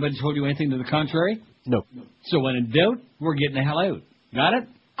 Has anybody told you anything to the contrary? No. So when in doubt, we're getting the hell out. Got it?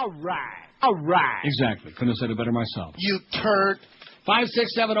 All right. All right. Exactly. Couldn't have said it better myself. You turd.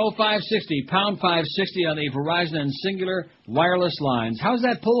 5670560, pound 560 on the Verizon and Singular wireless lines. How's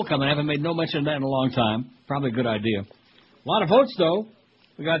that poll coming? I haven't made no mention of that in a long time. Probably a good idea. A lot of votes, though.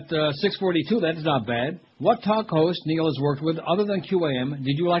 We got 642. That's not bad. What talk host Neil has worked with other than QAM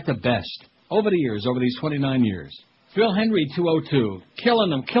did you like the best over the years, over these 29 years? Phil Henry, 202. Killing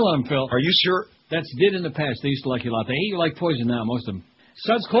them, Phil. Are you sure? That's did in the past. They used to like you a lot. They hate you like poison now, most of them.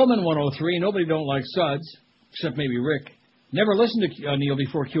 Suds Coleman, 103. Nobody don't like Suds, except maybe Rick. Never listened to Neil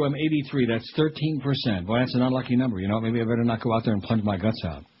before QM, 83. That's 13%. Boy, that's an unlucky number. You know, maybe I better not go out there and plunge my guts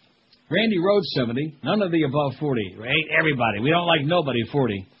out. Randy Rhodes, 70. None of the above 40. We hate everybody. We don't like nobody,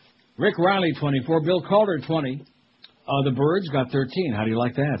 40. Rick Riley, 24. Bill Calder, 20. The Birds got 13. How do you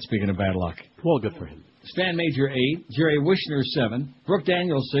like that, speaking of bad luck? Well, good for him. Stan Major, 8. Jerry Wishner, 7. Brooke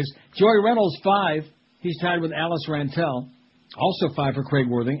Daniels, 6. Joey Reynolds, 5. He's tied with Alice Rantel. Also 5 for Craig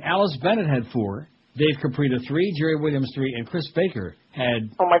Worthing. Alice Bennett had 4. Dave Caprita, 3. Jerry Williams, 3. And Chris Baker had...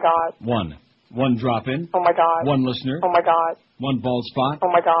 Oh, my God. 1. 1 drop-in. Oh, my God. 1 listener. Oh, my God. 1 bald spot.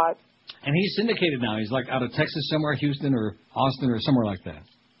 Oh, my God. And he's syndicated now. He's like out of Texas somewhere, Houston or Austin or somewhere like that.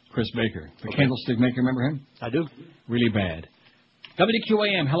 Chris Baker. The candlestick maker, remember him? I do. Really bad.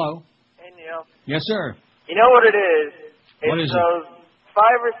 WQAM, hello. Hey, Neil. Yes, sir. You know what it is? What It's is it? those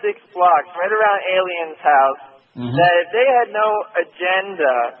 5 or 6 blocks right around Alien's house that if they had no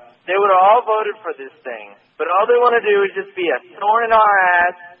agenda, they would have all voted for this thing. But all they want to do is just be a thorn in our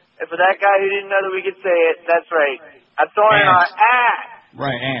ass. And for that guy who didn't know that we could say it, that's right. A thorn in our ass.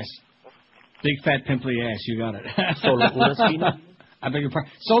 Right, ass. Big fat pimply ass, you got it. So, I beg your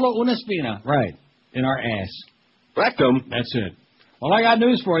pardon. Solo una spina. Right. In our ass. Rectum? That's it. Well, I got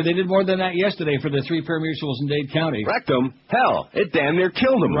news for you. They did more than that yesterday for the 3 pari-mutuels in Dade County. Rectum? Hell, it damn near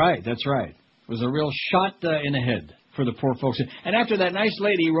killed them. Right, that's right. It was a real shot in the head for the poor folks. And after that nice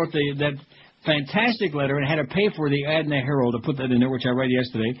lady wrote that fantastic letter and had to pay for the ad in the Herald to put that in there, which I read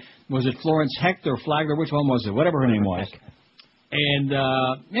yesterday. Was it Florence Hecht or Flagler? Which one was it? Whatever her name was. And,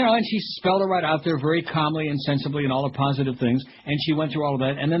 and she spelled it right out there very calmly and sensibly and all the positive things. And she went through all of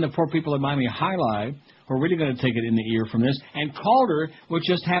that. And then the poor people at Miami High Life who are really going to take it in the ear from this. And Calder, which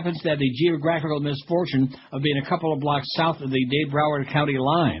just happens to have the geographical misfortune of being a couple of blocks south of the Dade-Broward County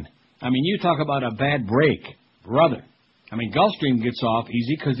line. I mean, you talk about a bad break. Brother. I mean, Gulfstream gets off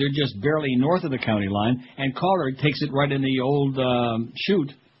easy because they're just barely north of the county line. And Calder takes it right in the old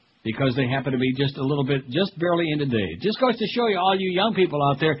chute. Because they happen to be just a little bit, just barely into Dade. Just goes to show you, all you young people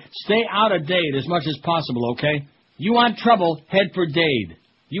out there, stay out of Dade as much as possible, okay? You want trouble, head for Dade.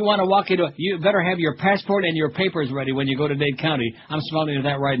 You want to walk into, you better have your passport and your papers ready when you go to Dade County. I'm smelling of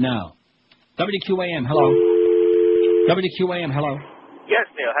that right now. WQAM, hello. WQAM, hello. Yes,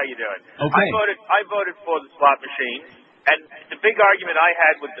 Neil, how you doing? Okay. I voted for the slot machine, and the big argument I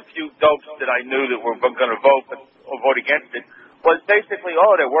had with the few dopes that I knew that were going to vote against it was basically,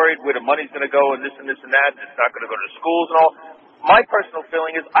 they're worried where the money's going to go and this and that, and it's not going to go to schools and all. My personal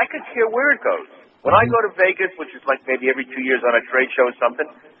feeling is I could care where it goes. When I go to Vegas, which is like maybe every 2 years on a trade show or something,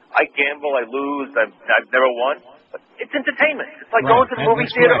 I gamble, I lose, I've never won. But it's entertainment. It's like going to the movie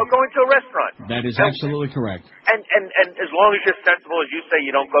theater or going to a restaurant. That is absolutely correct. And as long as you're sensible, as you say, you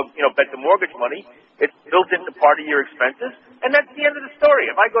don't go, bet the mortgage money, it's built into part of your expenses, and that's the end of the story.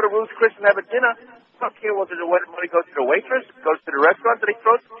 If I go to Ruth's Chris and have a dinner, I don't care whether the money goes to the waitress, goes to the restaurant, that he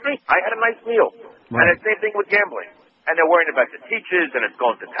throws to the street. I had a nice meal. Right. And the same thing with gambling. And they're worrying about the teachers, and it's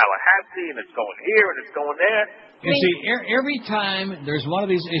going to Tallahassee, and it's going here, and it's going there. You see, every time there's one of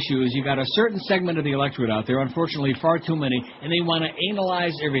these issues, you got a certain segment of the electorate out there, unfortunately far too many, and they want to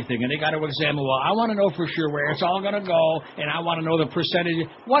analyze everything, and they got to examine, well, I want to know for sure where it's all going to go, and I want to know the percentage.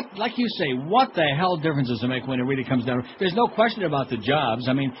 What, like you say, what the hell difference does it make when it really comes down? There's no question about the jobs.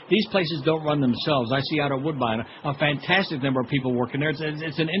 I mean, these places don't run themselves. I see out of Woodbine a fantastic number of people working there.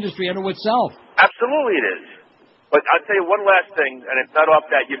 It's an industry unto itself. Absolutely it is. But I'll tell you one last thing, and it's not off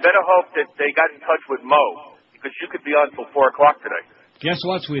that. You better hope that they got in touch with Mo. Because you could be on till 4 o'clock today. Guess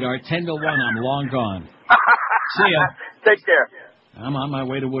what, sweetheart? 10 to 1, I'm long gone. See ya. Take care. I'm on my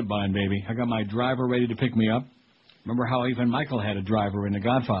way to Woodbine, baby. I got my driver ready to pick me up. Remember how even Michael had a driver in The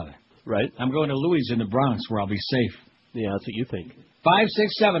Godfather? Right. I'm going to Louis in the Bronx where I'll be safe. Yeah, that's what you think.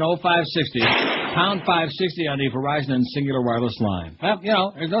 567-0560, pound 560 on the Verizon and Singular Wireless line.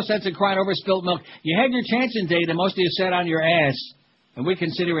 Well, there's no sense in crying over spilled milk. You had your chance in Dade, and most of you sat on your ass. And we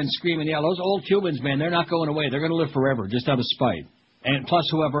can sit here and scream and yell. Those old Cubans, man, they're not going away. They're going to live forever, just out of spite. And plus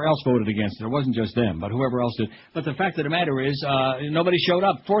whoever else voted against it. It wasn't just them, but whoever else did. But the fact of the matter is, nobody showed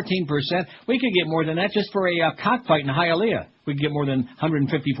up. 14%. We could get more than that just for a cockfight in Hialeah. We could get more than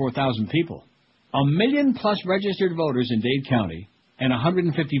 154,000 people. 1 million plus registered voters in Dade County, and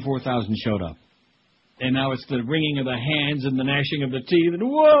 154,000 showed up. And now it's the wringing of the hands and the gnashing of the teeth, and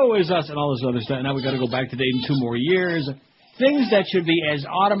woe is us, and all this other stuff. Now we've got to go back to Dade in 2 more years. Things that should be as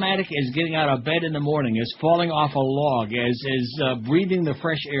automatic as getting out of bed in the morning, as falling off a log, as breathing the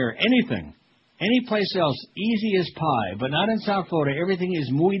fresh air, anything. Any place else, easy as pie, but not in South Florida. Everything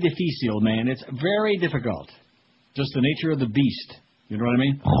is muy difícil, man. It's very difficult. Just the nature of the beast. You know what I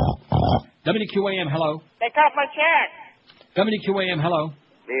mean? WQAM, hello. They cut my check. WQAM, hello.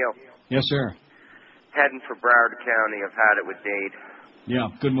 Neil. Yes, sir. Heading for Broward County. I've had it with Dade. Yeah,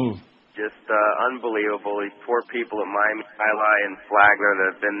 good move. Just unbelievable. These poor people at Miami High and Flagler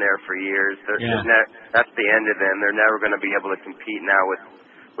that have been there for years. That's the end of them. They're never going to be able to compete now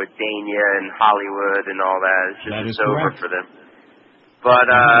with Dania and Hollywood and all that. It's just over for them. But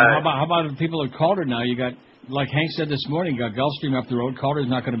how about the people at Calder now? You got, like Hank said this morning, you got Gulfstream up the road.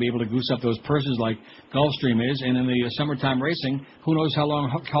 Calder's not going to be able to goose up those purses like Gulfstream is. And in the summertime racing, who knows how long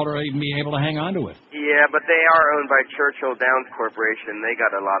Calder will even be able to hang on to it. Yeah, but they are owned by Churchill Downs Corporation. They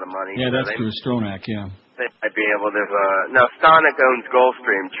got a lot of money. Yeah, that's through Stronach, yeah. They might be able to... no, Stronach owns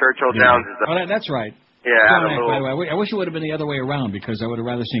Gulfstream. Churchill Downs is... that's right. Yeah, Stronach, by the way. I wish it would have been the other way around, because I would have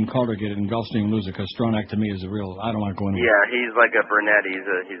rather seen Calder get it and Gulfstream lose it, because Stronach to me is a real... I don't want to go anywhere. Yeah, he's like a Burnett.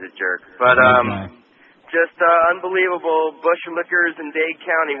 He's a jerk. But, just unbelievable. Bush Liquors in Dade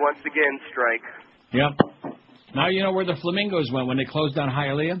County once again strike. Yep. Now you know where the Flamingos went when they closed down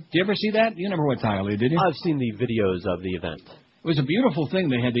Hialeah. Did you ever see that? You never went to Hialeah, did you? I've seen the videos of the event. It was a beautiful thing.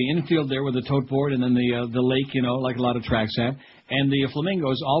 They had the infield there with the tote board and then the lake, like a lot of tracks have. And the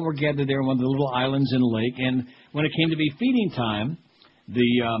Flamingos all were gathered there on one of the little islands in the lake. And when it came to be feeding time,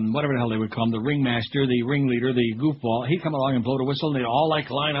 whatever the hell they would call him, the ringmaster, the ringleader, the goofball, he'd come along and blow the whistle, and they'd all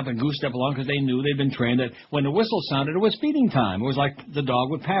line up and goose step along because they knew they'd been trained that when the whistle sounded, it was feeding time. It was like the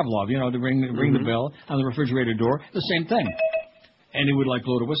dog with Pavlov, to ring the bell on the refrigerator door, the same thing. And he would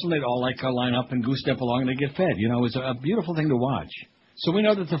blow the whistle, they'd all line up and goose step along, and they'd get fed. It was a beautiful thing to watch. So we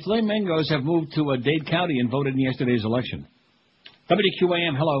know that the Flamingos have moved to Dade County and voted in yesterday's election.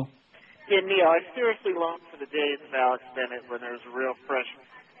 WQAM, hello. Yeah, Neil, I seriously long for the days of Alex Bennett when there was a real fresh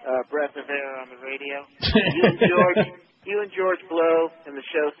breath of air on the radio. You and George blow, and the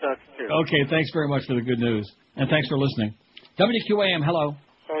show sucks too. Okay, thanks very much for the good news. And thanks for listening. WQAM, hello.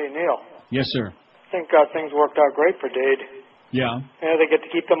 Hey, Neil. Yes, sir. I think things worked out great for Dade. Yeah. Yeah, they get to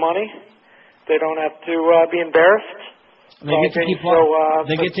keep the money. They don't have to be embarrassed. They get to keep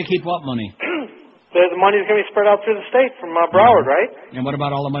what? They get to keep what money? The money's going to be spread out through the state from Broward, right? And what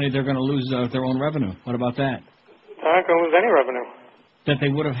about all the money they're going to lose their own revenue? What about that? They're not going to lose any revenue. That they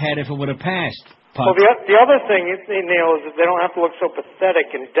would have had if it would have passed. Well, the other thing, Neil, is that they don't have to look so pathetic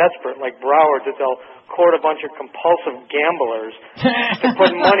and desperate like Broward that they'll court a bunch of compulsive gamblers to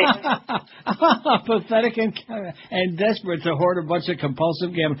put money. Pathetic and desperate to hoard a bunch of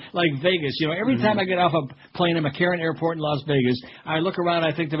compulsive gamblers like Vegas. Every time I get off a plane at McCarran Airport in Las Vegas, I look around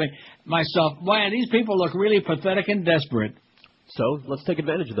and I think to myself, wow, these people look really pathetic and desperate. So let's take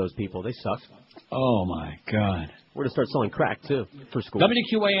advantage of those people. They suck. Oh, my God. We're going to start selling crack, too, for school.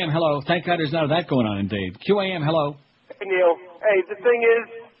 WQAM, hello. Thank God there's none of that going on in Dade. QAM, hello. Hey, Neil. Hey, the thing is,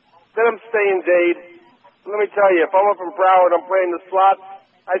 let them stay in Dade. Let me tell you, if I'm up in Broward, I'm playing the slots,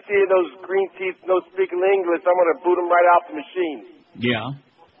 I see those green teeth, no speaking English, I'm going to boot them right out the machine. Yeah.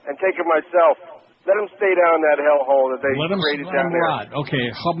 And take it myself. Let them stay down that hellhole that they created down there. Rot. Okay,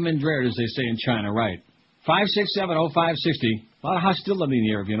 hub them in dread, as they say in China, right. 5670560. A lot of hostility in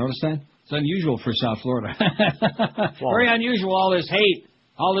the air, have you noticed that? It's unusual for South Florida. Very unusual, all this hate,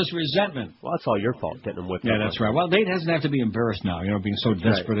 all this resentment. Well, that's all your fault, getting them whipped up. Yeah, that's right. Well, Dade doesn't have to be embarrassed now, being so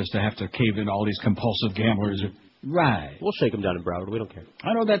desperate as to have to cave in all these compulsive gamblers. Right. We'll shake them down in Broward. We don't care.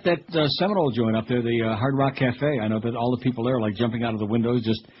 I know that Seminole joint up there, the Hard Rock Cafe, I know that all the people there are jumping out of the windows,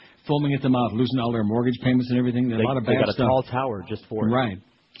 just foaming at the mouth, losing all their mortgage payments and everything. There's a lot of bad stuff. They got a tall tower just for it. Right.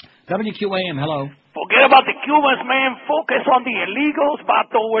 WQAM, hello. Forget about the Cubans, man. Focus on the illegals,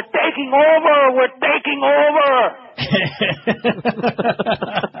 Bato. We're taking over.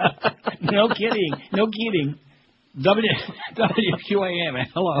 No kidding. WQAM,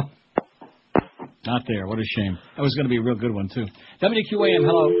 hello. Not there. What a shame. That was going to be a real good one, too. WQAM,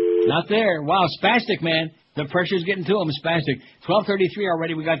 hello. Not there. Wow, spastic, man. The pressure's getting to them, spastic. 12:33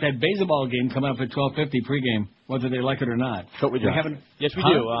 already. We got that baseball game coming up at 12:50 pregame, whether they like it or not. Yes, we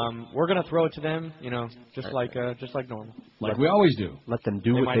do. We're going to throw it to them, just like normal. Like we always do. Let them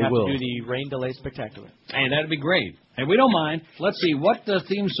do what they will. They might have to do the rain delay spectacular. Hey, that'd be great. Hey, we don't mind. Let's see. What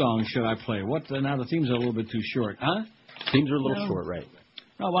theme song should I play? Now the themes are a little bit too short, huh? Themes are a little short, right?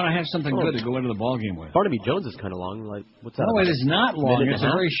 I want to have something good to go into the ball game with. Barnaby Jones is kind of long. What's that? No, it is not long. It's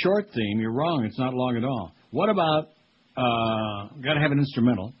a very short theme. You're wrong. It's not long at all. What about, got to have an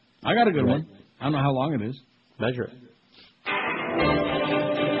instrumental. I got a good one. I don't know how long it is. Measure it.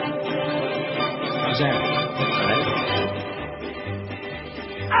 How's that?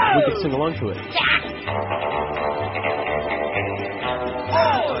 Right. We can sing along to it.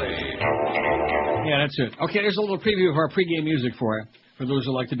 Yeah, that's it. Okay, there's a little preview of our pregame music for you, for those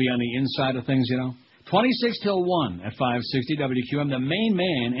who like to be on the inside of things, 26 till 1 at 560 WQM. The main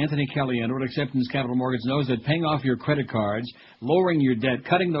man, Anthony Caliendo at Acceptance Capital Mortgage, knows that paying off your credit cards, lowering your debt,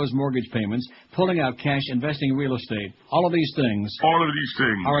 cutting those mortgage payments, pulling out cash, investing in real estate, all of these things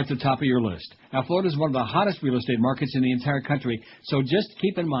are at the top of your list. Now, Florida is one of the hottest real estate markets in the entire country, so just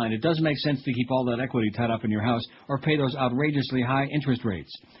keep in mind it doesn't make sense to keep all that equity tied up in your house or pay those outrageously high interest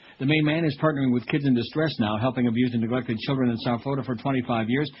rates. The main man is partnering with Kids in Distress now, helping abused and neglected children in South Florida for 25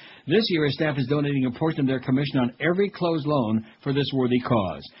 years. This year, his staff is donating a portion of their commission on every closed loan for this worthy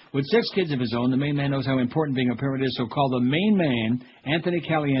cause. With 6 kids of his own, the main man knows how important being a parent is, so call the main man, Anthony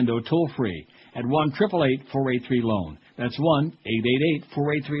Caliendo, toll-free at 1-888-483-LOAN. That's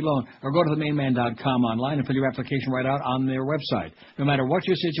 1-888-483-LOAN. Or go to themainman.com online and fill your application right out on their website. No matter what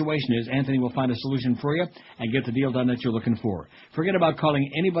your situation is, Anthony will find a solution for you and get the deal done that you're looking for. Forget about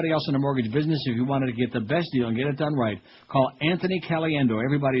calling anybody else in the mortgage business. If you wanted to get the best deal and get it done right, call Anthony Caliendo,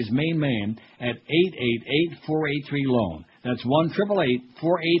 everybody's main man, at 888-483-LOAN. That's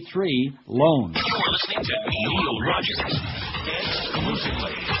 1-888-483-LOAN. You're listening to Neil Rogers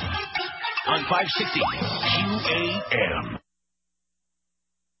exclusively on 560 QAM.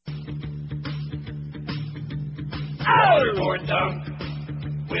 Waterboard dunk.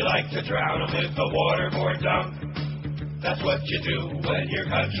 We like to drown them with the waterboard dunk. That's what you do when your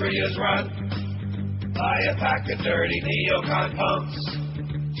country is run by a pack of dirty neocon punks.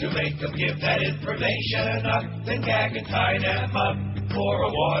 To make them give that information up, then gag and tie them up for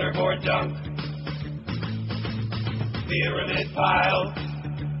a waterboard dunk. Pyramid pile,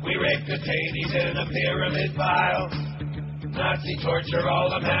 we rape detainees in a pyramid pile. Nazi torture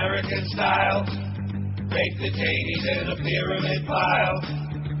all American style. Rape detainees in a pyramid pile.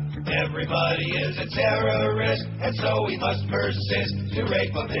 Everybody is a terrorist, and so we must persist to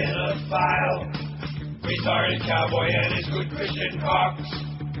rape them in a file. Retarded cowboy and his good Christian cocks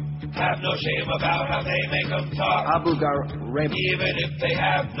have no shame about how they make them talk. Abu Ghraib. Even if they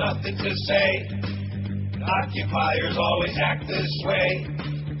have nothing to say, occupiers always act this way.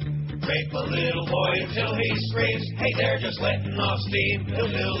 Rape a little boy until he screams, hey, they're just letting off steam,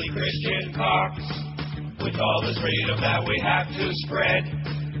 hillbilly Christian cocks. With all this freedom that we have to spread,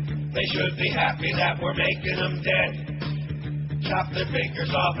 they should be happy that we're making them dead. Chop their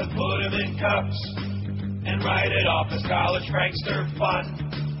fingers off and put them in cups, and write it off as college prankster fun.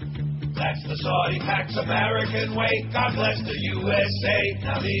 That's the Saudi Pax American way. God bless the USA.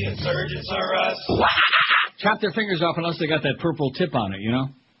 Now the insurgents are us. Chop their fingers off unless they got that purple tip on it, you know?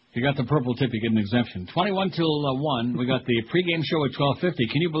 If you got the purple tip, you get an exemption. 21 till 1. We got the pregame show at 12:50.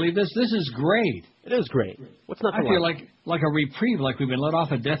 Can you believe this? This is great. It is great. What's not to I feel like a reprieve, like we've been let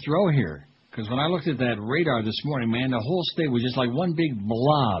off at death row here. Because when I looked at that radar this morning, man, the whole state was just like one big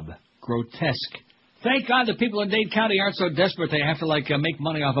blob. Grotesque. Thank God the people in Dade County aren't so desperate they have to, make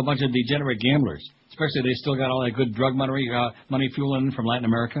money off a bunch of degenerate gamblers. Especially they still got all that good drug money fueling in from Latin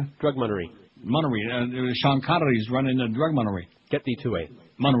America. Drug money. Sean Connery's running the drug money. Get thee to it.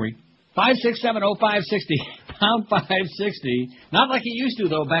 Money. 5670560, pound 560. Not like it used to,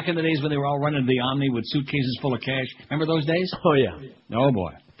 though, back in the days when they were all running the Omni with suitcases full of cash. Remember those days? Oh, yeah. Oh,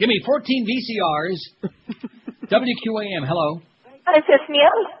 boy. Give me 14 VCRs. WQAM, hello. Is this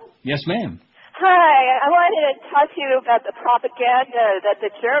Neil? Yes, ma'am. Hi, I wanted to talk to you about the propaganda that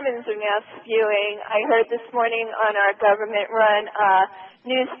the Germans are now spewing. I heard this morning on our government-run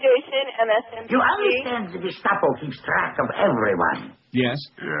news station, MSNBC. You understand the Gestapo keeps track of everyone? Yes.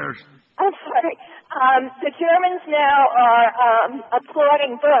 Yes. I'm sorry. The Germans now are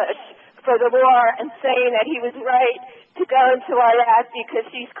applauding Bush for the war and saying that he was right to go into Iraq because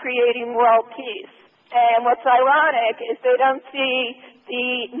he's creating world peace. And what's ironic is they don't see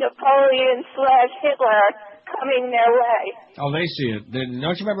the Napoleon/Hitler coming their way. Oh, they see it.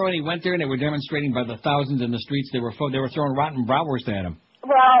 Don't you remember when he went there and they were demonstrating by the thousands in the streets? They were throwing rotten bratwurst at him.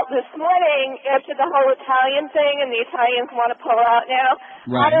 Well, this morning, after the whole Italian thing, and the Italians want to pull out now,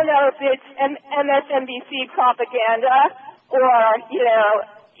 right. I don't know if it's MSNBC propaganda or,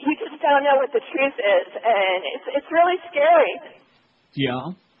 you just don't know what the truth is, and it's really scary.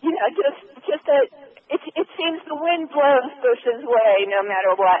 Yeah. Just that it seems the wind blows Bush's way no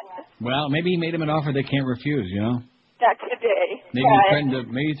matter what. Well, maybe he made him an offer they can't refuse, That could be.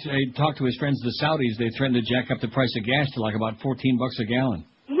 Maybe he talked to his friends, the Saudis. They threatened to jack up the price of gas to about $14 a gallon.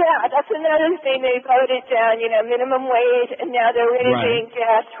 Yeah, that's another thing. They voted down, minimum wage, and now they're raising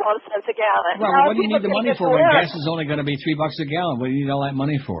gas 12 cents a gallon. Well, what do you need the money for when gas is only going to be $3 a gallon? What do you need all that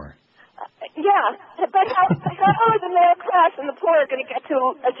money for? Yeah, but how are the middle class and the poor going to get to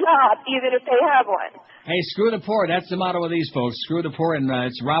a job, even if they have one? Hey, screw the poor. That's the motto of these folks. Screw the poor, and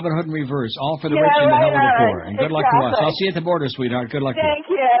it's Robin Hood in reverse. All for the rich and the hell of the poor. And good luck to us. I'll see you at the border, sweetheart. Good luck to you. Thank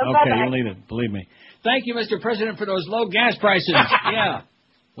you. Okay, Bye-bye. you'll need it. Believe me. Thank you, Mr. President, for those low gas prices. Yeah.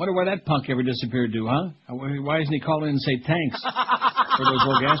 Wonder where that punk ever disappeared to, huh? Why doesn't he call in and say thanks for those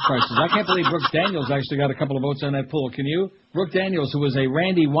low gas prices? I can't believe Brooke Daniels actually got a couple of votes on that poll. Can you? Brooke Daniels, who was a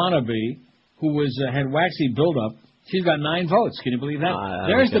Randy wannabe, who had waxy buildup, she's got 9 votes. Can you believe that?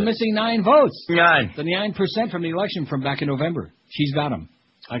 There's the missing 9 votes. 9. The 9% from the election from back in November. She's got them.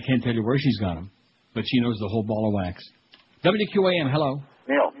 I can't tell you where she's got them, but she knows the whole ball of wax. WQAM, hello.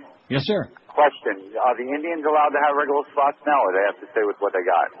 Neil. Yes, sir. Question. Are the Indians allowed to have regular slots now, or they have to stay with what they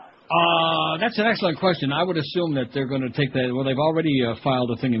got? That's an excellent question. I would assume that they're going to take that. Well, they've already filed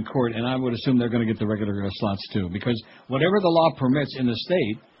a thing in court, and I would assume they're going to get the regular slots, too, because whatever the law permits in the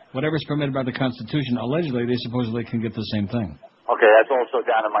state, whatever's permitted by the Constitution, allegedly, they supposedly can get the same thing. Okay, that's also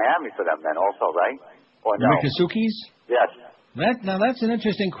down in Miami for them then also, right? Or no? Miccosukis? Yes. Now, that's an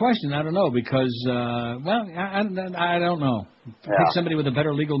interesting question. I don't know, because, I don't know. Yeah. Pick somebody with a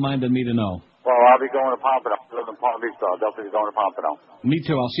better legal mind than me to know. Well, I'll be going to Pompano. I live in Palm Beach, so I'll definitely be going to Pompano. Me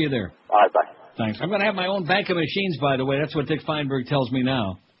too. I'll see you there. All right, bye. Thanks. I'm going to have my own bank of machines, by the way. That's what Dick Feinberg tells me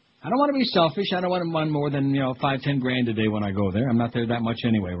now. I don't want to be selfish. I don't want to run more than, $5-10 grand a day when I go there. I'm not there that much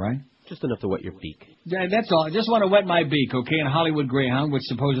anyway, right? Just enough to wet your beak. Yeah, that's all. I just want to wet my beak, okay? And Hollywood Greyhound, which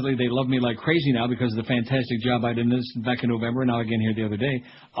supposedly they love me like crazy now because of the fantastic job I did in this back in November, and now again here the other day.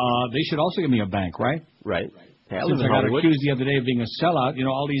 They should also give me a bank, right? Right. Hey, Since I got accused the other day of being a sellout,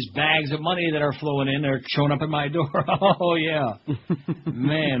 all these bags of money that are flowing in, they're showing up at my door. Oh, yeah.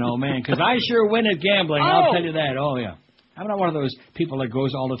 Man, oh, man. Because I sure win at gambling, I'll tell you that. Oh, yeah. I'm not one of those people that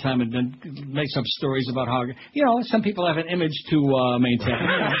goes all the time and then makes up stories about how, some people have an image to maintain.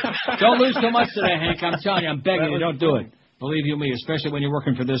 Don't lose too much today, Hank. I'm telling you, I'm begging you, don't do it. Believe you me, especially when you're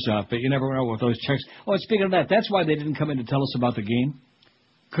working for this outfit. You never know with those checks. Oh, and speaking of that, that's why they didn't come in to tell us about the game.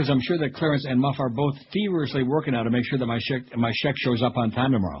 Because I'm sure that Clarence and Muff are both feverishly working out to make sure that my check shows up on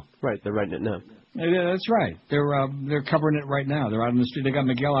time tomorrow. Right, they're writing it now. Yeah, that's right. They're covering it right now. They're out in the street. They got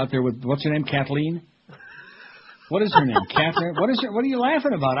Miguel out there with, what's her name, Kathleen? What is her name? Catherine? What are you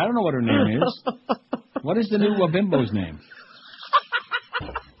laughing about? I don't know what her name is. What is the new bimbo's name?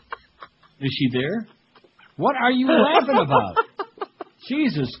 Is she there? What are you laughing about?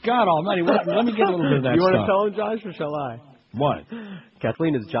 Jesus, God almighty. Let me get a little bit of that You stuff. want to tell him, Josh, or shall I? What?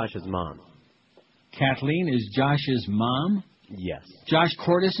 Kathleen is Josh's mom. Kathleen is Josh's mom? Yes. Josh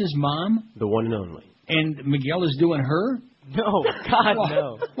Cordes' mom? The one and only. And Miguel is doing her? No, God,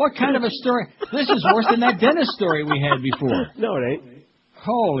 no. What kind of a story? This is worse than that dentist story we had before. No, it ain't.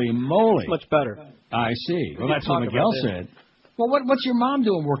 Holy moly. It's much better. I see. Well, that's what Miguel said. Well, what's your mom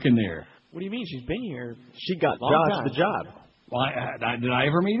doing working there? What do you mean? She's been here. She got Josh the job. Well, did I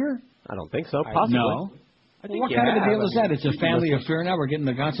ever meet her? I don't think so. Possibly. No. What kind of a deal is that? It's a family affair now. We're getting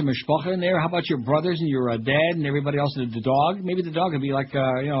the ganze Mishpacha in there. How about your brothers and your dad and everybody else? The dog? Maybe the dog could be like,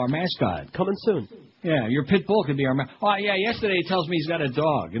 our mascot. Coming soon. Yeah, your pit bull could be our mascot. Oh, yeah, yesterday he tells me he's got a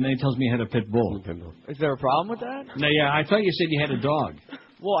dog, and then he tells me he had a pit bull. Is there a problem with that? No, yeah, I thought you said you had a dog.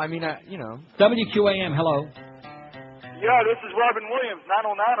 Well, I mean, WQAM, hello. Yeah, this is Robin Williams,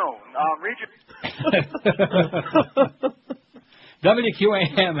 909.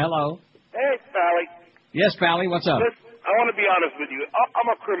 WQAM, hello. Hey, Pally. Yes, Pally, what's up? Listen, I want to be honest with you. I'm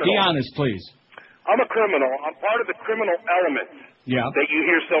a criminal. Be honest, please. I'm a criminal. I'm part of the criminal element that you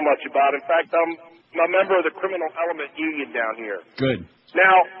hear so much about. In fact, I'm a member of the criminal element union down here. Good.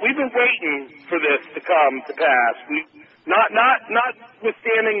 Now, we've been waiting for this to come to pass.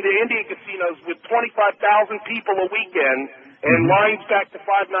 Notwithstanding the Indian casinos with 25,000 people a weekend and lines back to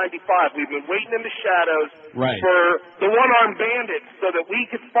 595. We've been waiting in the shadows for the one-armed bandits so that we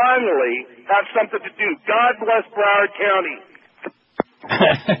could finally have something to do. God bless Broward County.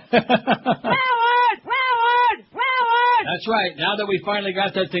 That's right. Now that we finally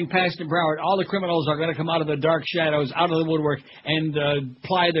got that thing passed in Broward, all the criminals are going to come out of the dark shadows, out of the woodwork, and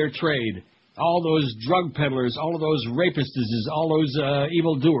ply their trade. All those drug peddlers, all of those rapists, all those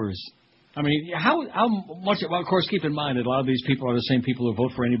evildoers. I mean, how much? Well, of course, keep in mind that a lot of these people are the same people who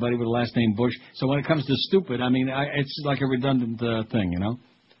vote for anybody with the last name Bush. So when it comes to stupid, I mean, it's like a redundant thing,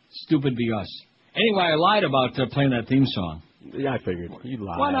 Stupid be us. Anyway, I lied about playing that theme song. Yeah, I figured. You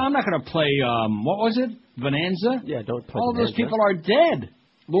lied. Well, no, I'm not going to play, what was it? Bonanza? Yeah, don't play All those people are dead.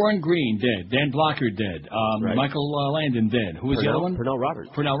 Lauren Green, dead. Dan Blocker, dead. Michael Landon, dead. Who was the other one? Pernell Roberts.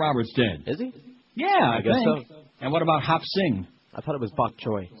 Pernell Roberts, dead. Is he? Yeah, I guess think. so. And what about Hop Sing? I thought it was Bok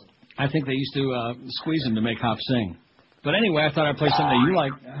Choy. I think they used to squeeze him to make Hop Sing. But anyway, I thought I'd play something that you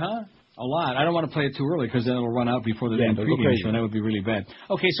like. Huh? A lot. I don't want to play it too early because then it'll run out before the damn pregame show, and that would be really bad.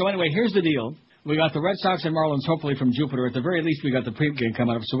 Okay, so anyway, here's the deal. We got the Red Sox and Marlins, hopefully from Jupiter. At the very least, we got the pregame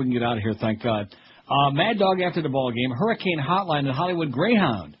coming up so we can get out of here, thank God. Mad Dog after the ball game. Hurricane Hotline at Hollywood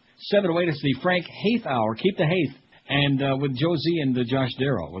Greyhound. 7 to 8 is the Frank Haith Hour. Keep the Haith. And with Josie and Josh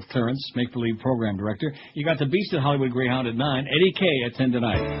Darrow, with Clarence, make-believe program director. You got the Beast at Hollywood Greyhound at 9. Eddie K at 10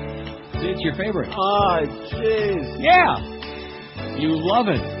 tonight. See, it's your favorite. Oh, jeez. Yeah. You love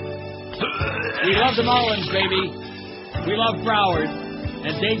it. We love the Marlins, baby. We love Broward.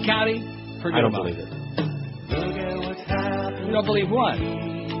 And Dade County, forget about it. I don't believe it. You don't believe what?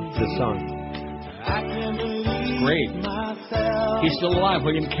 This song. Great. He's still alive,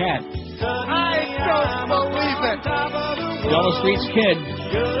 William Catt. I don't believe it. Della Street's kid.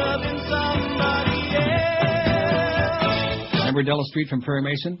 Remember Della Street from Perry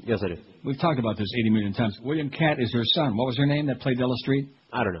Mason? Yes, I do. We've talked about this 80 million times. William Catt is her son. What was her name that played Della Street?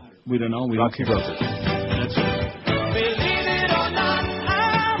 I don't know. We don't know. We don't care. Rosie. That's it.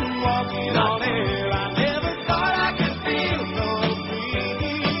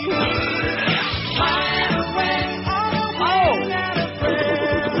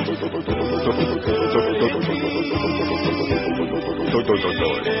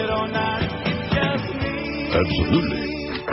 Absolutely.